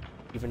it's,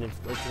 even if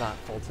it's not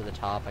full to the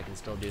top, I can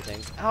still do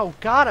things. Oh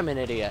god, I'm an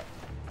idiot!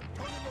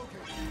 I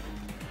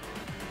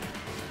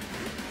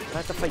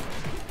have to fight a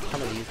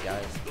ton of these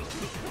guys.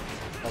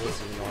 Oh,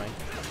 this is annoying.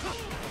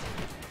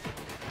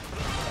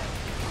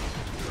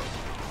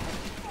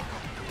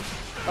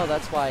 Oh,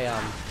 that's why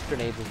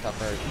grenades and stuff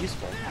are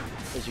useful,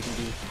 because you can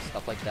do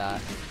stuff like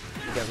that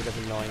to get rid of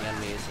annoying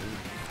enemies and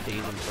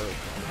phase them for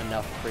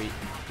enough for you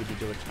to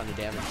do a ton of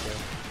damage to.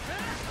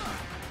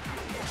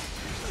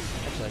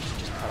 Actually, I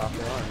should just cut off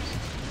their arms,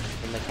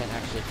 then they can't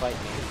actually fight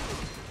me.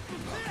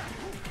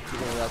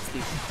 Even though that's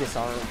the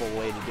dishonorable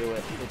way to do it,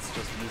 it's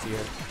just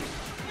easier.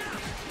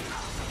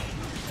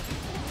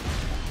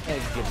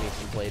 And give me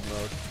some blade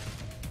mode.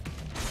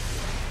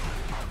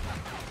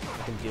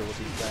 I can deal with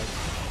these guys.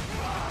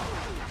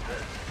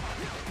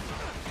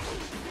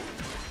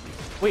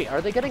 Wait,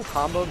 are they getting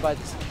comboed by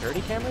the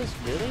security cameras?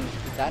 Really?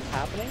 Is that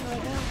happening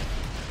right now?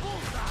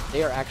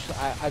 They are actually,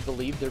 I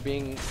believe they're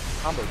being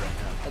comboed right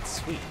now. That's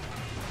sweet.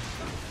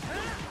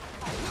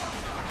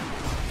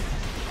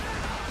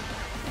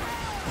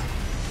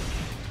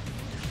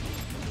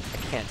 I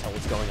can't tell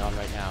what's going on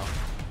right now.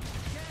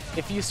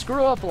 If you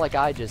screw up like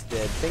I just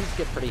did, things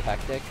get pretty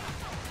hectic.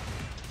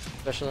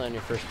 Especially on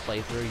your first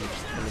playthrough, you're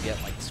just gonna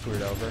get like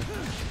screwed over.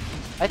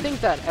 I think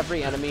that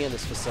every enemy in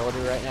this facility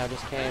right now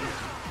just came.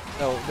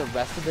 So the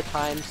rest of the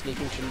time,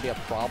 sneaking shouldn't be a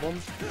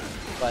problem,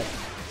 but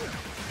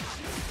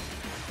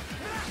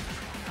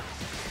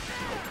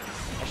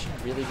I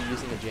should really be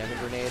using a jamming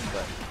grenade,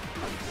 but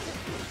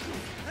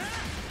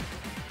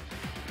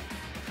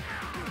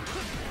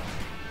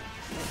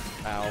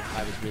wow,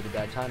 I was really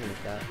bad timing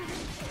with that.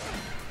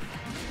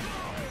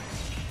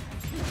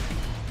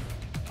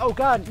 Oh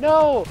god,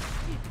 no!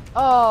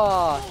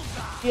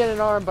 Oh, he had an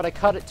arm, but I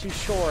cut it too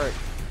short.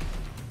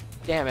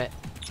 Damn it.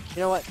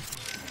 You know what?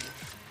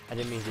 I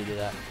didn't mean to do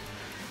that.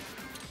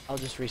 I'll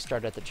just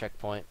restart at the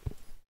checkpoint.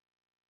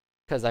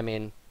 Because, I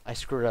mean, I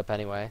screwed up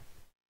anyway.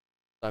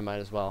 So I might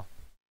as well.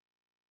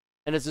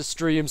 And it's a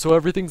stream, so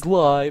everything's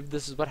live.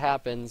 This is what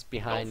happens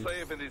behind,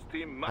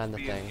 behind the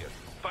thing.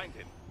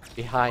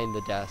 Behind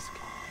the desk.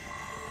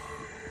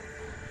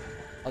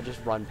 I'll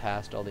just run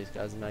past all these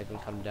guys and not even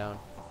come down.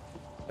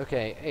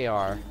 Okay,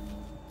 AR.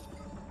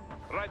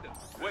 Ryder,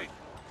 wait.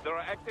 There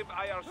are active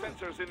IR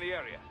sensors in the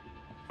area.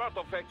 Part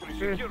of factory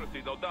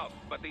security, no doubt,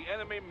 but the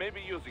enemy may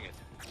be using it.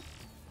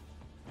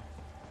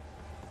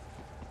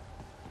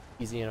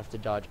 Easy enough to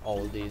dodge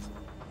all of these.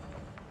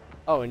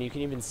 Oh, and you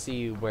can even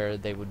see where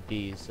they would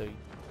be, so you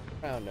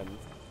found them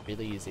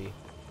really easy.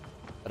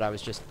 But I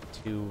was just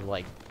too,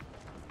 like,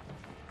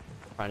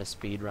 trying to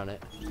speed run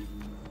it.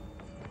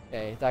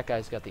 Okay, that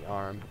guy's got the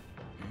arm.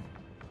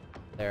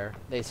 There,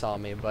 they saw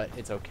me, but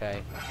it's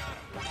okay.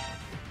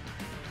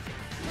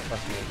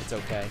 Trust me, it's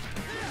okay.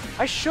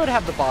 I should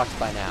have the box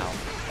by now,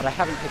 but I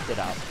haven't picked it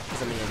up,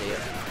 because I'm an idiot.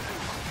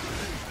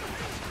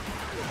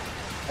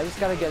 I just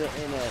gotta get it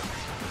in it.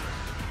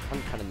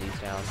 I'm cutting these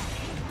down.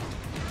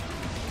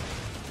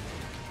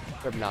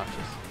 They're obnoxious.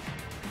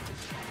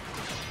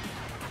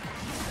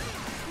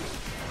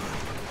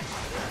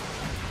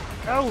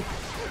 No!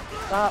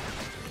 Stop!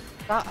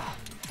 Stop!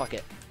 Fuck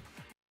it.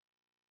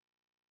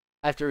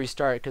 I have to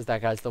restart because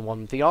that guy's the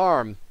one with the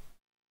arm.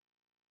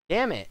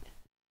 Damn it!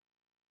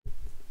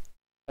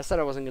 I said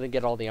I wasn't going to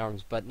get all the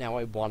arms, but now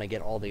I want to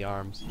get all the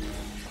arms.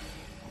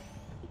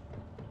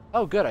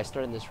 Oh good, I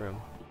started in this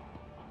room.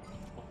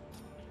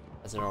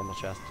 As a normal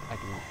chest, I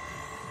can...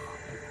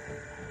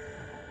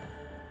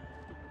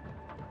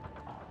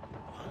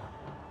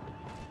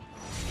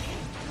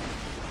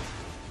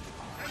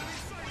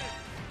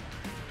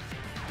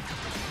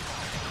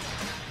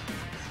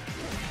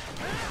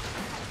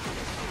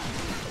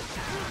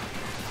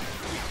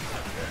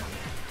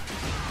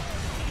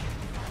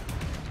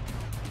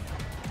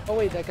 Oh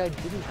wait, that guy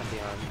didn't have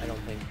the arm, I don't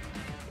think.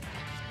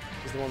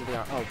 He's the one with the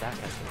arm. Oh, that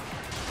guy did.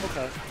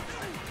 Okay.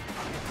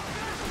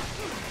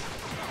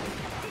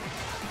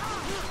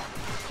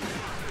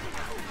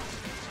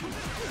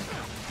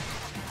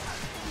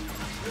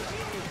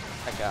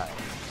 That guy.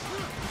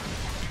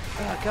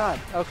 Oh god,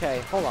 okay,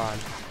 hold on.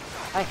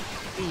 I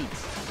hate...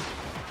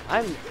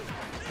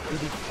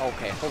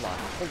 Okay, hold on.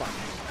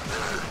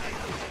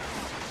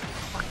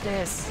 Fuck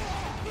this!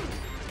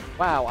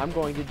 Wow, I'm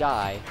going to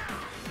die.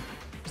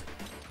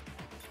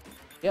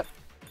 Yep.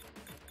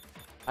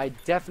 I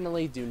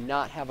definitely do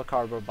not have a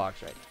cardboard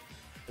box right now,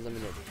 because I'm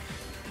an idiot.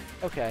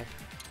 Okay.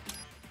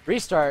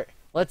 Restart.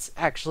 Let's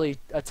actually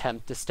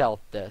attempt to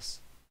stealth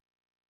this.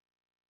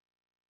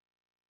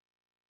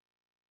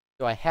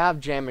 Do I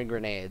have jamming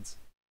grenades?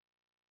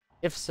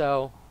 If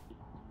so,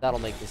 that'll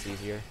make this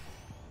easier.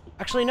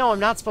 Actually, no, I'm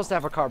not supposed to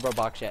have a cardboard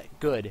box yet.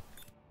 Good.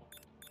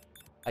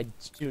 I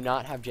do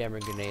not have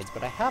jamming grenades,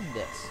 but I have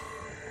this.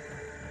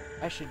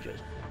 I should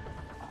just...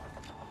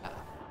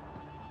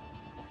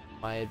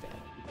 my advantage.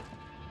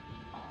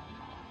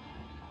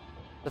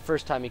 The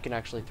first time you can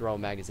actually throw a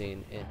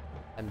magazine in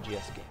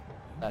MGS game.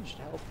 That should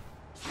help.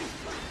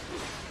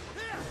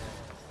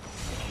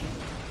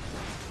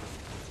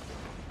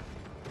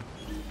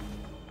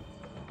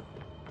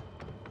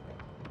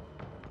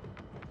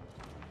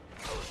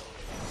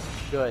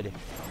 Good.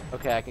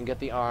 Okay, I can get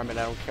the arm and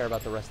I don't care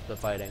about the rest of the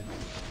fighting.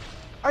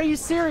 Are you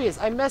serious?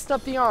 I messed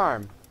up the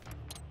arm.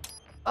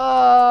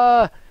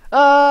 I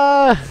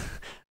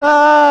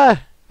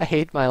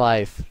hate my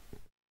life.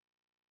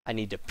 I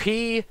need to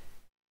pee.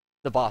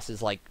 The boss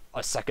is like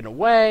a second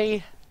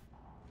away.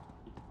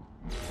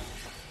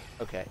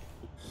 Okay.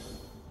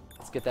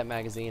 Let's get that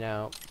magazine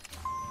out.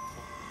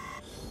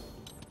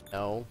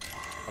 No.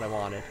 What I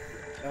wanted.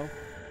 No.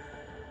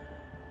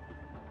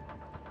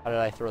 How did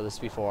I throw this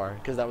before?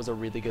 Because that was a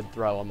really good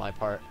throw on my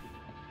part.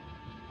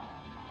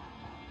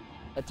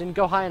 That didn't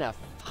go high enough.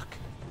 Fuck.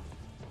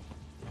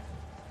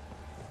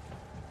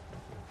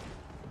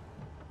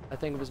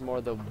 think it was more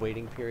the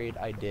waiting period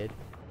I did.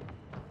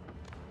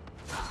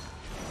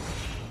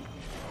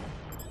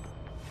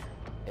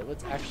 Okay,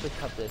 let's actually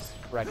cut this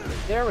correctly.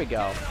 There we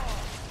go.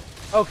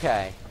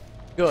 Okay.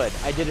 Good.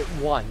 I did it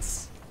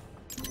once.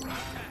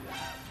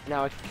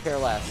 Now I can care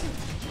less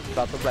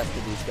about the rest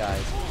of these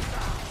guys.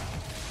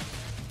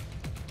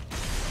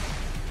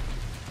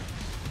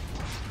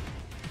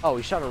 Oh,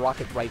 he shot a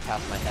rocket right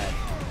past my head.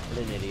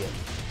 What an idiot.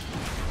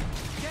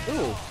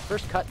 Ooh,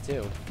 first cut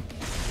too.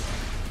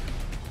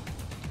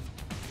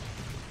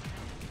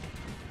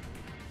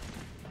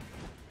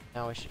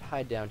 Now I should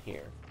hide down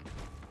here.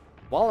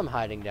 While I'm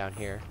hiding down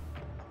here,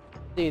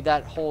 see,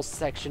 that whole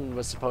section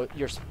was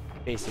you're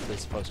basically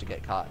supposed to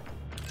get caught.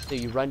 So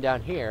you run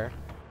down here,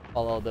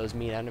 while all those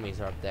mean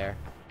enemies are up there,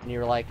 and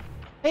you're like,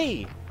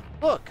 hey,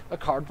 look, a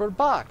cardboard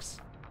box.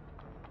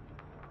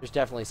 There's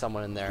definitely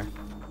someone in there.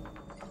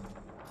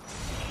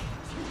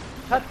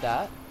 Cut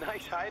that.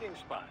 Nice hiding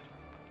spot.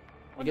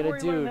 You get a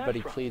dude, but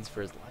he pleads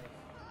for his life.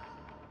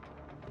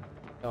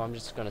 So I'm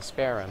just gonna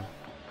spare him.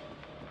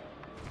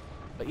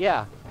 But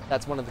yeah,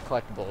 that's one of the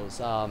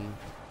collectibles.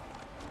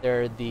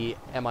 They're the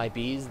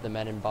MIBs, the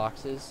men in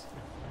boxes.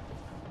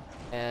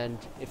 And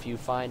if you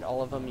find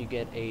all of them, you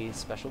get a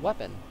special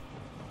weapon.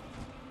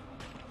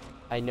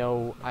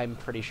 I'm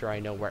pretty sure I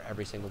know where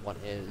every single one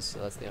is, so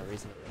that's the only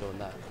reason I'm doing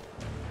that.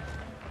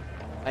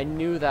 I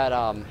knew that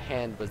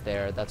hand was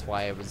there, that's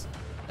why I was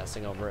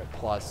messing over it,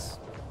 plus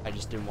I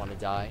just didn't want to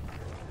die.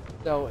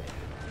 So,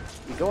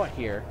 we go out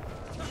here,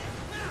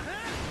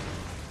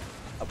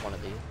 up one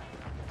of these.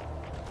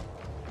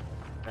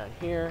 Down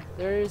here,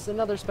 there's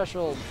another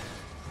special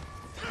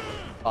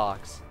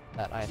box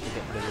that I have to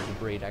get rid of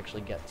debris to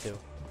actually get to.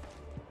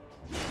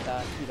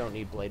 That, you don't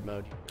need blade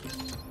mode.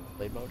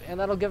 Blade mode. And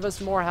that'll give us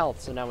more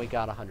health, so now we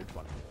got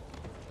 120.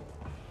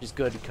 Which is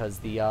good because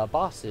the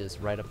boss is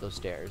right up those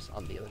stairs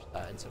on the other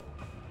side, so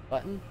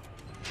button.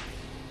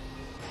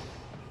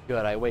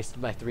 Good, I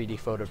wasted my 3D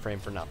photo frame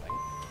for nothing.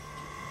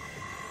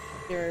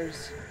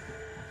 Stairs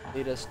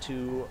lead us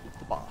to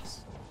the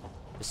boss.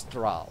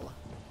 Mistral.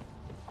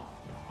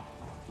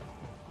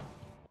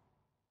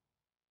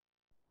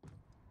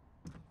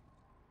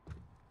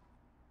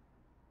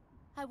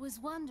 I was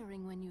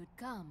wondering when you'd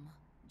come,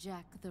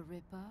 Jack the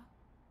Ripper.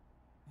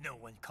 No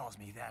one calls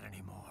me that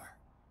anymore.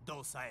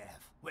 Dolzaev,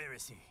 where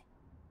is he?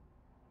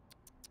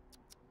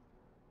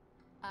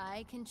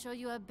 I can show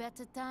you a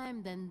better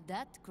time than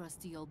that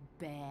crusty old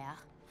bear.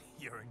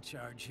 You're in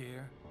charge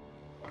here?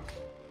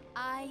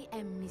 I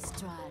am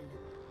Mistral,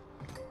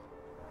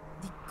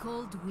 the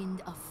cold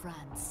wind of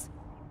France.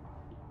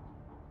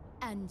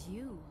 And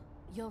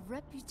your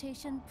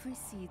reputation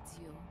precedes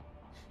you.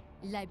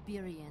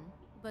 Liberian,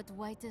 but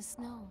white as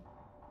snow.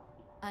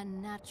 A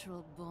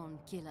natural-born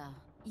killer,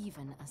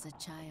 even as a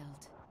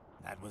child.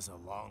 That was a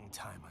long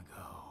time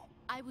ago.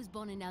 I was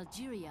born in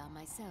Algeria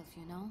myself,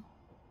 you know?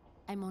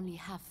 I'm only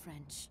half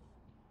French.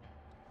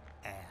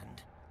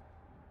 And?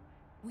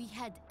 We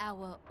had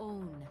our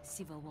own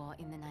civil war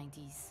in the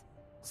 90s.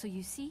 So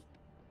you see?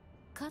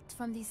 Cut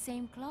from the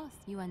same cloth,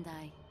 you and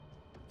I.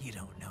 You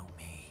don't know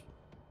me.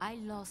 I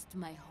lost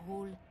my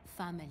whole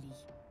family.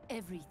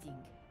 Everything.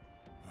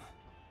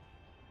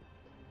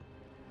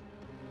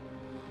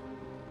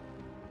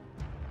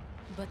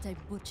 But I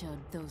butchered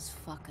those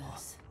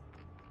fuckers.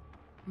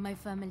 My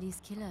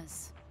family's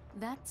killers.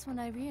 That's when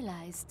I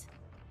realized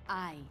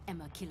I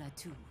am a killer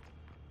too.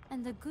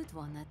 And a good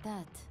one at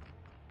that.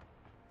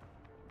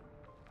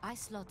 I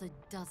slaughtered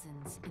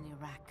dozens in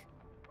Iraq,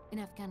 in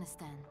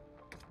Afghanistan.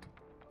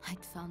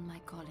 I'd found my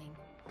calling.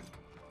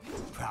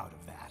 Proud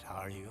of that,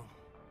 are you?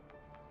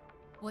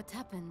 What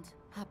happened,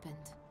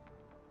 happened.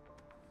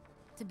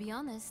 To be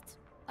honest,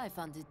 I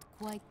found it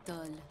quite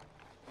dull.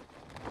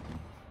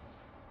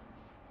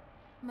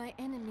 My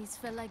enemies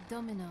fell like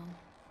domino,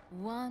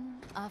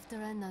 one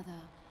after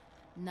another.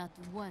 Not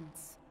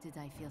once did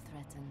I feel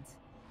threatened.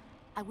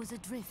 I was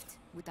adrift,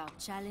 without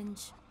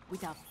challenge,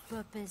 without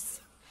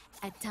purpose.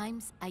 At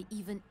times, I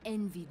even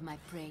envied my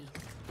prey.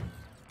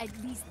 At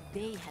least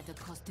they had a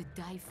cause to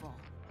die for.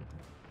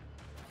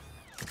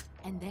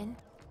 And then,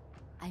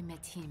 I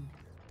met him.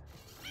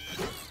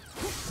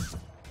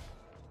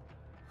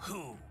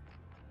 Who?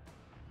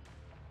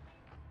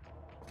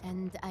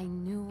 And I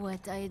knew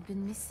what I had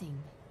been missing.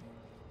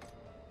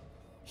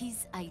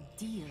 His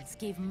ideals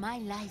gave my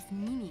life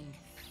meaning.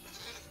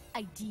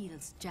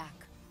 Ideals,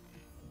 Jack.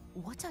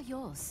 What are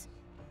yours?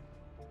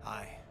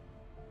 I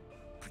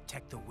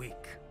protect the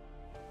weak.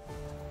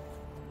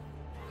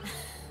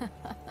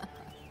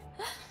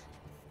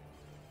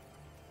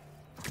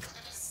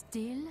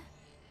 Still?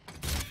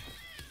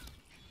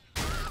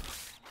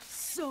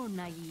 So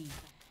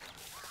naive.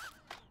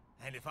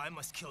 And if I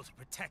must kill to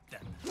protect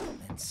them,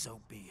 then so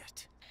be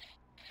it.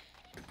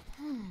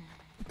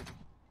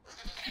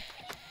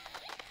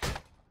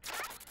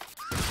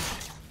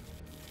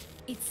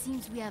 It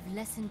seems we have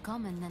less in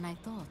common than I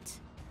thought.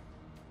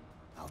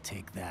 I'll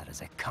take that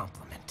as a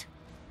compliment.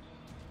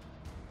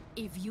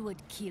 If you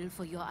would kill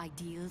for your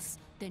ideals,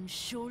 then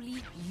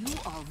surely you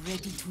are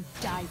ready to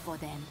die for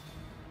them.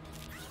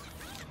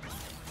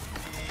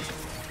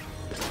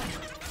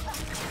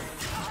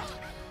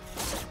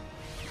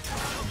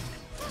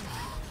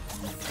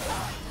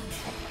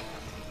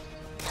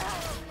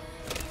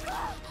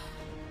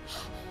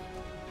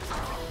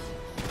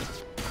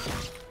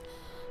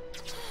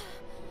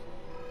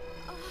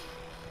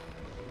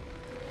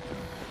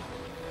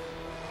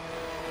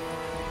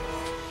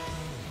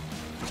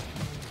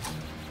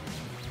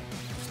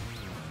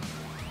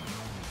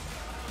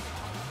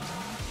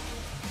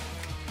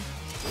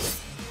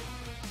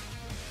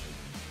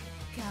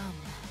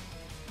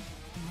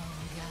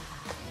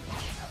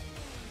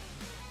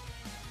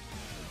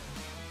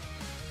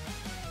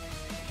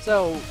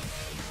 So,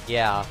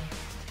 yeah.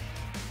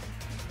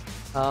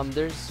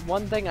 There's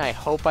one thing I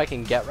hope I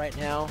can get right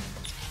now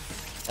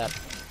that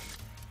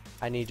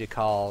I need to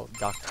call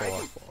Doctor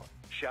for.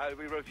 Shall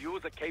we review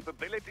the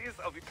capabilities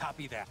of your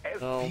copy that?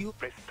 No.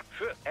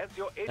 As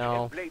your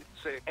No. blade,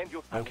 and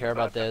you I don't care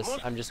about this.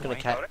 I'm just gonna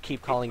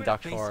keep calling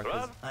Doctor.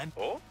 I'm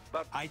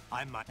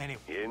anyway.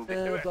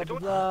 Blah blah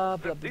blah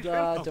blah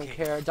blah. Don't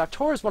care.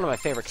 Doctor is one of my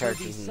favorite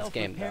characters in this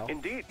game, though.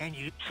 Indeed. And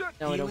you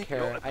No, I don't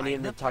care. I need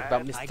him to talk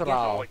about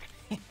Mistral.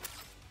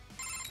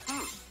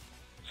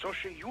 So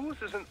she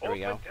uses an There we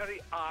go. augmentary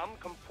arm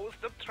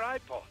composed of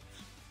tripods.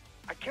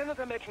 I cannot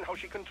imagine how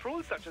she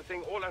controls such a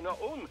thing all on her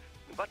own,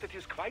 but it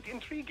is quite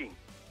intriguing.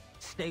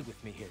 Stay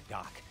with me here,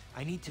 Doc.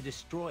 I need to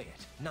destroy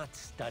it, not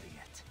study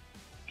it.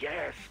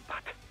 Yes,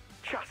 but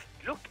just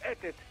look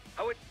at it.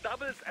 How it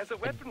doubles as a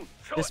weapon.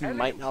 So This elegant,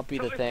 might not be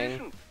so the thing.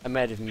 efficient. I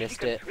might have She missed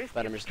can it, twist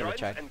but I'm its just gonna joints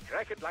check. and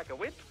crack it like a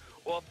whip,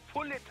 or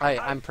pull it I'm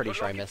tight pretty to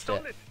sure I lock missed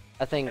solid. it.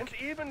 I think And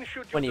even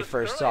should when you you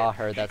first destroy saw it,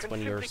 her, she that's can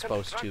when you were simply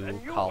supposed construct a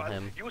to new call one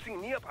him. using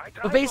nearby But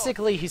tripods.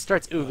 basically, he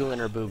starts oogling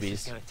her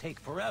boobies. It's gonna take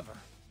forever.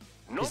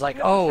 He's like,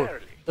 oh,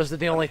 those are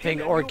the only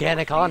thing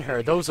organic on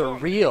her. Those are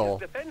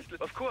real.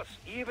 Of course,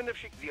 even if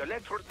she the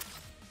electrode.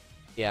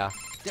 Yeah,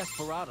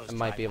 Desperados. I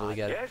might be able to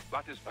get it. Yes,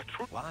 that is a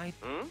true. Why?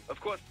 Of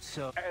course.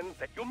 So. And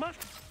that you must.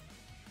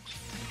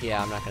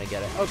 Yeah, I'm not gonna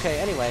get it. Okay,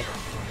 anyway.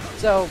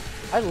 So,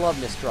 I love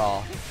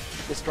Mistral.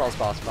 Mistral's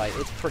boss fight.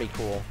 It's pretty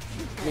cool.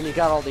 I mean, you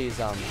got all these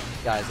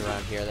guys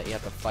around here that you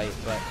have to fight,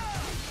 but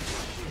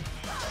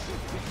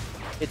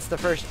it's the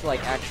first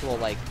like actual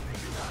like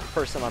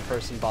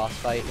person-on-person boss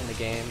fight in the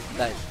game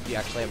that you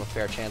actually have a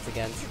fair chance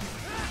against.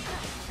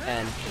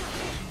 And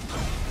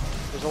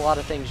there's a lot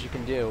of things you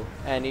can do,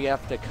 and you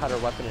have to cut her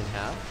weapon in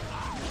half.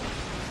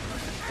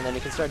 And then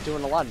you can start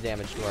doing a lot of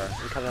damage to her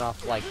and cutting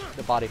off like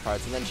the body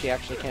parts, and then she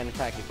actually can't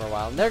attack you for a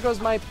while. And there goes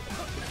my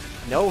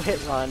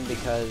no-hit run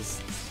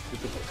because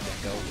stupid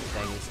go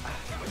things.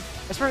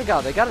 I swear to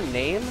God, they got a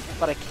name,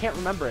 but I can't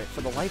remember it for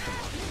the life of me.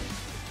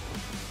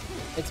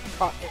 It's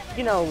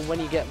you know when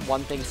you get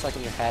one thing stuck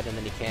in your head and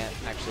then you can't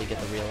actually get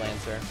the real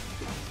answer.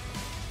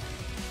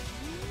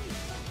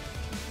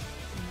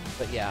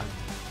 But yeah,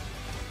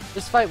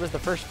 this fight was the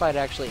first fight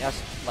actually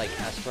S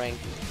rank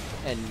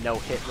and no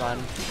hit run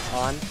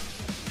on.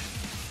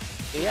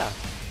 But yeah,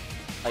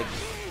 like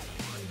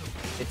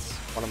it's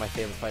one of my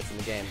favorite fights in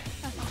the game.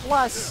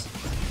 Plus,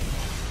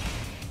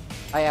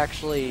 I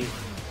actually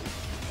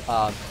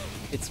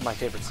it's my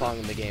favorite song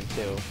in the game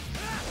too.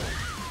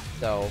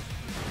 So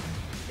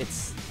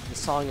the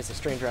song is A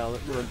Stranger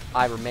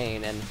I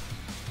Remain, and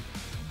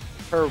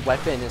her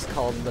weapon is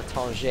called Le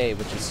Tanger,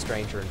 which is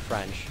stranger in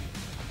French.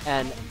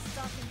 And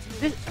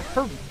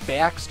her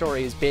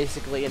backstory is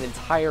basically an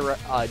entire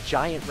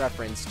giant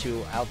reference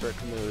to Albert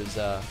Camus,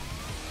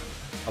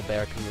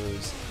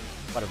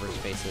 whatever his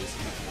face is,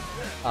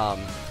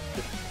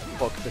 the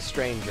book The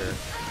Stranger,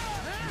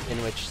 in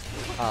which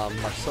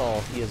Marceau,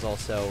 he is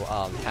also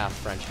half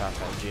French,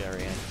 half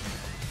Algerian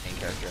main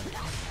character.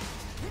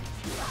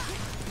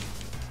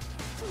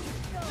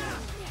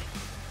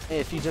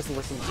 If you just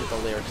listen to the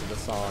lyrics of the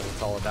song,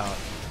 it's all about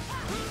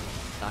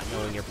not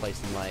knowing your place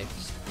in life,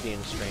 just being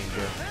a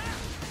stranger,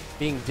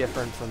 being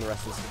different from the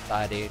rest of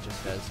society,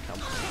 just because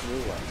you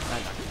were.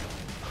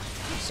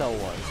 So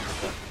was.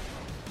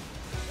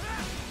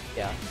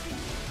 Yeah.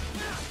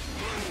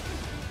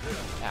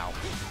 Ow.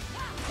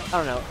 I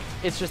don't know.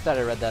 It's just that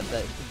I read that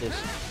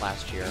this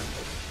last year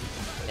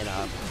in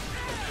well,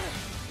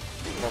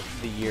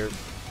 the year,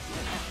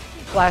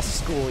 last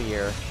school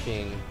year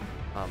being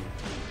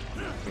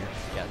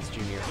yeah, it's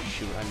junior.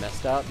 Shoot, I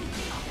messed up.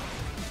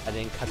 I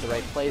didn't cut the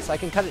right place. I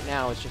can cut it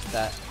now, it's just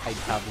that I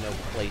have no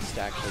place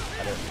to actually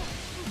cut it.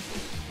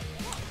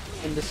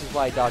 And this is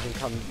why dodging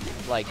comes,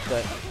 like, the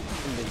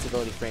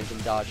invincibility frames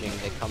and dodging,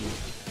 they come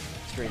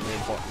extremely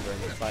important during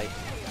this fight.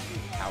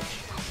 Ouch.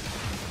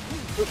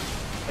 Oop,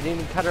 I didn't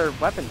even cut her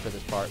weapon for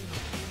this part.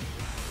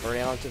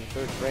 Already on to the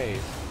third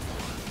phase.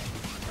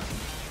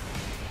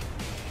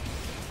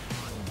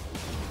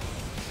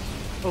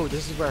 Oh,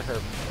 this is where her...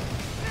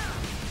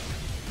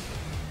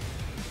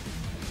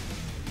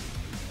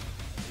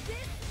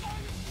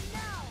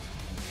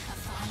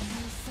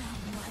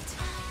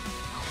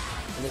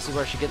 And this is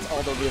where she gets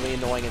all the really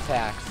annoying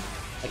attacks.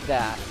 Like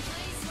that.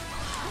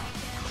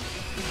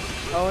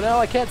 Oh no,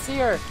 I can't see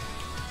her!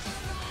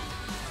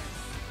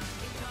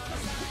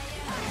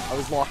 I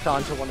was locked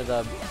onto one of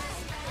the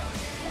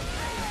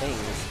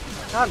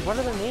things. God, what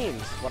are their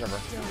names? Whatever.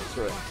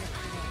 Screw it.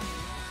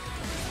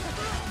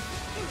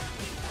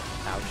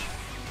 Ouch.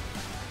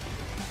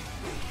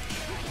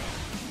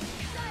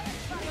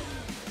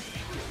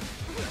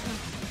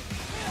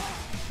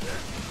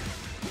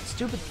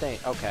 Stupid thing.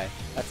 Okay,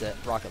 that's it.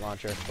 Rocket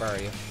launcher. Where are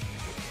you?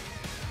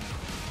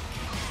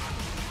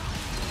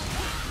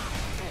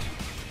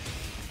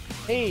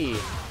 Hey!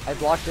 I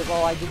blocked it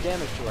while I did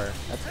damage to her.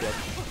 That's good.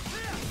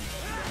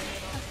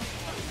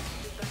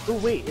 Oh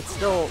wait, it's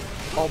still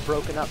all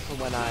broken up from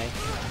when I...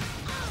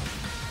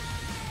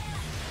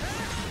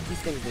 These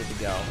things need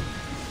to go.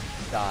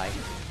 Die.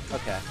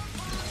 Okay.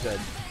 Good.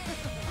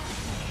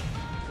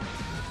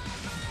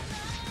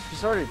 She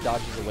sort of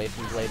dodges away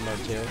from Blade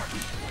Mode too.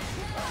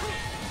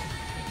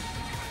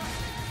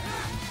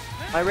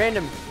 My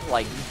random,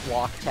 like,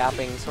 block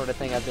tapping sort of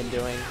thing I've been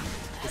doing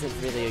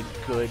isn't really a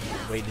good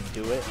way to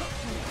do it,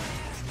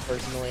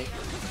 personally.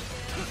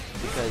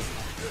 Because,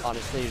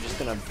 honestly, you're just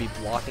gonna be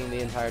blocking the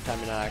entire time,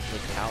 you're not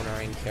actually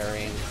countering,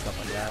 parrying, stuff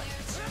like that.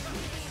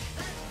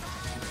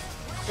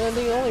 And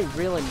the only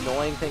real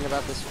annoying thing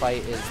about this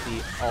fight is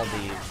all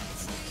the...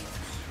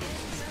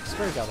 I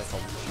swear to God, they call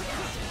them.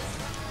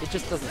 It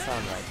just doesn't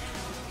sound right.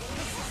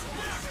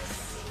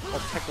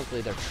 Well,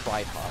 technically they're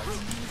tripods.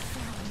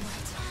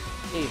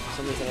 Hey, for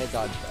some reason I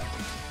dodged that.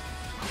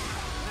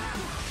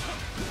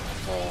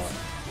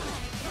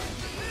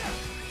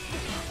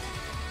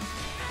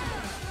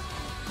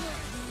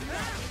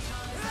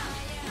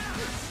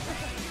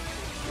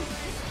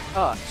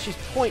 Oh. She's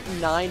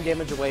 0.9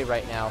 damage away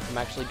right now from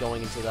actually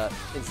going into the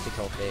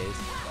insta-kill phase.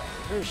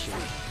 Where is she?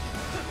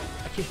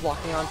 I keep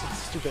walking onto the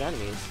stupid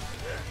enemies.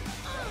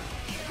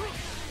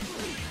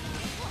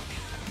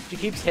 She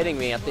keeps hitting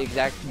me at the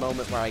exact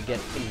moment where I get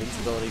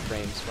invincibility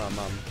frames from,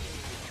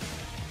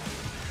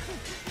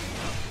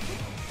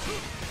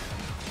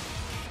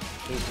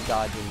 need to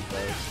dodge in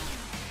place.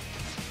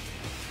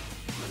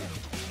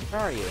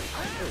 Where are you?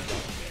 There we go.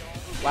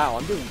 Wow,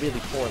 I'm doing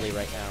really poorly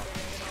right now.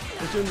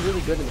 I was doing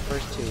really good in the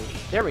first two.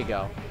 There we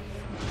go.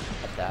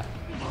 At that.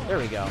 There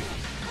we go.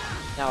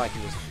 Now I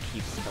can just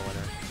keep killing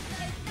her.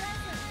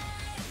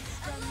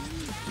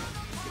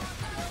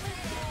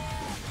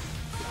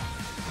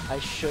 I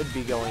should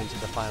be going to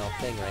the final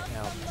thing right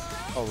now.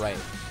 Oh, right.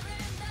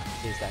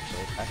 It is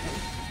actually effective.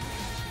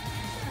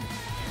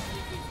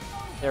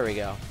 There we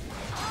go.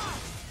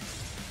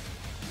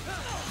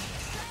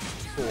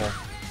 Cool.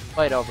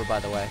 Fight over, by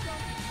the way.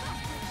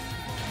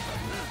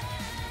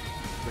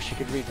 Wish you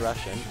could read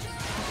Russian.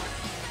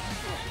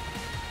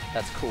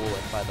 That's cool,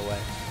 by the way.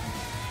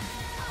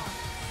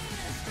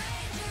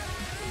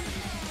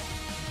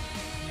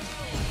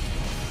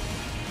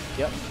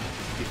 Yep.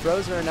 We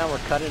froze her and now we're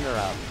cutting her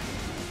up.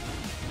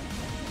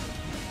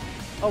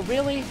 Oh,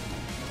 really?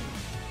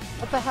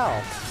 What the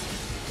hell?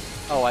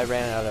 Oh, I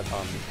ran out of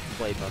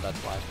blade mode, that's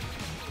why.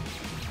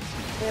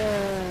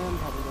 Yeah, I'm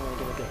probably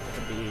gonna get like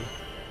a B.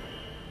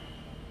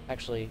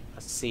 Actually,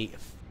 a C.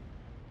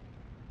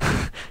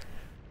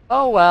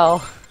 Oh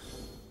well.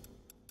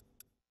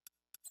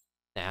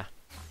 Nah.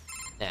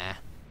 Nah.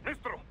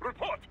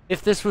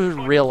 If this was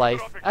real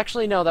life...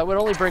 Actually, no, that would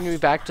only bring me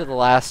back to the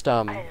last,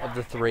 of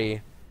the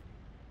three.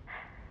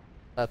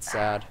 That's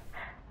sad.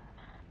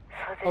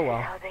 Oh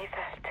well. How they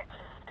felt.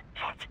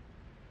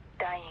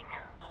 Dying.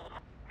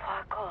 For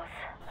a cause.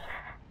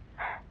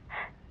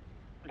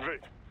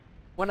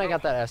 When I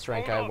got that S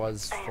rank, I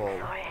was full,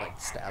 like,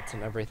 stats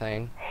and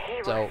everything.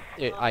 So,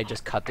 I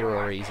just cut through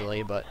her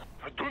easily, but...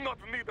 I do not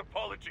need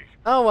apology.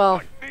 Oh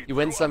well. You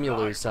win some, you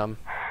lose some.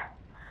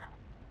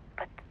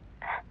 But...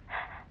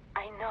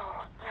 I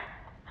know...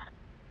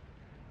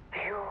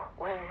 You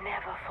will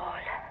never fall.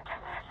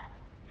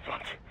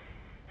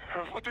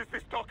 What is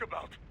this talk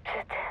about?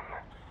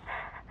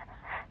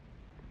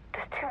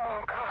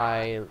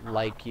 I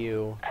like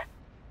you.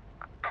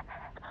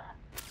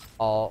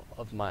 All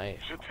of my...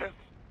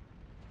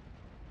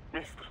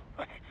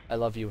 I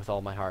love you with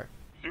all my heart.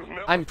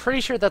 I'm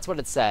pretty sure that's what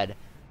it said.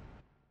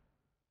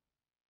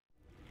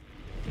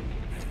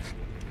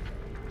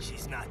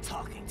 She's not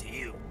talking to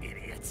you,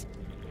 idiot.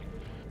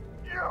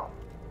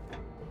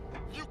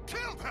 You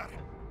killed her!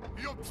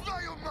 You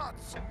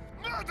nuts!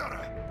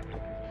 Murderer!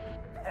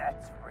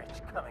 That's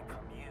rich coming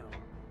from you.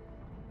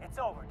 It's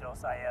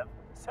overdose, I have.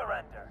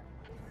 Surrender.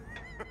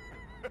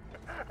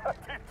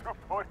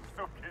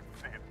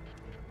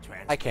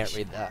 I can't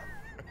read that.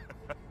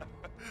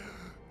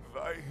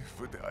 Why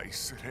would I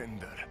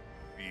surrender?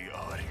 We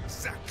are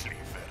exactly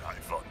where I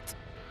want.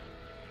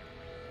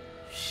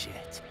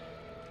 Shit.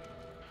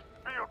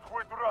 Built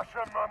with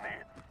Russian money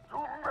to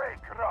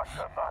make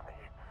Russian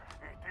money.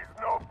 It is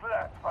no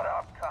plan for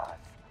Abkhaz.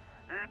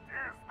 It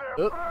is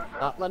their Oop,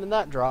 not letting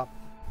that drop.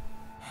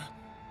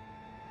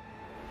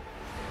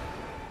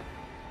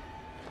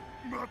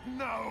 But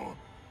now,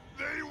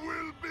 they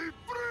will be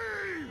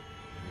free!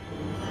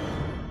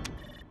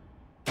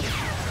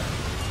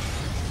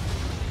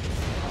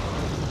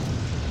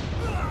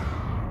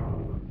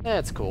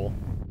 That's cool.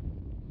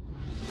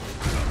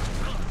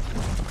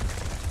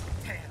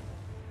 Damn.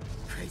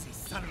 Crazy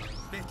son of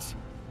a bitch.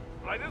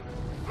 Raiden?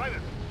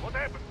 Raiden, what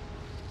happened?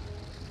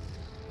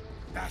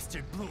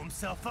 Bastard blew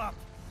himself up.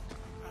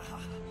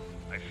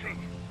 I see.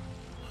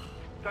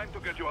 Time to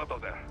get you out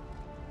of there.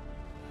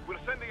 We're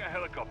sending a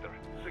helicopter.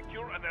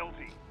 Secure an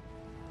LZ.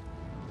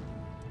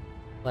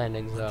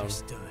 Landing zone.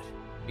 Understood.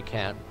 You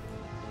can't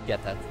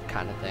get that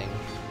kind of thing.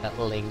 That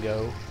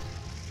lingo.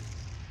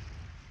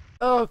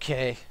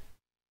 Okay.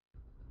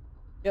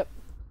 Yep.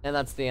 And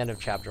that's the end of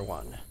chapter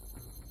 1.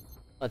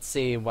 Let's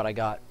see what I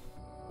got.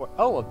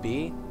 Oh, a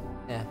B?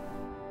 Eh.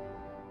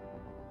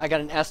 I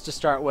got an S to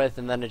start with,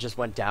 and then it just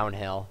went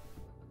downhill.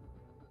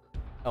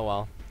 Oh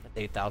well. That's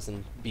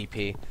 8,000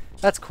 BP.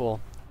 That's cool.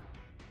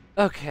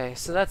 Okay,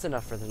 so that's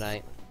enough for the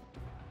night.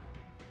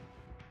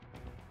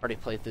 Already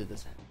played through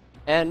this.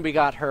 And we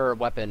got her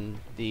weapon,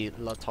 the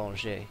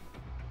L'Étranger.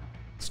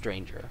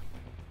 Stranger.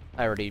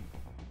 I already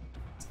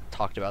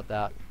talked about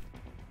that.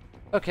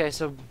 Okay,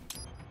 so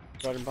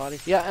blood and body.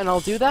 Yeah, and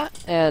I'll do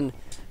that. And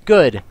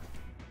good.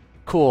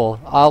 Cool.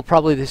 I'll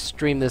probably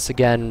stream this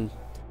again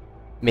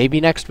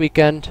maybe next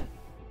weekend.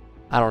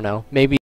 I don't know. Maybe